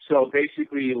 so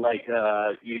basically, like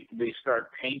they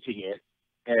start painting it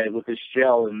with this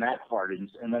gel, and that hardens,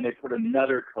 and then they put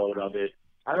another coat of it.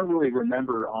 I don't really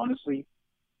remember honestly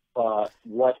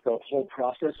what the whole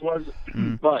process was,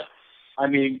 but I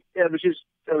mean, it was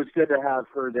good to have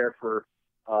her there for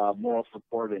moral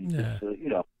support and just to,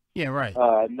 yeah, right.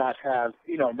 Not have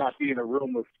not be in a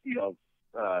room with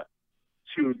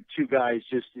two guys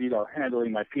just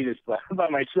handling my penis by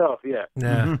myself. Yeah.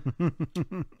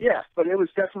 Yeah, but it was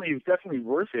definitely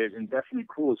worth it and definitely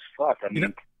cool as fuck. I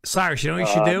mean, Cyrus, you know what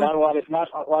you should do? Not a lot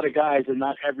of guys, and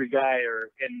not every guy or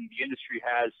in the industry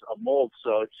has a mold.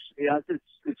 So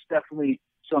it's definitely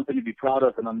something to be proud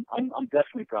of, and I'm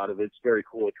definitely proud of it. It's very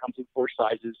cool. It comes in 4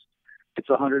 sizes. It's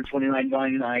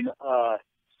 $129.99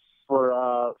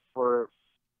 for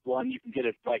one. You can get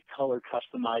it like color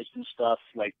customized and stuff.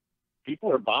 Like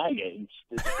people are buying it.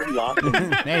 It's pretty awesome.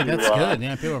 Hey, that's good.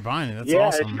 Yeah, people are buying it. That's yeah,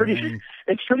 awesome.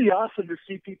 It's pretty awesome to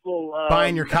see people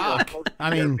buying your cock.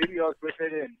 I mean, videos with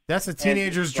it and, that's a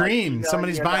teenager's dream.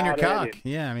 Somebody's buying your cock. And,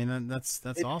 yeah, I mean that's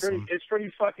awesome. It's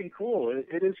pretty fucking cool.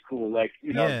 It is cool. Like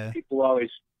people always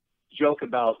joke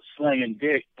about slanging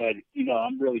dick, but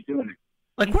I'm really doing it.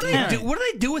 Like, what do they do? What do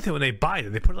they do with it when they buy it? Do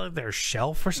they put it on their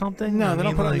shelf or something? No, I they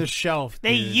don't mean, put it on like- the shelf.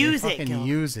 They dude. use they it, fucking Gil.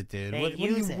 use it, dude. They What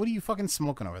use are it. what are you fucking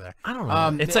smoking over there? I don't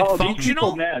know. It's like Oh, these functional.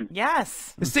 people, man.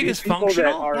 Yes. This thing These is people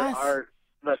functional. That Yes. are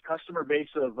the customer base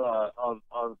of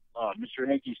Mr.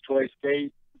 Hankey's Toys.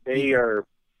 They are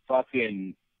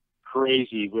fucking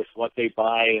crazy with what they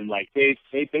buy, and like they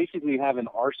basically have an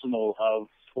arsenal of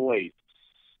toys,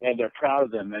 and they're proud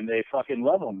of them, and they fucking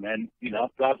love them, and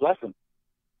God bless them.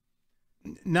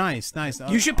 Nice.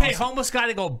 You should pay homeless guy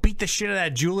to go beat the shit out of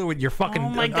that jeweler with your fucking. Oh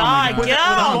my God, with Gil!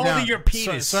 a mold Down. of your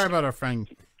penis. Sorry about our friend.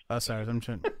 Cyrus. I'm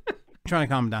trying to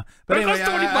calm him down. But But it anyway, costs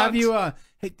 20 have you? bucks.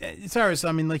 Hey, Cyrus.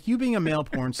 I mean, like you being a male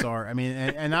porn star. I mean,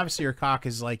 and obviously your cock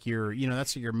is like your,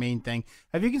 that's your main thing.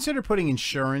 Have you considered putting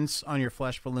insurance on your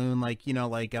flesh balloon? Like,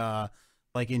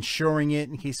 like insuring it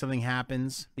in case something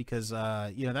happens, because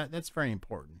that's very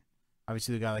important.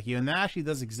 Obviously, the guy like you, and that actually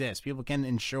does exist. People can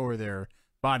insure their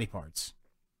body parts.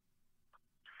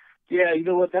 Yeah, you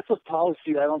know what? That's a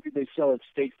policy I don't think they sell at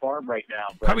State Farm right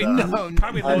now. But, Probably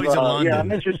probably Lloyd's in London. Yeah,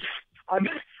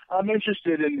 I'm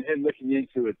interested in looking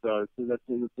into it though. So that's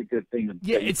a good thing.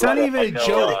 Yeah, that you it's not brought up. even I a know,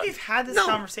 joke. I think we've had this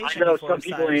conversation I know before. some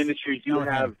people in the Cyrus. industry do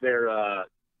have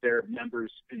their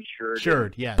members insured.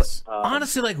 Insured, yes.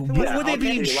 Honestly, like, what yeah, would they be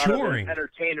obviously, a lot of the insuring?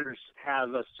 entertainers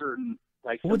have a certain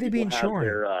like. What would some they be people have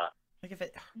insuring? Like if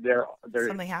it their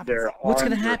something happens. their What's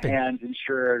arms gonna or happen? hands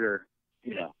insured, or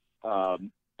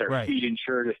their Right. feet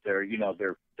insured if they're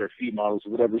their feet models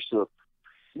or whatever. So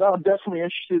no, I'm definitely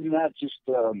interested in that. Just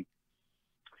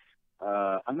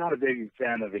I'm not a big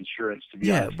fan of insurance, to be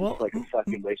Yeah, honest. well- It's like a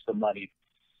fucking waste of money.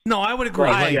 No, I would agree.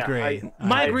 Well, Like, yeah,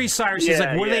 I agree, Cyrus. Is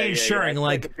like, what are they yeah. insuring? It's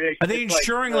like, a big- are they it's like,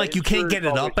 insuring like you can't get it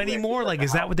insurance up always anymore? Like,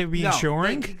 is that what they would be No,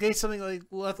 insuring? they something like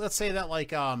let's say that What?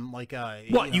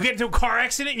 you You get into a car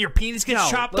accident and your penis gets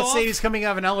chopped let's off? say he's coming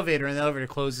out of an elevator and the elevator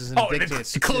closes and Oh, it and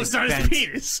dictates. it closed on his bends.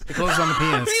 penis. It closed on the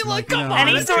penis. I mean, like, come on,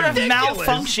 Any that's sort of ridiculous.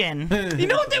 malfunction. You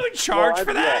know what they would charge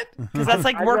for that? Because that's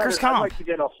like I'd workers' rather- I'd comp. like to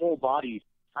get a whole body.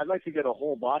 I'd like to get a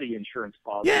whole body insurance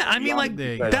policy. Yeah, I to be mean, like,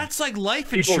 honest, because that's like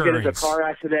life people get into insurance. car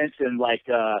accidents and like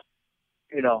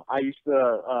I used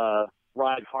to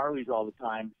ride Harleys all the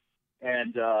time,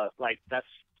 and like that's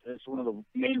one of the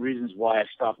main reasons why I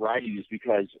stopped riding is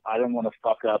because I don't want to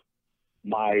fuck up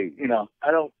my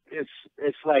I don't.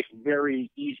 It's like very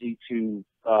easy to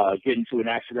get into an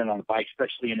accident on a bike,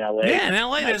 especially in LA. Yeah, in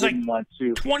LA, And I there's like didn't want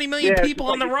to. 20 million Yeah, people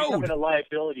it's on the like it's road. becoming a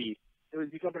liability. It was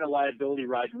becoming a liability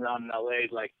riding around in LA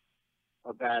like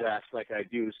a badass like I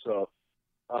do. So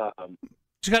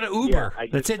Just got to Uber. I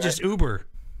That's get it, just that. Uber.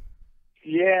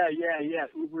 Yeah.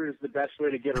 Uber is the best way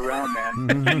to get around,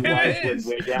 man. DUIs went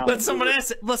way down. Let some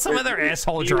other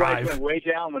asshole DUIs drive. went way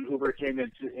down when Uber came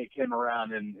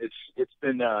around, and it's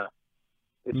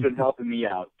been helping me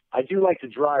out. I do like to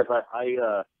drive.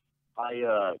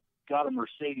 I got a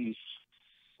Mercedes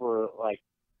for like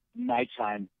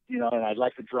nighttime, and I'd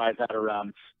like to drive that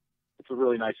around. It's a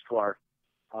really nice car.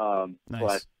 Nice.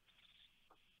 But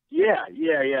yeah.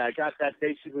 I got that.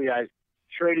 Basically, I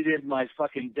traded in my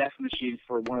fucking death machine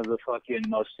for one of the fucking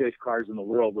most safe cars in the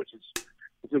world, which is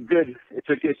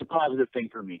it's a positive thing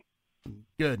for me.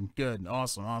 Good,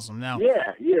 awesome. Now,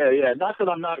 Yeah. Not that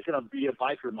I'm not going to be a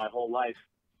biker my whole life.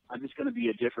 I'm just going to be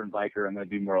a different biker. I'm going to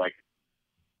be more like,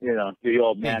 the old there you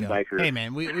man go. biker. Hey,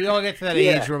 man, we all get to that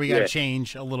Yeah, age where we got to yeah.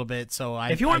 change a little bit. So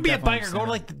If you want to be a definitely biker, go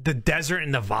to understand like the desert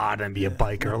in Nevada and be a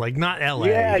biker. Like, not LA.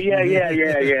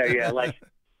 Yeah. Like,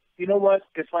 you know what?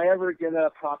 If I ever get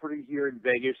a property here in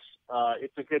Vegas,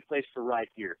 it's a good place to ride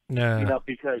here. Yeah.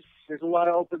 Because there's a lot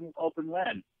of open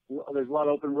land. There's a lot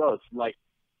of open roads. Like,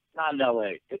 not in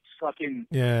LA. It's fucking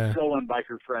so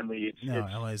unbiker friendly. No,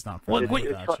 LA is not. Well, friendly.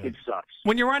 when- It fucking sucks.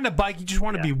 When you're riding a bike, you just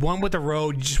want to be one with the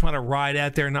road. You just want to ride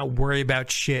out there and not worry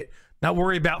about shit. Not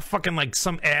worry about fucking like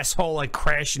some asshole like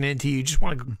crashing into you. You just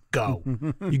want to go.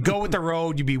 You go with the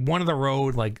road. You be one of the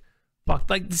road. Like, fuck.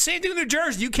 Like the same thing in New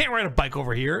Jersey. You can't ride a bike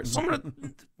over here. Someone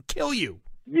will kill you.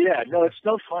 Yeah, no, it's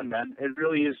no fun, man. It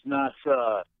really is not,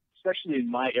 especially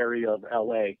in my area of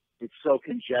LA. It's so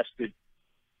congested.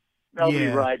 Nobody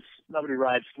Yeah. rides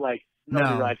like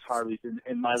nobody No. rides Harleys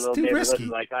in my little too neighborhood. risky.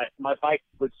 Like my bike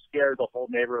would scare the whole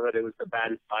neighborhood. It was the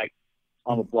baddest bike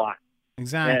on the block.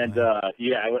 Exactly. And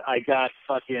I got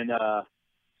fucking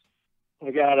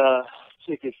I got a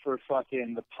ticket for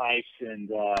fucking the pipes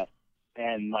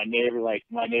and my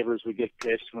neighbors would get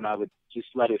pissed when I would just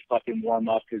let it fucking warm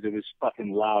up because it was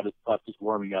fucking loud as fuck just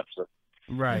warming up. So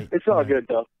Right. it's all good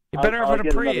though. You better I'll have a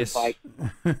get another Prius. bike.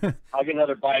 I'll get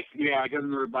another bike. Yeah, I got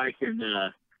another bike and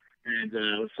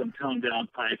with some toned down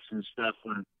pipes and stuff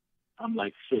when I'm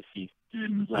like 50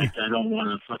 and like I don't want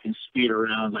to fucking speed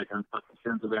around like I'm fucking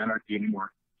Sons of Anarchy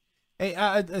anymore. Hey,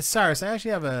 Cyrus, I actually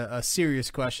have a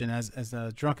serious question. As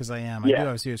drunk as I am, I Yeah. do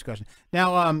have a serious question.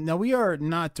 Now, we are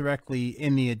not directly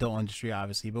in the adult industry,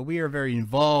 obviously, but we are very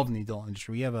involved in the adult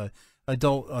industry. We have a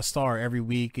adult star every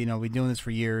week. You know, we've been doing this for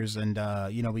years, and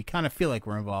you know, we kind of feel like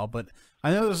we're involved. But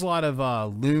I know there's a lot of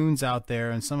loons out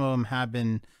there, and some of them have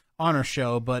been on our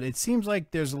show. But it seems like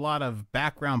there's a lot of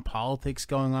background politics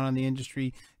going on in the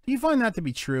industry. Do you find that to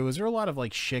be true? Is there a lot of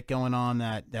like shit going on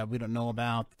that we don't know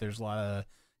about? There's a lot of,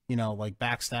 you know, like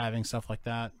backstabbing, stuff like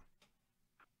that.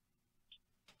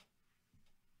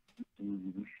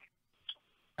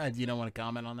 You don't want to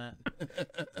comment on that?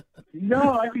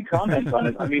 No, I can comment on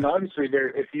it. I mean, obviously,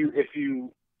 if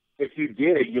you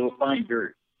dig, you'll find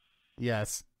dirt.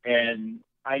 Yes. And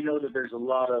I know that there's a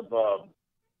lot of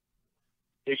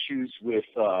issues with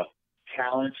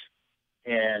talent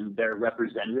and their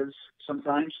representatives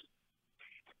sometimes.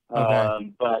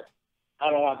 Okay. But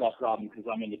I don't have that problem because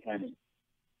I'm independent.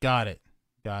 Got it.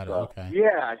 So, Okay.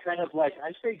 Yeah, I kind of like,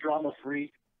 I stay drama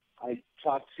free. I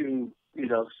talk to, you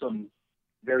know, some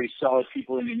very solid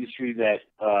people in the industry that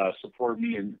support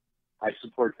me, and I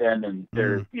support them, and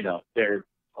they're, you know, they're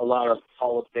a lot of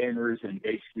Hall of Famers and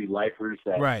basically lifers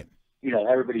that, Right. you know,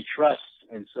 everybody trusts.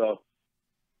 And so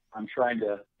I'm trying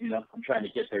to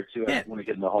get there too. I want to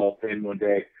get in the Hall of Fame one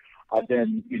day. I've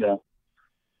been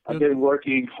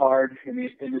working hard in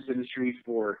this industry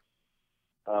for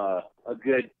a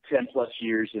good 10 plus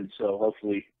years, and so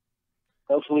hopefully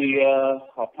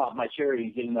I'll pop my cherry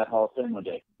and get in that Hall of Fame one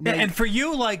day. Yeah, and for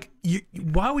you, like,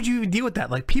 why would you even deal with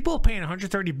that? Like, people are paying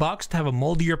 $130 to have a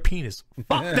mold of your penis.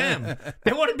 Fuck them.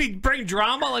 They want to bring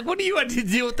drama. Like, what do you have to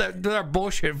deal with that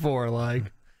bullshit for?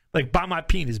 Like, buy my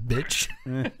penis, bitch.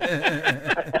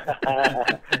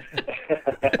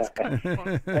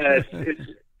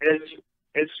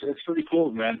 It's pretty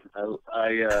cool, man.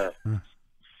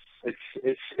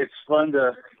 It's fun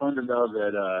to know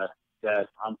that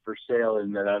I'm for sale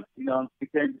and that I've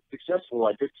became successful.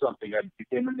 I did something. I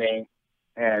became a name,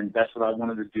 and that's what I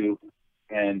wanted to do.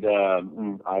 And I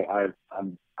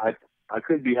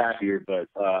couldn't be happier, but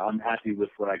I'm happy with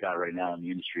what I got right now in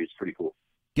the industry. It's pretty cool.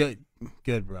 Good,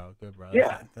 bro.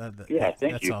 Yeah. Thank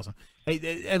that's you. awesome.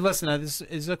 Hey, and listen, this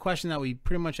is a question that we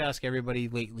pretty much ask everybody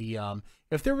lately.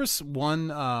 If there was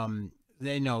one,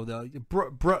 they know the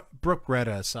Brooke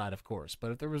Greta aside, of course,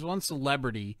 but if there was one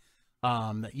celebrity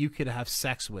that you could have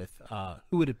sex with,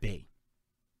 who would it be?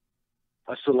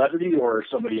 A celebrity or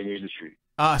somebody in the industry?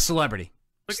 Celebrity.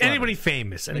 Like anybody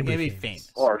famous. Anybody famous.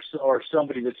 Or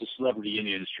somebody that's a celebrity in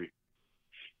the industry.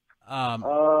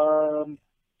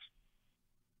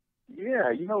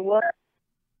 Yeah, you know what?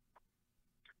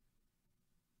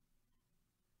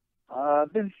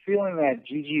 I've been feeling that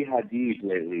Gigi Hadid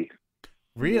lately.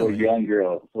 Really? A young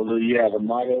girl. Well, the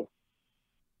model.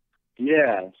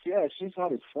 Yeah, she's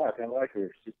hot as fuck. I like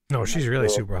her. No, she's really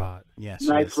super hot. Yes.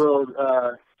 Nice little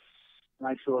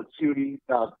cutie.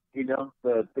 You know,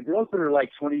 the girls that are like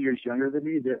 20 years younger than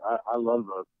me, I love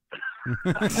those.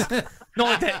 No,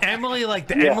 like the Emily,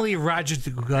 Emily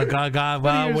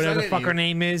Ratajkowski, whatever the fuck her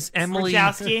name is, Emily.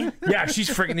 Wachowski? Yeah, she's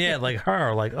freaking like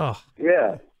her, like oh.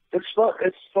 Yeah, it's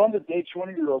fun to date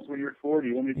 20-years-olds when you're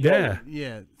 40. When you're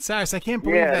Yeah. Cyrus, I can't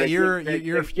believe that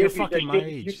you're fucking my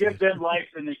age. You give them life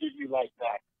and they give you life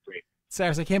back. Great.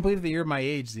 Cyrus, I can't believe that you're my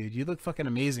age, dude. You look fucking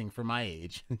amazing for my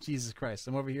age. Jesus Christ,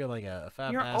 I'm over here like a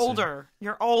fat You're bastard. older.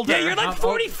 You're older. Yeah, you're like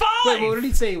 45. Wait, what did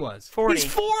he say he was? 40. He's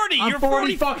 40. I'm You're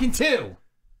 40 fucking two.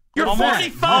 You're Almost-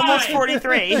 45. almost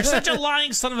 43. You're such a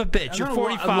lying son of a bitch. You're I'm a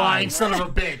 45. lying son of a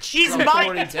bitch. He's I'm my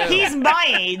 42. he's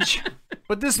my age.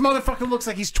 But this motherfucker looks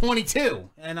like he's 22,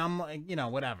 and I'm like,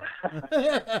 whatever.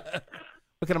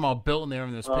 Look at him all built in there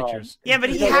in those pictures. Yeah, but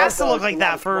he has to look like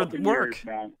that for work.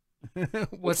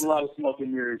 What's a lot of smoke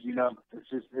and mirrors, it's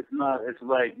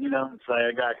like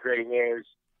I got gray hairs,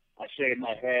 I shave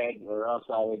my head, or else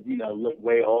I would, look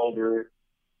way older.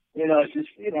 It's just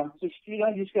you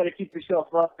just got to keep yourself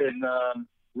up and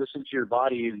listen to your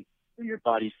body, and your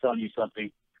body's telling you something.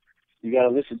 You got to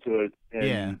listen to it.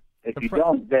 And if you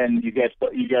don't, then you get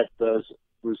those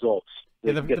results.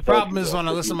 Yeah, the problem is when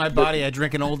I listen to my body, I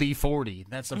drink an old E40.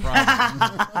 That's the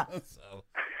problem. So,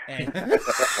 hey.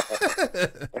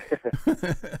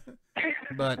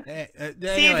 But See, anyway.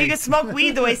 if you could smoke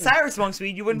weed the way Cyrus smokes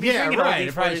weed, you wouldn't be drinking all right.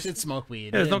 these I probably flavors. should smoke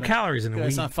weed. There's no But- calories in the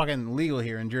It's weed. not fucking legal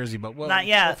here in Jersey, but Not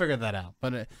yet. we'll figure that out.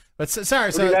 But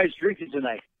sorry, What are you guys drinking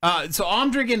tonight? so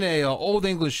I'm drinking a Old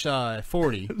English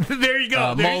 40. There you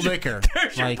go. Mulled liquor.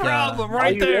 There's your Like, problem Are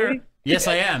right you there. ready? Yes,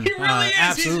 I am. He really is.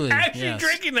 Absolutely. He's actually yes.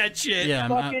 drinking that shit. Yeah, I'm-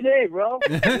 Fucking A, bro.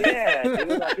 Yeah,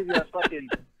 dude. I'll give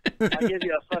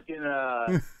you a fucking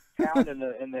pound in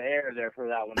the air there for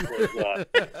that one. Because,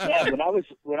 yeah, when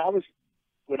I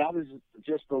was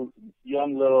just a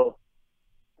young little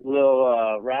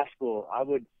rascal,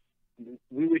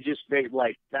 we would just make,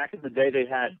 like, back in the day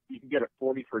you could get a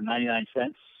 40 for 99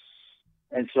 cents.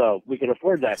 And so we could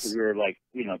afford that because we were like,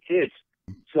 kids.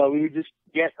 So we would just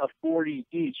get a 40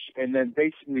 each, and then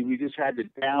basically we just had to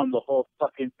down the whole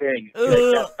fucking thing.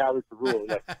 Like, that was the rule.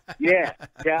 Like, yeah,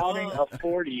 downing a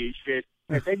 40 and shit,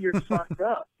 and then you're fucked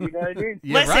up. You know what I mean?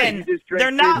 Yeah, listen,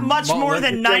 they're not much more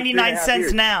than 99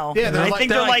 cents now. Yeah, I think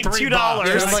they're like $2.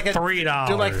 They're like $3.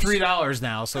 They're like $3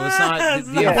 now, so it's not, It's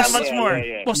not that much more.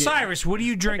 Well, Cyrus, what do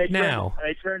you drink now?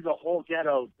 They turned the whole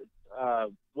ghetto.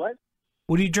 What?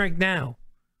 What do you drink now?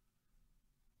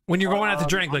 When you're going out to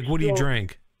drink, like, what do you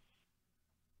drink?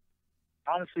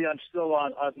 Honestly, I'm still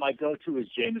on. My go-to is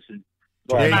Jameson.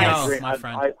 There you I go, my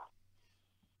friend. I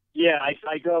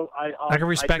go. I can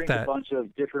respect I drink that. a bunch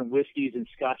of different whiskeys and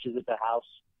scotches at the house,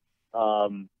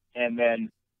 and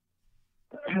then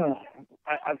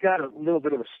I've got a little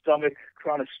bit of a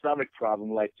chronic stomach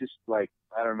problem. Like,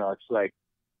 I don't know. It's like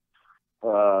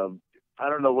I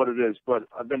don't know what it is, but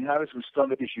I've been having some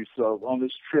stomach issues. So on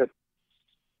this trip,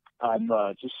 I'm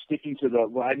just sticking to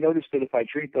well, I noticed that if I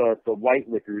drink the white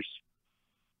liquors,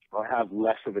 I'll have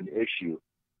less of an issue.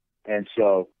 And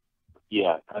so,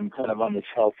 yeah, I'm kind of on this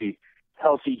healthy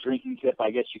drinking tip, I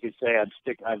guess you could say. I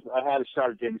had a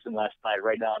shot of Jameson last night.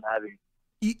 Right now I'm having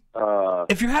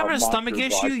if you're having a stomach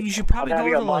issue, you should probably go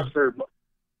to like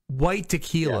white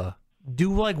tequila. Yeah.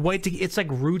 Do like white tequila. It's like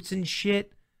roots and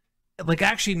shit. It, like,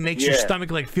 actually makes your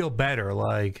stomach like feel better.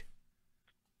 Like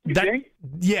you think?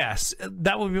 Yes,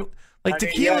 that would be like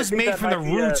tequila's made from the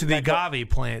roots of the agave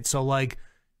plant. So like,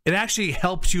 it actually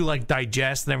helps you like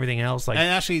digest and everything else. Like, and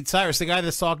actually, Cyrus, the guy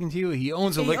that's talking to you, he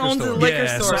owns a liquor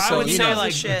store. So I would say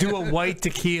like do a white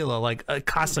tequila, like a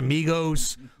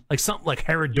Casamigos, like something like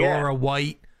Herradura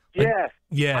white. Like,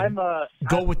 yeah.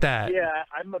 Go with that. Yeah,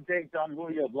 I'm a big Don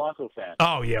Julio Blanco fan.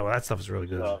 Oh yeah, well that stuff is really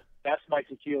good. So that's my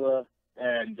tequila,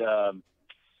 and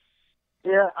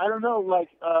yeah, I don't know, like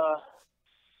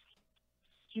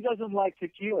she doesn't like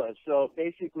tequila, so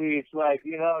basically it's like,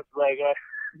 it's like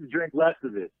drink less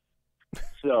of it.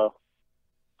 So,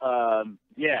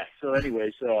 yeah. So,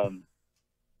 anyways,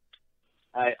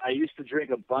 I used to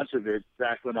drink a bunch of it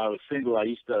back when I was single. I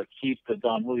used to keep the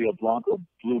Don Julio Blanco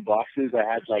blue boxes. I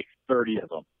had like 30 of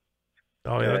them.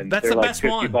 Oh yeah, and that's they're the like best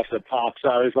 $50 one. a pop. So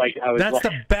I was like, that's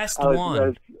the best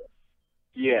one.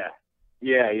 Yeah.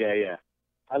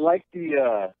 I like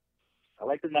the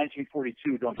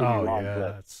 1942. Don't get me wrong. Yeah,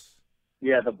 but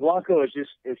yeah, the Blanco is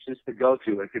it's just the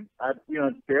go-to. It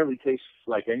barely tastes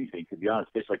like anything, to be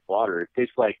honest. It tastes like water. It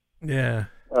tastes like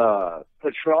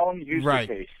Patron used to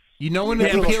taste. You know when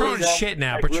Patron is shit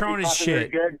now. Like Patron is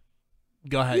shit. Good.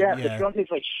 Go ahead. Yeah, Patron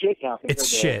tastes like shit now. It's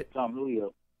shit. Don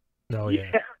Julio. Oh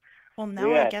yeah. Well,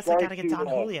 now I guess I gotta get Don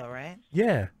Julio, right?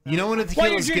 Yeah. You know when a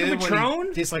tequila is good when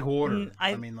it tastes like water.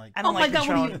 I mean, like, I don't like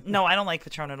Patron. No, I don't like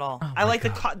Patron at all. I like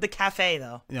the cafe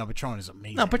though. No, Patron is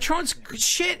amazing. No, Patron's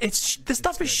shit. The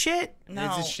stuff is shit.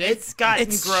 No, Is it shit? it's gotten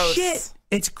It's gross. shit.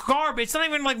 It's garbage. It's not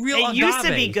even like real. It used to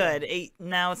agave. be good.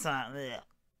 Now it's not. Ugh.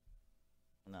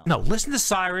 No, listen to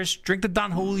Cyrus. Drink the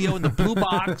Don Julio in the blue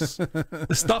box. The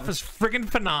stuff is friggin'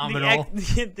 phenomenal.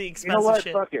 The expensive You know what?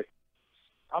 shit. Fuck it.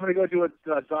 I'm gonna go do a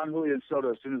Don Julio soda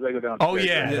as soon as I go down. Oh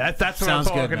yeah, that's what I'm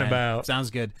talking about. Sounds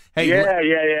good. Hey,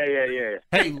 yeah.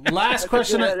 Hey, last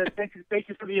question. Thank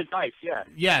you for the advice. Yeah.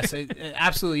 Yes,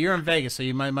 absolutely. You're in Vegas, so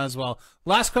you might as well.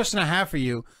 Last question I have for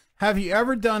you: have you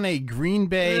ever done a Green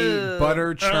Bay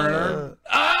butter churner?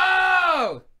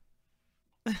 Oh!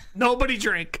 Nobody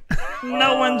drink.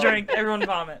 No one drink. Everyone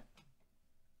vomit.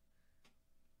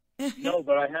 No,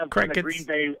 but I have done a Crickets. Green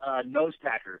Bay nose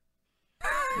tacker.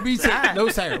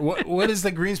 Nose tacker. What is the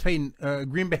Green Bay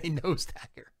nose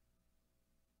tacker?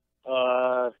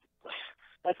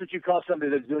 That's what you call somebody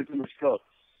that's doing too much coke.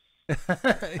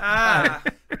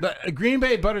 But a Green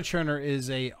Bay butter churner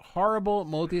is a horrible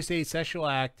multi-stage sexual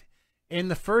act. In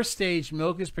the first stage,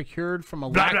 milk is procured from a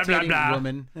lactating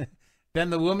woman. Then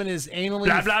the woman is anally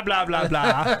blah blah blah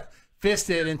blah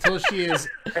fisted until she is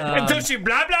until she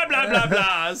blah blah blah blah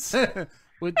blahs.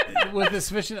 with the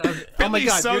sufficient of, oh my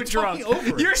God, so you're drunk. talking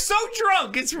over it. You're so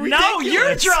drunk. It's ridiculous. No,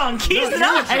 you're drunk. He's No,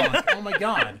 not. you're drunk. Oh my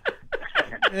God.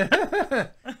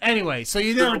 Anyway, so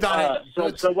you never done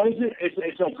it. So what is it?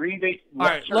 It's a Green Bay. All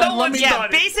right, let me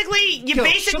basically you Kill,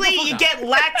 shut the fuck you up. get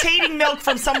lactating milk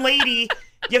from some lady.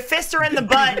 You fist her in the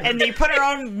butt, and then you put her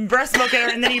own breast milk in her,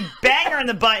 and then you bang her in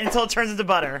the butt until it turns into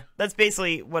butter. That's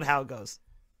basically how it goes.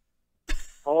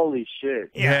 Holy shit!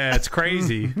 Yeah, it's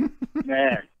crazy.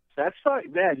 Man, that's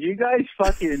man. You guys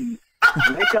fucking.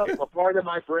 Wake up a part of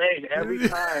my brain every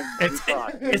time. It's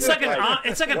like an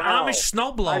wow. Amish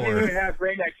snowblower. I didn't even have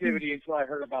brain activity until I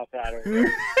heard about that.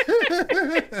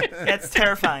 That's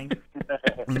terrifying.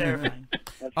 Terrifying.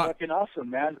 That's fucking awesome,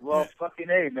 man. Well, fucking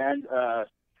A, man.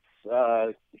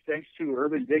 Thanks to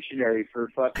Urban Dictionary for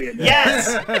fucking...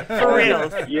 Yes! For real.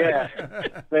 Yeah.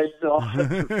 Thanks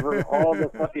for all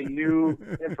the fucking new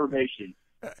information.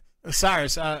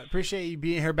 Cyrus, appreciate you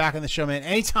being here back on the show, man.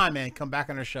 Anytime, man. Come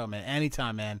back on our show, man.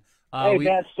 Anytime, man. Hey,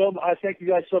 man, I thank you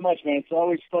guys so much, man. It's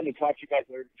always fun to talk to you guys.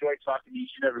 I enjoy talking to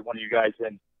each and every one of you guys,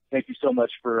 and thank you so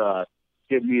much for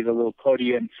giving me the little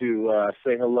podium to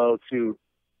say hello to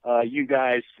you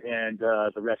guys and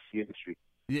the rest of the industry.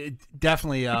 Yeah,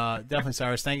 definitely,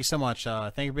 Cyrus. Thank you so much.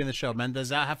 Thank you for being on the show, Mendez.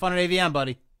 Have fun at AVN,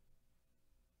 buddy.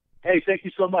 Hey, thank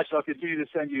you so much. I'll continue to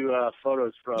send you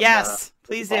photos from. Yes,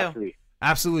 please do.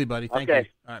 Absolutely, buddy. Thank you. All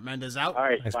right, Mendez out. All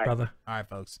right, Nice, bye. brother. All right,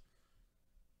 folks.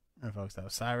 All right, folks. That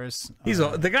was Cyrus.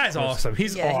 The guy's awesome.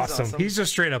 He's awesome. He's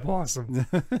just straight up awesome.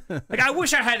 Like, I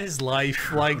wish I had his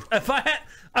life. Like, if I had,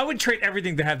 I would trade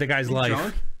everything to have the guy's life.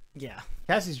 Drunk? Yeah.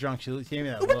 Cassie's drunk. She gave me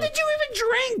that. When did you even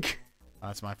drink? Oh,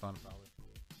 that's my phone, probably.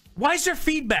 Why is there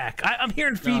feedback? I'm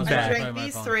hearing feedback. I drank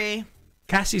these 3.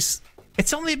 Cassie's.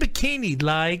 It's only a bikini,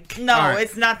 like. No,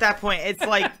 it's not that point. It's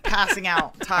like passing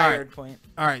out, tired point.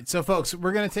 All right, so folks,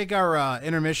 we're gonna take our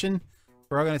intermission.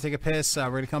 We're all gonna take a piss. We're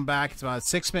gonna come back. It's about a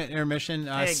 6-minute intermission,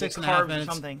 Hey, 6.5 carbs or minutes.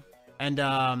 something. And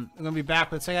we're gonna be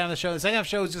back with the second half of the show. The second half of the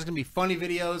show is just gonna be funny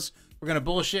videos. We're gonna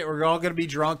bullshit. We're all gonna be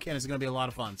drunk, and it's gonna be a lot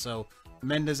of fun. So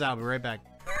Mendez out. We'll be right back.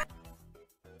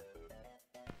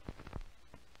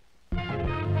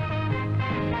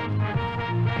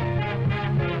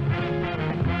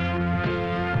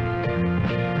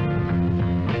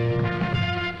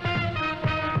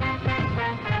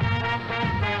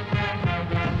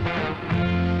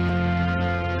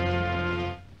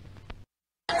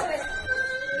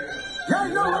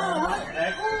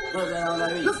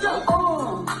 Let's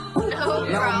go.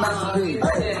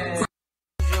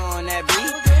 Juju on that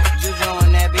beat, juju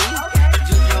on that beat,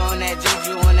 juju on that,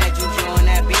 juju on that, juju on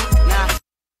that beat. Nah.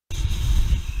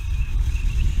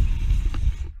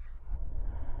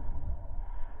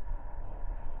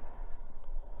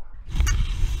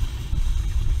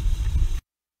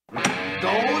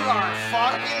 Those are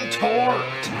fucking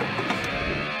torqued.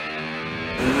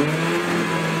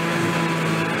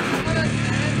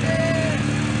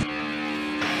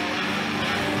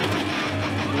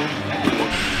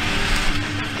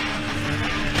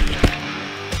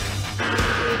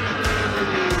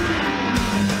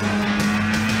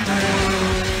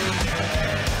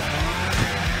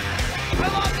 I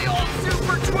love the old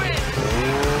Super Twin.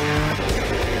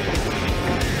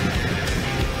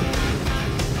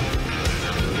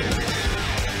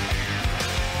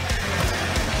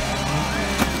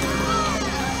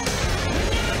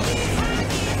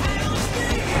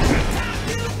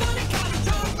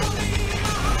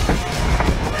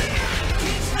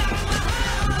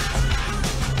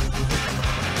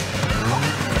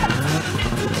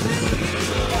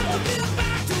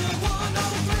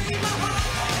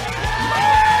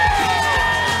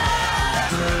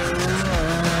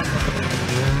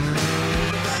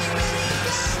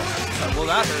 Well,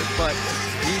 that hurt, but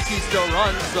DC still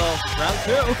runs, so round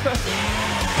 2.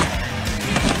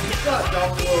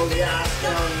 Don't roll the ass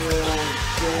down, roll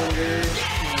shoulders.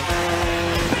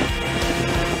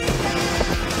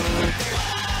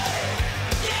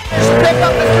 Just picked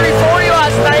up the 340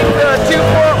 last night, the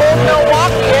 2-4 Old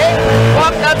Milwaukee, eh?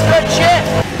 Fuck, that's good shit.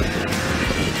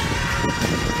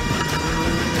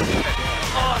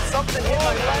 Oh, something hit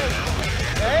my leg.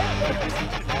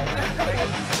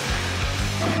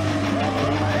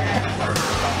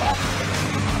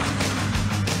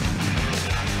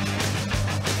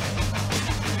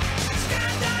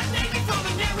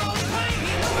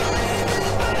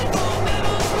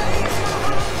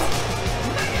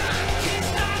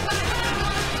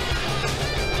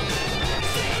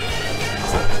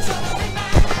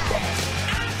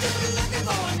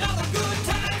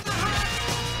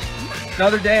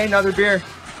 Another day, another beer.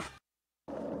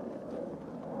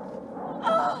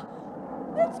 Oh,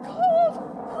 it's cold.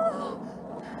 Oh.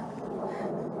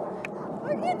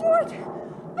 I can't do it.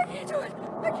 I can't do it.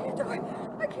 I can't do it.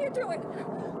 I can't do it.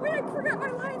 Wait, I forgot my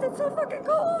lines. It's so fucking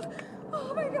cold.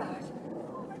 Oh my gosh.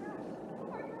 Oh my gosh. Oh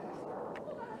my gosh.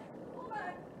 Hold on. Hold on.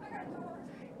 I gotta do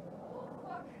it. Oh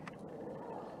fuck.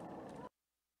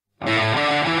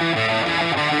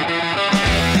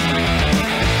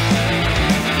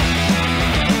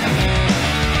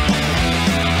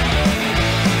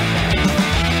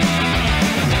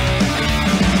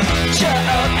 Shut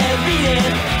up and read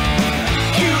it.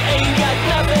 You ain't got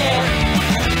nothing.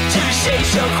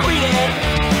 so quitting,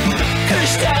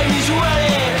 'cause time is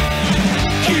running.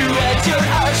 You had your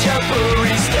heart your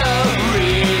boring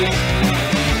stories.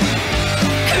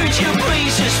 Could you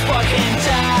please just fucking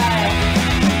die?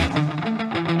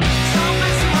 Don't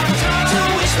waste my time.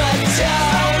 Don't waste my time.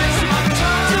 Don't waste my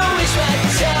time. Don't waste my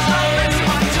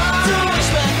time. Don't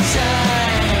waste my time.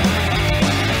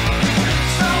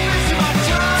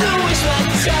 Don't waste my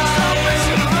time.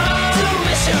 Don't mess around. Don't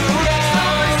waste my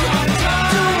time.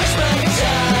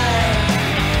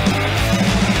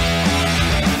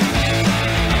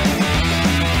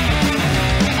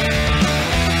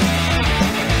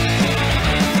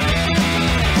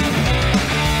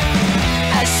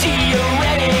 I see you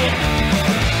ready.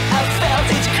 I felt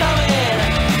it coming.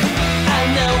 I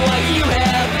know what you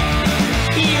have.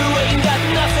 You ain't got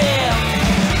nothing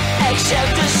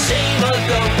except the same old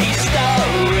dopey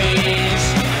stories.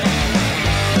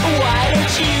 Why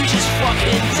don't you just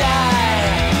fucking die?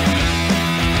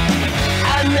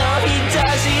 I know he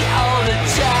does it all the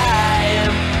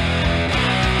time.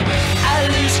 I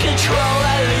lose control,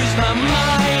 I lose my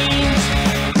mind.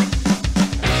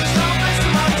 Don't waste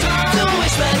my time. Don't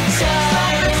waste my time.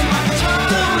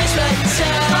 Don't waste my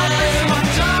time. Don't waste my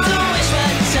time. Don't waste my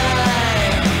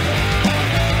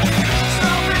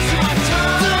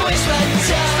time. Don't waste my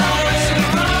time.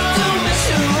 Don't mess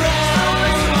around. Don't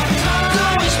waste my time.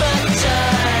 Don't waste my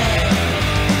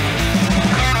time.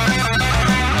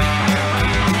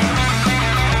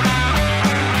 Don't waste my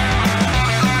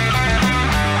time.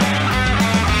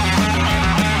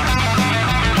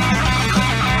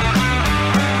 Don't waste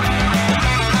my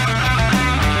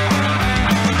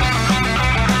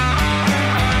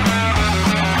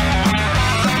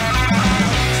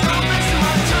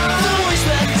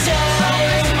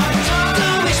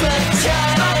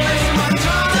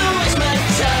time.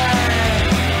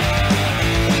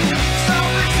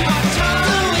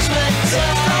 Don't waste my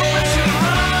time. Don't waste my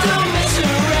time. Don't mess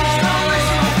around.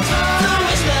 Don't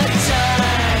waste my time.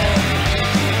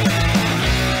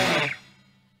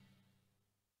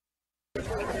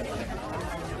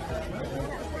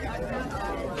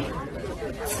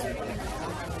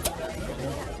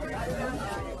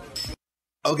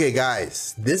 Okay,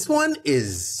 guys, this one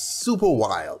is super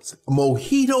wild.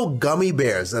 Mojito gummy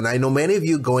bears. And I know many of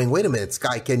you going, wait a minute,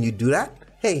 Sky, can you do that?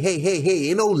 Hey,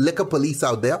 ain't no liquor police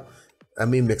out there. I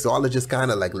mean, mixologists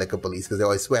kind of like liquor police because they're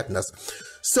always sweating us.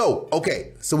 So,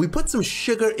 okay, so we put some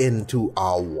sugar into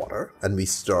our water and we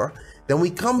stir. Then we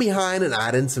come behind and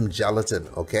add in some gelatin,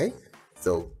 okay?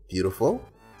 So, beautiful.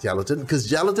 Gelatin, because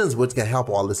gelatin is what's going to help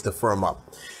all this to firm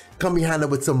up. Come behind it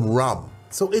with some rum.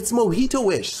 So it's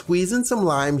mojito-ish. Squeeze in some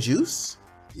lime juice.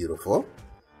 Beautiful.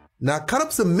 Now cut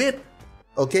up some mint.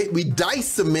 Okay, we dice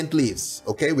some mint leaves.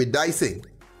 Okay, we're dicing.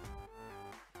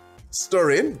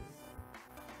 Stir in.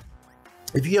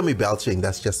 If you hear me belching,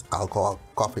 that's just alcohol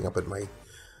coughing up in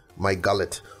my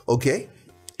gullet. Okay,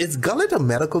 is gullet a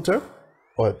medical term?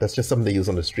 Or that's just something they use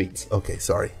on the streets? Okay,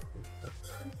 sorry.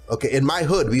 Okay, in my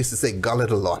hood, we used to say gullet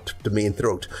a lot to main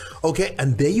throat. Okay,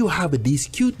 and there you have it, these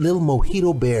cute little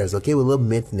mojito bears, okay, with a little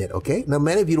mint in it, okay? Now,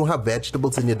 many of you don't have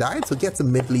vegetables in your diet, so get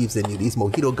some mint leaves in you. These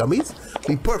mojito gummies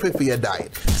be perfect for your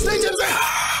diet. Stay tuned.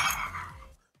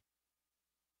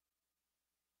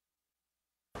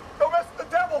 Don't mess with the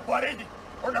devil, buddy.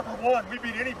 We're number one. We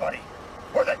beat anybody.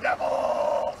 We're the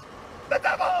devils. The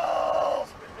devils.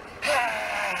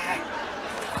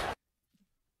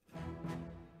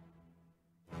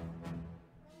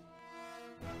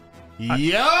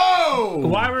 Yo!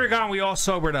 While we were gone, we all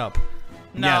sobered up.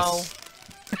 No. Yes.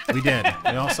 We did.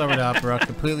 We all sobered up. We're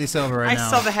completely sober right I now.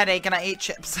 still have a headache and I ate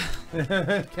chips.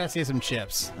 Cassie had some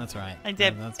chips. That's right. I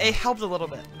did. It helped a little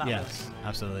bit. Not Yes,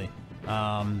 absolutely.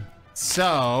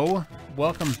 So,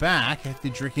 welcome back at the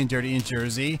Drinking Dirty in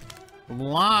Jersey.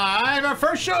 Live, our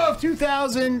first show of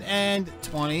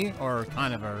 2020, or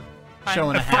kind of our show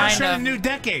and a half. First show of the new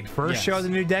decade. First show of the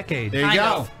new decade. There you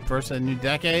go. First of the new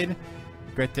decade.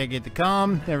 Great decade to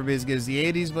come. Everybody's as good as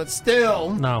the 80s, but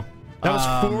still. No. That was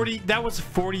 40. That was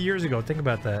 40 years ago. Think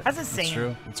about that. That's insane. It's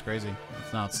true. It's crazy.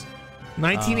 It's nuts.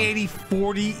 1980,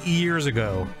 40 years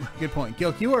ago. Good point.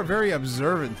 Gilk, you are very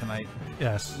observant tonight.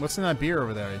 Yes. What's in that beer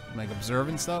over there? Like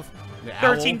observant stuff? The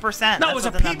 13%. No, it was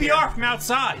a PBR from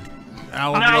outside.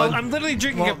 Owl I'm, blood? I'm literally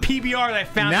drinking a PBR that I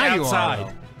found now outside. You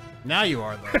are, though. Now you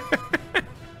are, though.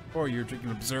 Or you're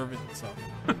drinking observant stuff.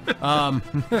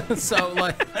 So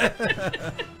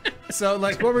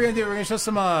like what we're gonna do, we're gonna show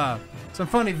some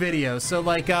funny videos. So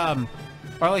like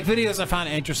videos I found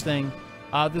interesting.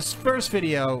 This first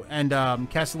video, and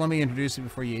Cassie, let me introduce it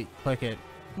before you click it.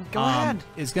 Go ahead.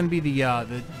 Is gonna be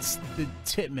the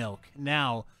tit milk.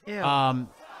 Now, Ew.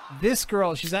 this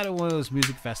girl, she's at one of those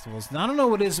music festivals. And I don't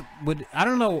know I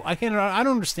don't know. I don't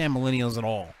understand millennials at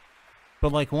all.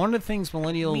 But like one of the things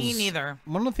millennials, Me neither.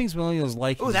 One of the things millennials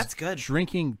like Ooh, is that's good.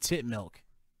 drinking tit milk,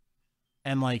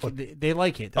 and like they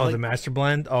like it. Oh, Like- the Master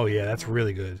Blend? Oh, yeah, that's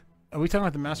really good. Are we talking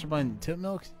about the Master Blend tit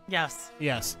milk? Yes.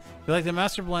 Yes. They like the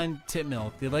Master Blend tit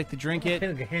milk. They like to drink it.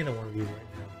 I can handle one of these right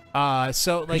now.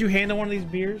 So like, Could you handle one of these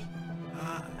beers?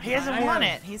 He hasn't I won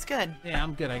have- it. He's good. Yeah,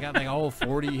 I'm good. I got like a whole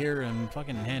 40 here and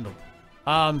fucking handled.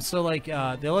 So like,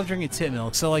 they love drinking tit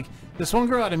milk. So like, this one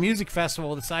girl at a music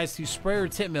festival decides to spray her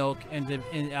tit milk and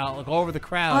like all over the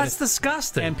crowd. Oh, that's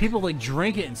disgusting. And people like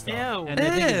drink it and stuff. Ew. And they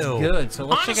think it's Ew. good. So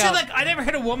let's honestly, check out. like, I never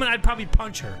hit a woman, I'd probably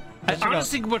punch her. I check out-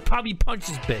 honestly would probably punch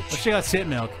this bitch. Let's check out tit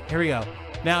milk. Here we go.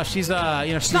 Now she's she's not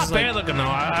like, bad looking, though.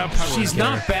 I probably she's wouldn't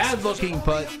not care. bad looking,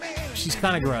 but she's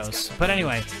kind of gross. But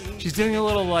anyway, she's doing a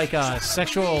little like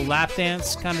sexual lap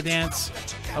dance kind of dance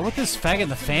with this faggot in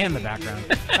the fan in the background.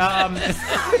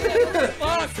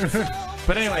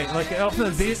 But anyway, like now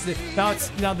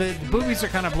the boobies are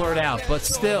kind of blurred out, but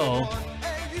still.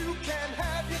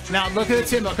 Now look at the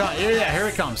tit milk. Yeah, here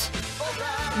it comes.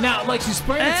 Now, like she's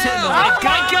spraying the tit milk. Oh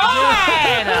my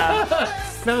God!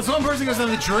 Now this one person goes down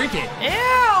to drink it.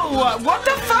 Ew! What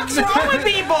the fuck's wrong with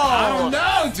people? I don't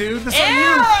know, dude. This is Ew!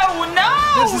 on you.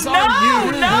 No! This is no!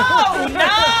 on you.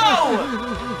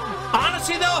 No!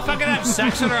 Honestly, though, if I could have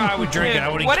sex with her, I would drink it. I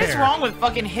wouldn't What care. is wrong with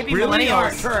fucking hippie Really? All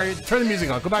right, millennials? turn the music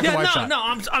on. Go back Yeah, to White no, Shot. no,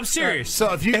 I'm serious.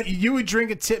 So if you would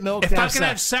drink a tit milk, If to I have could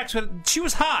have sex, sex with, she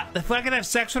was hot. If I could have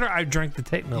sex with her, I'd drink the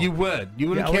tit milk. you would. You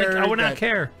wouldn't Yeah, care. I would not that-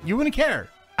 care. You wouldn't care.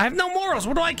 I have no morals.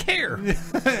 What do I care?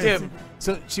 Dude.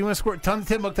 So she want to squirt tons of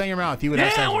tit milk down your mouth. You would have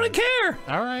Yeah, sex I with wouldn't her.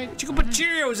 care. All right. You can put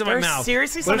Cheerios in my There's mouth.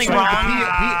 seriously What if something she wanted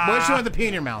wrong. what if she wanted to pee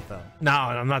in your mouth though? No,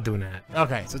 I'm not doing that.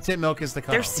 Okay, so tit milk is the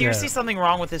cutoff. There's seriously something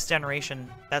wrong with this generation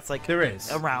that's like There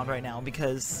is. around right now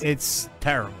because It's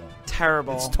terrible.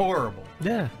 terrible. It's horrible.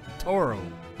 Yeah. Horrible.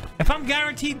 If I'm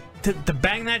guaranteed to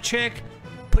bang that chick,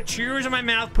 put Cheerios in my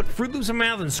mouth, put Fruit Loops in my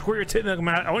mouth, and squirt your tit milk in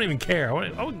my mouth, I wouldn't even care.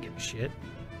 I wouldn't give a shit.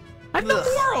 I have no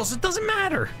morals. It doesn't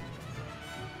matter.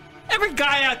 Every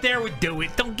guy out there would do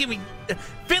it. Don't give me...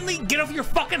 Finley, get off your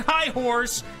fucking high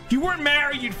horse. If you weren't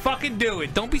married, you'd fucking do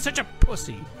it. Don't be such a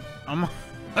pussy. I'm a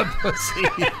pussy.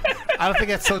 I don't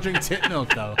think I'd still drink tit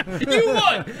milk though. You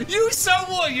would. You so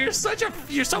would. You're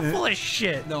so full of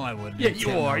shit. No, I wouldn't. Yeah, drink you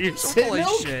tit are. milk. You're so Tit full of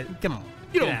milk? shit. Come on.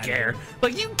 You Get don't outta care. here.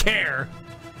 Like, you care.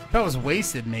 If I was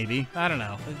wasted, maybe. I don't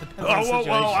know. It depends on the Oh, whoa,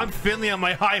 situation. whoa. I'm Finley on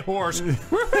my high horse.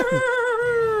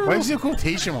 Why did you do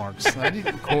quotation marks? I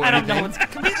didn't quote I don't know. anything.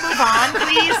 Can we move on,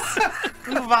 please?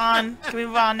 Move on. Can we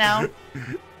move on now?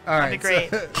 All right.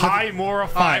 That'd be great. High moral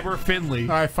fiber Finley.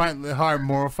 All right, fine. High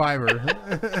moral fiber.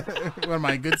 What am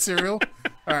I, good cereal?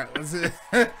 All right.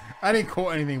 I didn't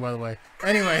quote anything, by the way.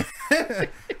 Anyway.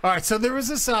 All right. So there was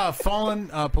this fallen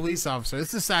police officer. This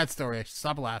is a sad story.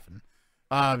 Stop laughing.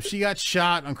 She got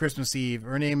shot on Christmas Eve.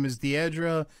 Her name is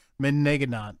Deidre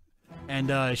Meneganot.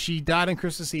 And she died on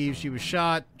Christmas Eve. She was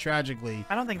shot tragically.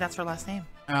 I don't think that's her last name.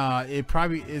 It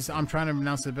probably is. I'm trying to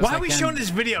pronounce it the best Why I are we can. showing this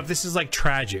video if this is like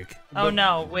tragic? Oh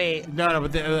no! Wait. No,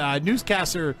 but the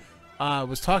newscaster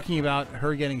was talking about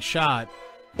her getting shot.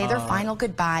 Say their final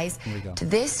goodbyes here we go. to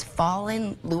this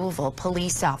fallen Louisville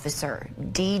police officer,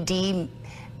 D.D.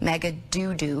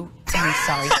 Megadoodoo. I'm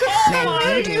sorry,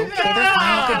 Mangudu. Say their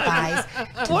final goodbyes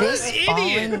to What this an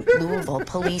idiot. fallen Louisville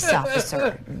police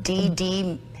officer,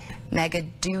 D.D.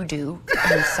 Megadoodoo.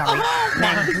 I'm sorry,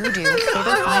 Mangudu. Say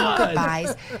their final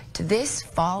goodbyes to this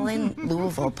fallen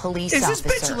Louisville police Is this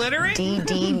bitch officer, literate?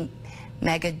 D.D.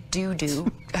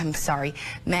 Megadoodoo. I'm sorry,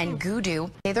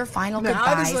 Mangudu. Say their final Now,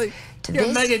 how does, goodbyes like, to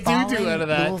get this Megadoodoo out of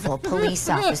that? fallen Louisville police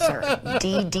officer,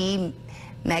 D.D.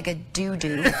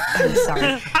 Megadoodoo. I'm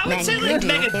sorry, I would say, like,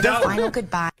 Mangudu. Say their Megadoodoo. final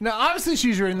goodbye. Now, obviously,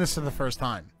 she's reading this for the first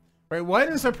time, right? Why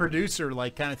does the producer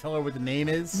like kind of tell her what the name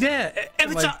is? Yeah, if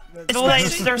it's Like, Well,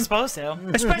 they're supposed to.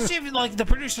 Especially if like the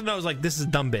producer knows like this is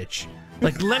dumb bitch.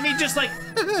 Like let me just like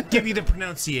give you the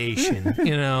pronunciation,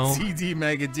 you know. CD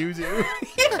Megadoodoo.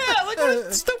 Yeah, like what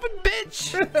a stupid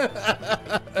bitch.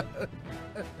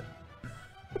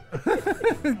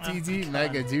 DD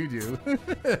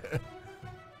Megadoodoo.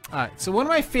 All right, so one of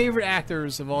my favorite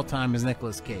actors of all time is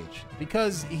Nicolas Cage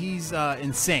because he's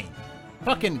insane,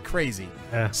 fucking crazy.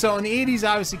 Yeah. So in the 80s,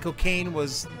 obviously cocaine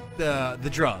was the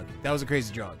drug. That was a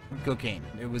crazy drug, cocaine.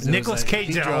 It was Nicolas a Cage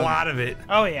deep did a drug. lot of it.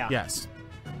 Oh yeah. Yes.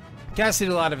 Cassidy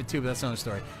did a lot of it too, but that's another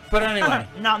story. But anyway,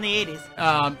 Not in the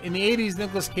 80s. in the 80s,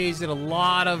 Nicolas Cage did a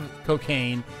lot of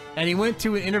cocaine, and he went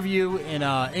to an interview in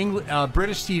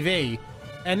British TV,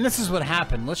 and this is what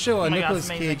happened. Let's show Oh my God, Nicolas it's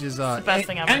amazing. Cage's It's the best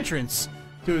thing ever. entrance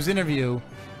to his interview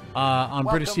on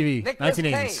British TV, Nicolas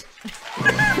 1980s.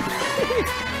 Cage.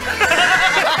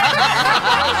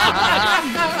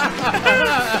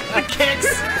 The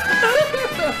kicks.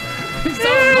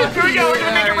 Here we go. We're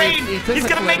gonna make it rain. He's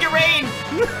gonna make it rain.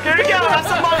 Here we go. Have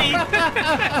some money.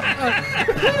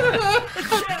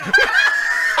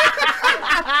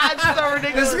 It's so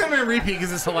ridiculous. This is gonna be a repeat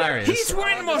because it's hilarious. He's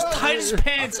wearing the most tightest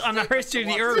pants on the history of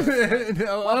the earth.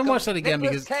 No, I don't watch that again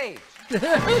because.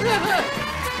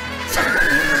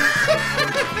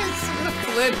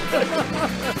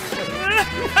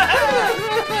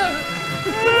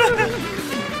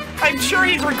 I'm sure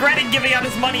he's regretting giving out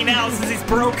his money now since he's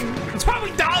broke. It's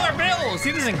probably dollar bills.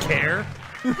 He doesn't care.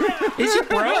 Is he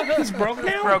broke? He's broke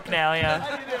now? Broke now, yeah.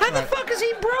 How the fuck is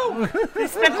he broke? He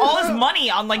spent all his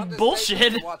money on like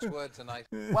bullshit.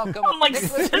 Welcome. On like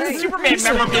Superman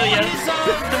memorabilia.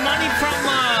 The money from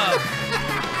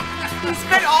He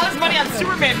spent all his money on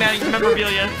Superman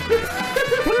memorabilia.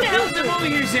 What the hell is the movie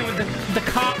you're saying with the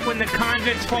cop when the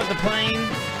convicts fought the plane?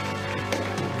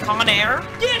 Con Air?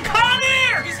 Yeah, Con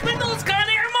Air! He spent all his Con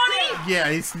Air money! Yeah,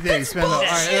 he spent. All right,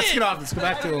 let's bullshit. get off. Let's go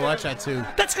back to Watch That too.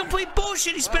 That's complete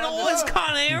bullshit. He spent all his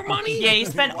Con Air money? Yeah, he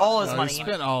spent all his money. He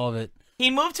spent all of it. He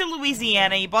moved to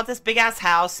Louisiana, he bought this big-ass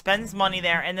house, spent his money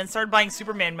there, and then started buying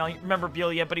Superman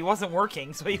memorabilia, but he wasn't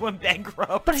working, so he went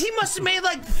bankrupt. But he must have made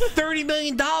like $30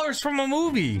 million from a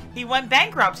movie. He went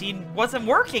bankrupt. He wasn't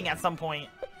working at some point.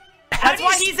 That's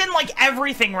why he's in, like,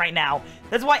 everything right now.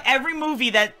 That's why every movie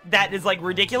that is, like,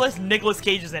 ridiculous, Nicolas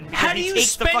Cage is in. Because How do he you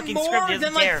takes the spend fucking script, more he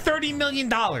doesn't than care. like $30 million?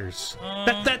 That's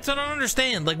what I don't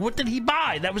understand. Like, what did he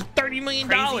buy? That was $30 million.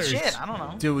 Crazy shit, I don't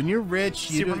know. Dude, when you're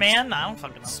rich, you Superman? don't I don't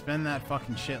fucking know. spend that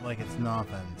fucking shit like it's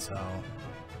nothing. So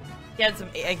He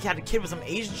had a kid with some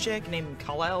Asian chick named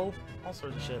Kal-El. All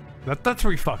sorts of shit. That's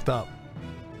where he fucked up.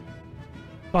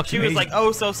 She was like,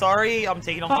 "Oh, so sorry. I'm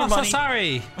taking all your money." Oh, so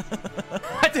sorry.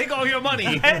 I take all your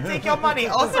money. I take your money.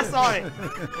 Oh, so sorry.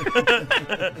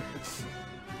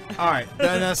 all right,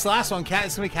 then this last one, Cat.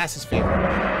 It's gonna be Cass's favorite.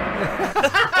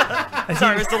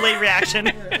 Sorry, it was delayed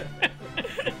reaction.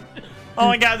 Oh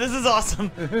my god, this is awesome.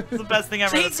 It's the best thing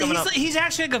ever that's coming up. He's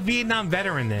actually like a Vietnam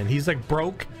veteran. Then he's like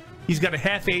broke. He's got a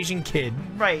half Asian kid.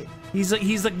 Right. He's like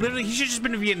literally. He should have just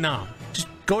been to Vietnam. Just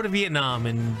go to Vietnam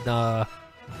and.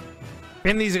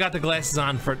 And these got the glasses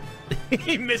on for.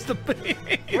 He missed the.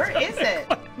 Where is it?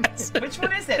 Which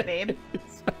one is it, babe?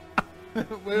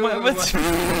 Which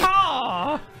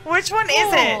one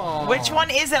is it? Which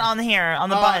one is it on here on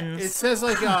the buttons? It says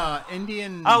like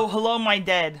Indian. Oh, hello, my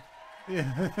dead.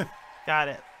 Yeah. Got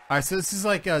it. All right, so this is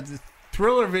like a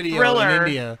thriller video Thriller, in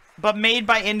India. but made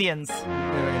by Indians.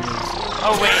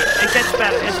 Oh wait, it gets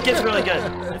better. It gets really good.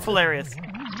 It's hilarious.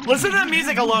 Listen to the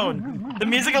music alone. The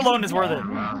music alone is worth it.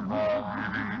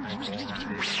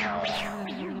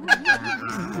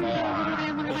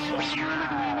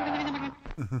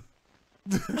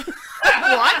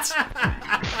 What?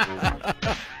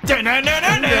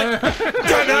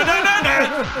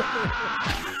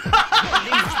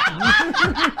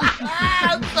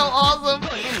 That's so awesome.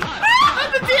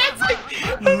 The dancing.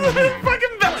 This is the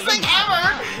fucking best thing ever.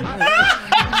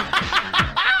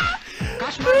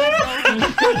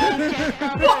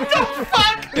 What the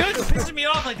fuck? You know what's pissing me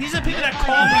off? Like, these are people that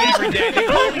call me every day. They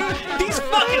call me, these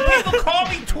fucking people call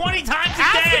me 20 times a day.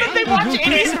 Ask them if they watch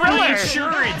Indian Thriller.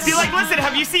 Insurance. Be like, listen,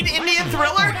 have you seen Indian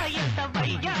Thriller?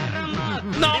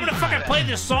 No, I'm gonna fucking play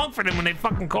this song for them when they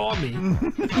fucking call me.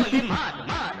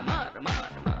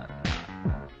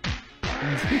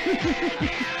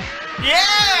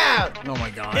 Yeah! Oh my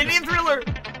god. Indian Thriller.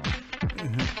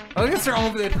 I guess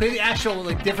they play the actual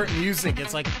like different music.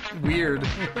 It's like weird.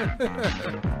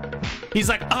 He's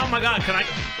like, oh my god,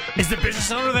 is the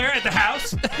business owner there at the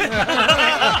house?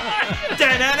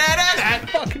 That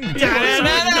fucking people are so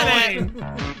annoying.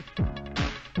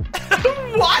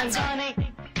 What?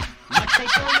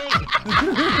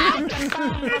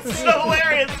 It's so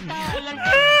hilarious.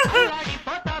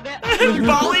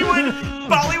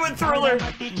 Bollywood Thriller.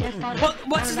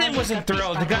 What's his name wasn't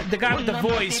Thriller? The guy with the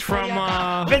voice from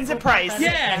Vincent Price.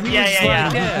 Yeah,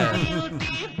 yeah.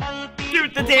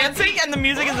 Dude, the dancing and the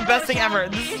music is the best thing ever.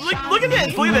 Look at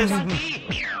this. Look at this.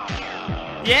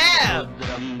 Yeah.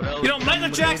 You know, Michael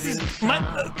Jackson's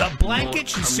the blanket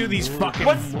should sue these fucking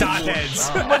dot heads.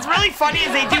 What's really funny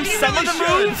is they do some of the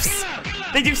moves.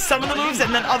 They do some of the moves,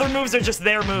 and then other moves are just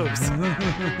their moves. No.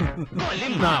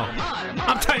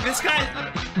 I'm telling you, this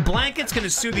guy, Blanket's gonna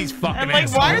sue these fucking I'm like,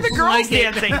 assholes. why are the girls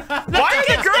dancing? Why are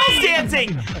the girls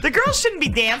dancing? The girls shouldn't be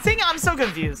dancing? I'm so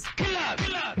confused.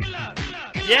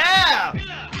 Yeah!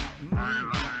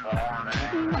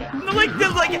 The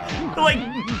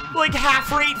like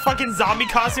half-rate fucking zombie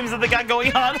costumes that they got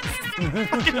going on.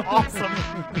 Fucking awesome.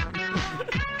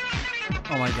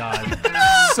 Oh my god.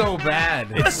 So bad.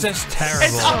 It's just terrible.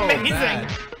 It's So amazing.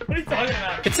 bad. What are you talking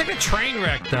about? It's like a train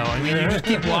wreck, though. I mean, you just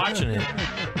keep watching it.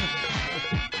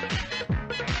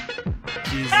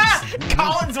 Ah,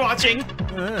 Colin's watching.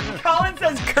 Colin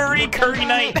says curry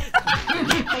night.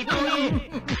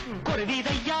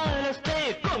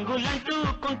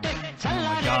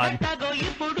 God.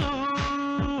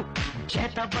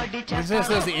 This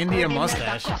is the India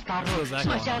mustache. What was that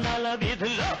called?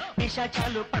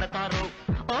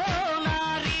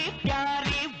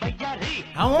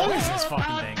 How long is this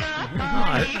fucking thing?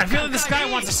 I feel like this guy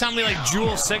wants to sound me like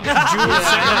Jewel Sigma.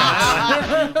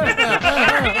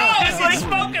 He's like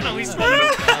smoking them. He's smoking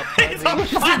them. He's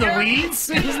in the weeds?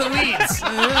 He's in the weeds.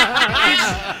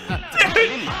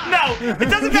 Dude, no, it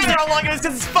doesn't matter how long it is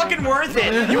because it's fucking worth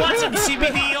it. You want some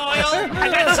CBD oil? I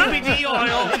got CBD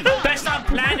oil. Best on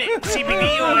planet.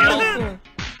 CBD oil.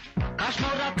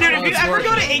 Dude, if you ever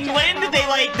go to England, they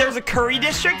there's a curry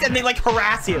district and they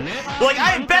harass you. They're like, I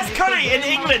have best curry in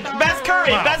England, best curry,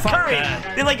 best curry.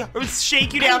 They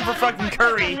shake you down for fucking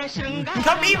curry.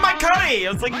 Come eat my curry.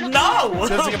 I was like, no.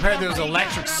 So it's compared to his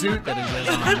electric suit that he has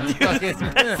on. This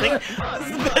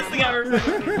is the best thing I've ever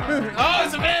seen. Oh,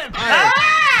 it's a vampire.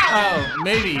 Ah! Oh,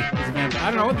 maybe. It's a vampire.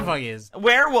 I don't know what the fuck he is.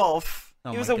 Werewolf.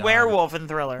 Oh He was my a God. werewolf in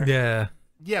Thriller. Yeah.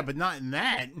 Yeah, but not in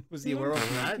that. Was he a werewolf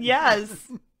in that? Yes.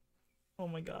 Oh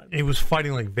my god. He was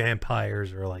fighting like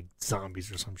vampires or like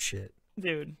zombies or some shit.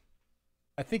 Dude.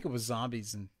 I think it was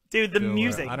zombies and. Dude, the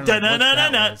music. I don't know what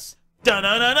that was.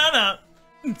 Da-na-na-na-na.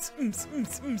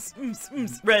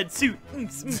 Red suit.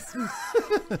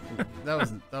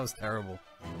 That was terrible.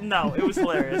 No, it was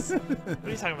hilarious. What are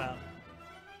you talking about?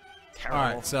 Terrible.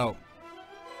 All right, so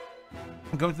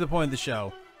I'm going to the point of the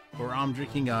show where I'm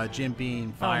drinking Jim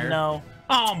Beam Fire. Oh no.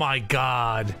 Oh my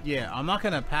god. Yeah, I'm not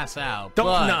gonna pass out.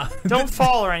 Don't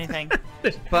fall or anything.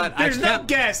 But There's no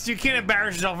guests. You can't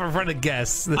embarrass yourself in front of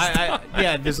guests.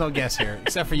 Yeah, there's no guest here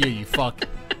except for you fuck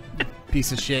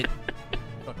piece of shit.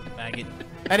 Fucking faggot.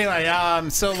 Anyway,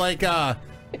 so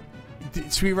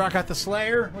should we rock out the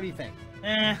Slayer? What do you think?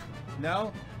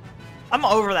 No. I'm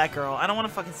over that girl. I don't want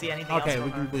to fucking see anything else. Okay, from we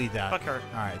her. can bleed that. Fuck her.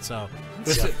 All right, so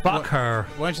fuck her.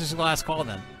 Why don't you just last call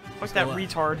then? Fuck that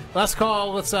retard. Last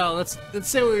call. Let's see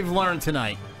what we've learned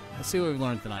tonight. Let's see what we've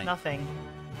learned tonight. Nothing.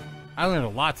 I learned a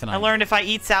lot tonight. I learned if I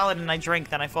eat salad and I drink,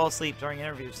 then I fall asleep during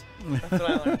interviews. That's what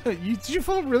I learned. Did you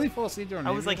really fall asleep during?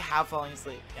 I was like half falling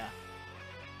asleep. Yeah.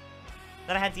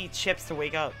 Then I had to eat chips to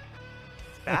wake up.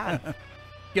 It's bad.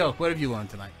 Yo, what have you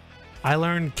learned tonight? I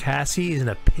learned Cassie is in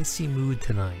a pissy mood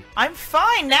tonight. I'm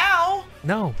fine now.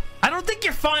 No. I don't think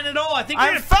you're fine at all. I think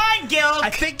you're I'm fine, Gil. I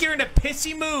think you're in a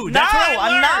pissy mood. No, That's what I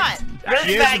I'm learned. not.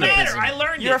 You're a faggot. I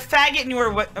learned You're a it. faggot and you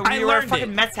were a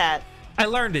fucking Mets hat. I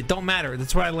learned it. Don't matter.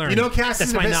 That's what I learned. You know, Cassie's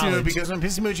That's in a my pissy mood knowledge. because when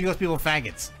pissy mood she calls people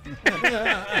faggots.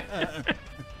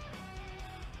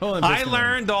 I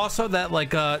learned also that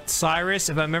Cyrus,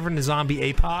 if I'm ever in the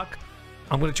zombie APOC,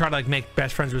 I'm gonna try to make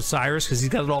best friends with Cyrus because he's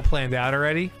got it all planned out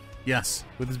already. Yes,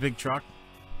 with his big truck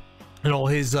and all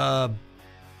his MREs,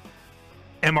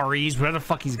 whatever the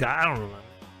fuck he's got. I don't know.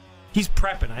 He's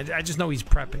prepping. I just know he's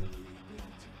prepping.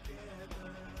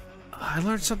 I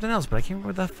learned something else, but I can't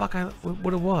remember what the fuck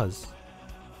what it was.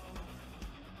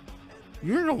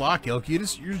 You're in a lot, Gilk. You're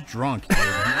just drunk. Dude.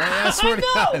 I swear to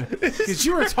God, because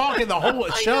you were talking the whole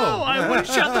show. I know. I would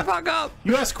shut the fuck up.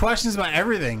 You asked questions about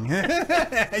everything,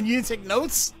 and you didn't take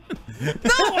notes. No,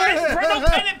 I brought no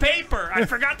pen and paper. I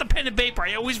forgot the pen and paper.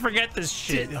 I always forget this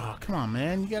shit. Oh, come on,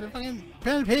 man. You got a fucking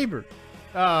pen and paper.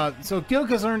 So Gilk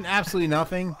has learned absolutely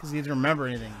nothing because he doesn't remember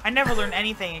anything. I never learned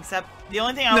anything except the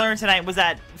only thing I learned tonight was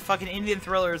that fucking Indian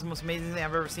Thriller is the most amazing thing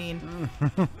I've ever seen.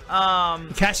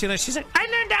 Cassie, she's like, I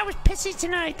learned I was pissy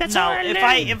tonight. That's no, all I learned.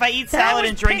 if I eat That I salad was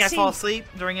and drink, pissy. I fall asleep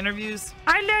during interviews.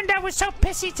 I learned I was so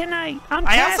pissy tonight.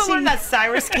 I also learned that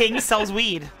Cyrus King sells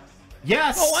weed.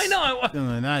 Yes. Oh, I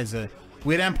know. Nice. A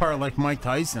weird empire like Mike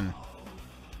Tyson.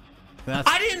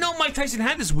 I didn't know Mike Tyson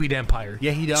had this weed empire.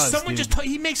 Yeah, he does. Someone dude. just told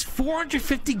he makes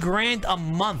 $450,000 a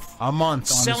month. A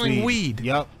month on his selling weed.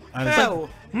 Yep. Who?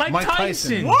 Mike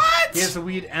Tyson. What? He has a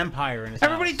weed empire in his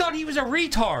Everybody house. thought he was a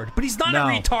retard, but he's not No,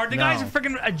 a retard. The guy's no. a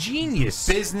freaking a genius.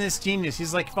 Business genius.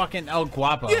 He's like fucking El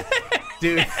Guapo.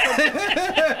 Dude. A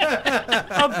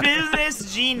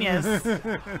business genius.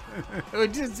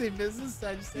 Would you say business?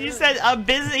 I just You said a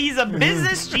business. He's a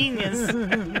business genius.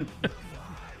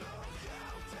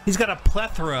 He's got a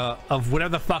plethora of whatever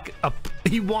the fuck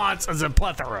he wants as a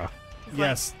plethora.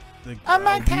 Yes. The, I'm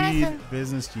Mike weed Tyson.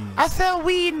 Business genius. I sell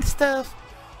weed and stuff.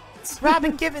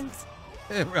 Robin Givens.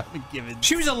 Robin Givens.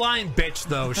 She was a lying bitch,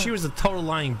 though. She was a total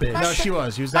lying bitch. No, she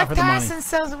was. She was out for the money.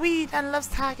 sells weed and loves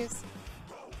tigers.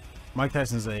 Mike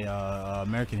Tyson's a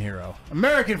American hero.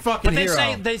 American fucking But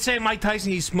hero. they say Mike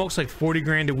Tyson, he smokes like 40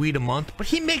 grand of weed a month, but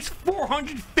he makes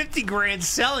 450 grand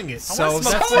selling it. So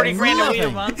that's that's 40 grand a weed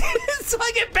a nothing. month. It's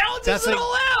like it balances That's it like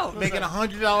all out. making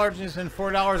 $100 and you spend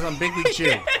 $4 on Big League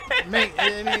Chew. It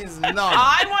means nothing.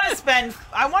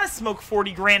 I want to smoke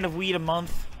 40 grand of weed a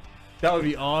month. That would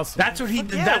be awesome. That's what he.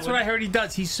 Yeah, that's it what would. I heard he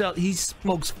does. He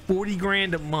smokes 40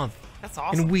 grand a month. That's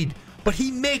awesome. In weed, but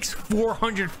he makes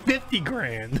 450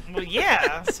 grand. Well,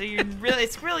 yeah. So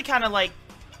it's really kind of like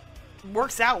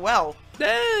works out well.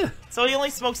 So he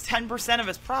only smokes 10% of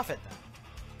his profit.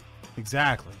 Then.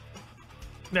 Exactly.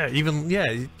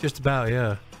 Yeah, just about.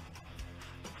 Yeah.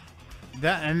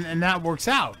 That and that works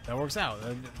out. That works out.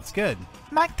 It's good.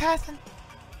 Mike Tyson.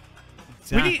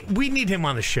 We need him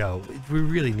on the show. We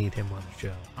really need him on the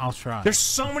show. I'll try. There's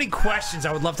so many questions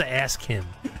I would love to ask him.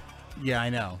 Yeah, I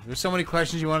know. There's so many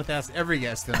questions you wanted to ask every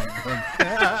guest tonight.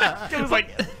 It was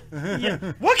like, yeah.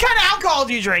 What kind of alcohol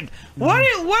do you drink? What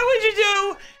would you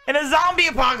do in a zombie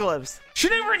apocalypse? She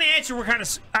never answered what kind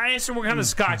of. I answered what kind of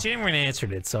scotch. She never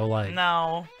answered it. So like,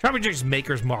 no. Probably drinks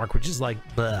Maker's Mark, which is like,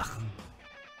 blech,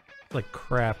 like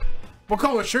crap. What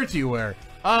color shirt do you wear?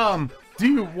 Do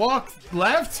you walk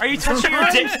left? Are you touching your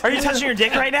dick? Are you touching your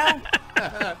dick right now?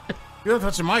 You're not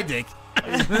touching my dick.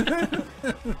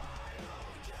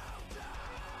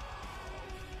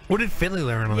 What did Finley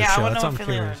learn on the Yeah, I show? wanna That's know what what I'm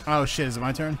Finley curious. Oh shit! Is it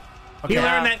my turn? He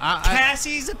learned that I-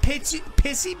 Cassie's a pissy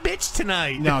bitch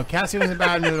tonight. No, Cassie was in a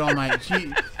bad mood all night.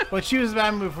 She was in a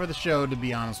bad mood for the show. To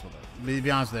be honest with her, to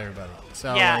be honest with everybody.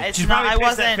 So Yeah, like, it's She's not. probably I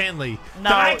pissed at wasn't. Finley. No,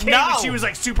 Then I came no. and she was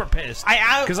like super pissed. I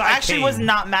I actually was came.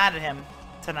 not mad at him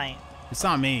tonight. it's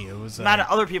not me. It was Mad at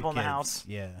other people in the kids. house.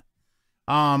 Yeah.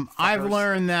 I've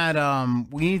learned that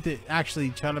we need to actually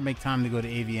try to make time to go to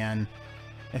AVN,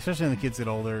 especially when the kids get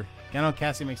older. I know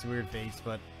Cassie makes a weird face,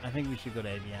 but I think we should go to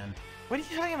AVN. What are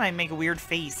you talking about? I make a weird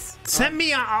face. Send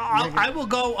me. I will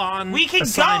go on. We can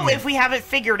assignment. go if we have it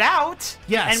figured out.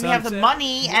 Yes, and we have that's the it.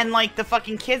 money and like the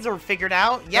fucking kids are figured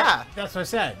out. Yeah. That's what I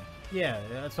said. Yeah,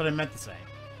 that's what I meant to say.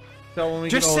 So when we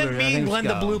Just get older, send I me think we should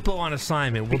Glenda go. Blupo on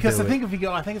assignment. We'll Because do I it. think if we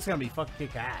go, I think it's gonna be fucking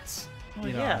kick ass. Well,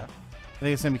 You know? yeah. I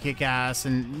think it's gonna be kick ass,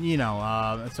 and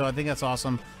so I think that's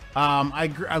awesome.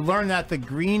 I learned that the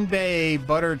Green Bay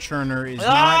butter churner is not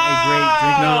a great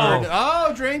drinking word.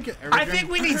 Oh, drink! I think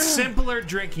we need simpler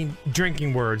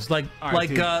drinking words like All right,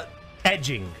 dude.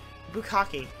 edging.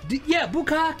 Bukkake. Yeah,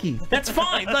 bukkake. That's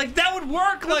fine. Like that would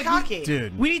work. Like Bukkake.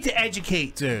 Dude. we need to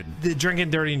educate Dude. the drinking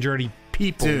dirty and dirty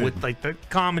people Dude. with like the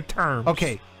common terms.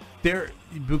 Okay,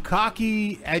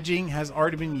 bukkake edging has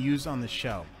already been used on the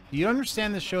show. Do you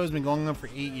understand the show has been going on for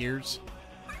 8 years?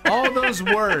 All those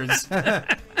words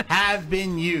have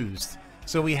been used.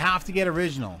 So we have to get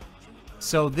original.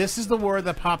 So this is the word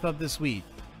that popped up this week.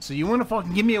 So you want to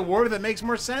fucking give me a word that makes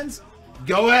more sense?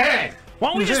 Go ahead. Why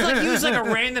don't we just like use like a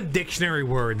random dictionary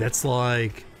word that's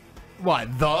like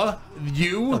What? The?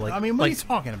 You? Like- I mean, what are you like-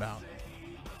 talking about?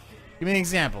 Give me an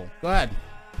example. Go ahead.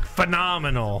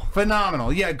 phenomenal,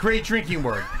 Phenomenal. Yeah, great drinking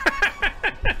word.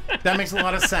 That makes a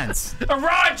lot of sense.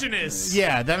 erogenous.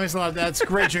 Yeah, that makes a lot. That's a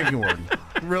great drinking word.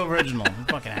 Real original. You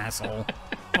fucking asshole.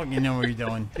 Fucking know what you're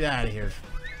doing. Get out of here.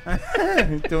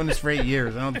 Doing this for 8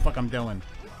 years. I know what the fuck I'm doing.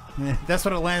 That's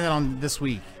what it landed on this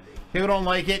week. People don't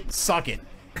like it. Suck it.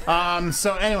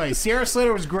 So anyway, Sierra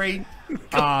Slater was great.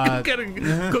 Go get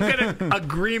a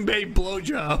Green Bay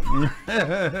blowjob.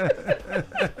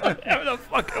 Whatever the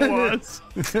fuck it was.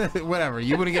 Whatever.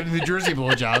 You wouldn't get a New Jersey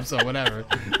blowjob, so whatever.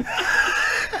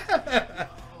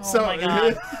 Oh my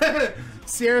God.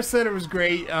 Sierra Slater was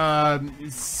great.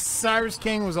 Cyrus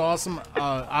King was awesome.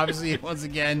 Obviously, once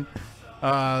again,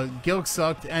 Gilk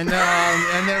sucked, and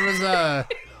there was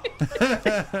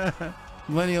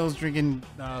millennials drinking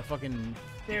fucking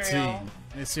Cereal.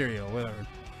 cereal, whatever.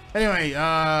 Anyway,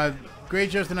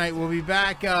 great shows tonight. We'll be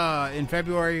back in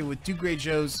February with 2 great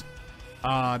shows.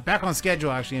 Back on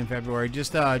schedule actually in February.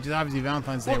 Just obviously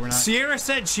Valentine's Day. We're not. Sierra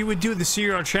said she would do the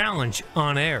cereal challenge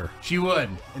on air. She would,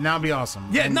 and that'd be awesome.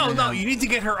 Yeah, And- no, and, you need to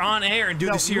get her on air and do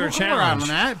the cereal we'll call her out challenge. on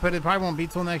that, but it probably won't be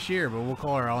till next year. But we'll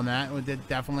call her on that. We did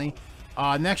definitely.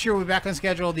 Next year we'll be back on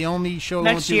schedule. The only show we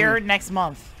won't Next do- year, next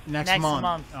month. next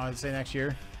month. Oh, I'd say next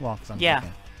year. Well, 'cause I'm Yeah.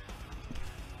 thinking.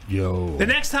 Yo. The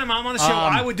next time I'm on the show,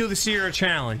 I would do the cereal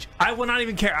challenge. I will not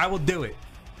even care. I will do it.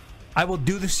 I will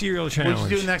do the cereal challenge. What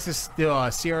you do next is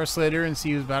Sierra Slater and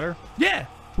see who's better. Yeah.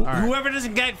 All right. Whoever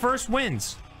doesn't get first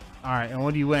wins. All right, and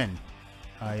what do you win?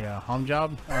 A home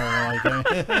job or like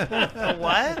A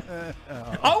what?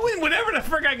 I'll win whatever the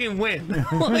frick I can win.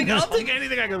 Like I'll take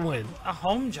anything I can win. A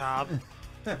home job.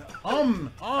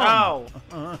 Oh.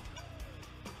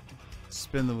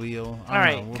 Spin the wheel. All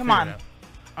right, come on.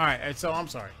 All All right, so I'm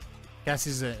sorry.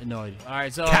 Cassie's annoyed. All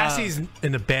right, so Cassie's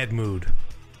in a bad mood.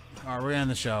 All right, we're on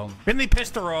the show. Finley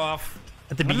pissed her off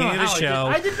at the beginning of the show.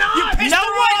 I did not. You pissed her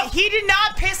off. He did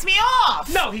not piss me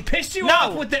off. No, he pissed you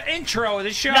off with the intro of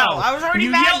the show. No, I was already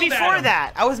You mad yelled at before him.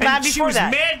 that. I was And mad she before was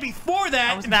that. mad before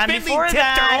that. I was mad Finley before tipped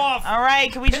that. her off. All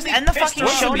right, can we just Finley end the pissed fucking her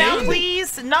show off. now, Me?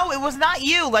 please? No, it was not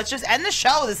you. Let's just end the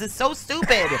show. This is so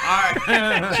stupid. All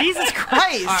right. Jesus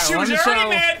Christ. All right, She we're was on the already show.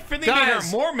 mad. Finley made her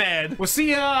Guys, more mad. We'll see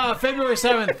you February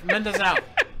 7th. Mendes out.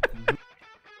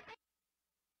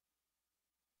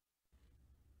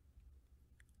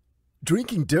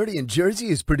 Drinking Dirty in Jersey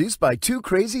is produced by two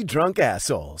crazy drunk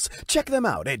assholes. Check them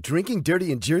out at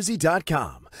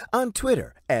drinkingdirtyinjersey.com, on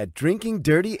Twitter at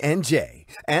drinkingdirtynj,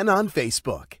 and on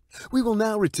Facebook. We will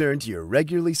now return to your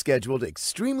regularly scheduled,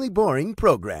 extremely boring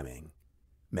programming.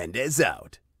 Mendez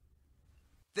out.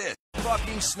 This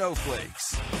fucking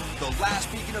snowflakes. The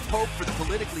last beacon of hope for the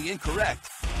politically incorrect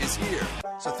is here.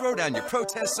 So throw down your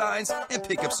protest signs and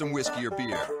pick up some whiskey or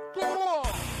beer.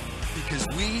 Because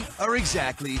we are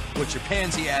exactly what your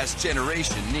pansy-ass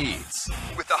generation needs.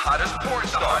 With the hottest porn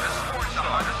stars,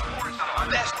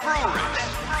 best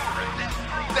breweries,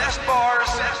 best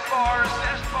bars,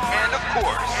 and of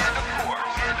course,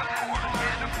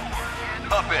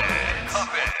 Puppet.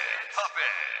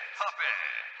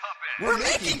 We're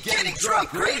making getting drunk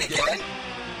great again.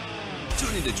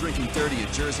 Tune into Drinking Dirty in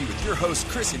Jersey with your hosts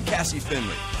Chris and Cassie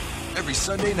Finley. Every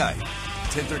Sunday night,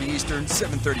 10:30 Eastern,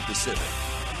 7:30 Pacific.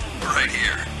 Right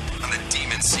here on the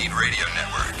Demon Seed Radio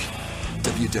Network.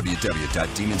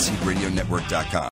 www.demonseedradionetwork.com.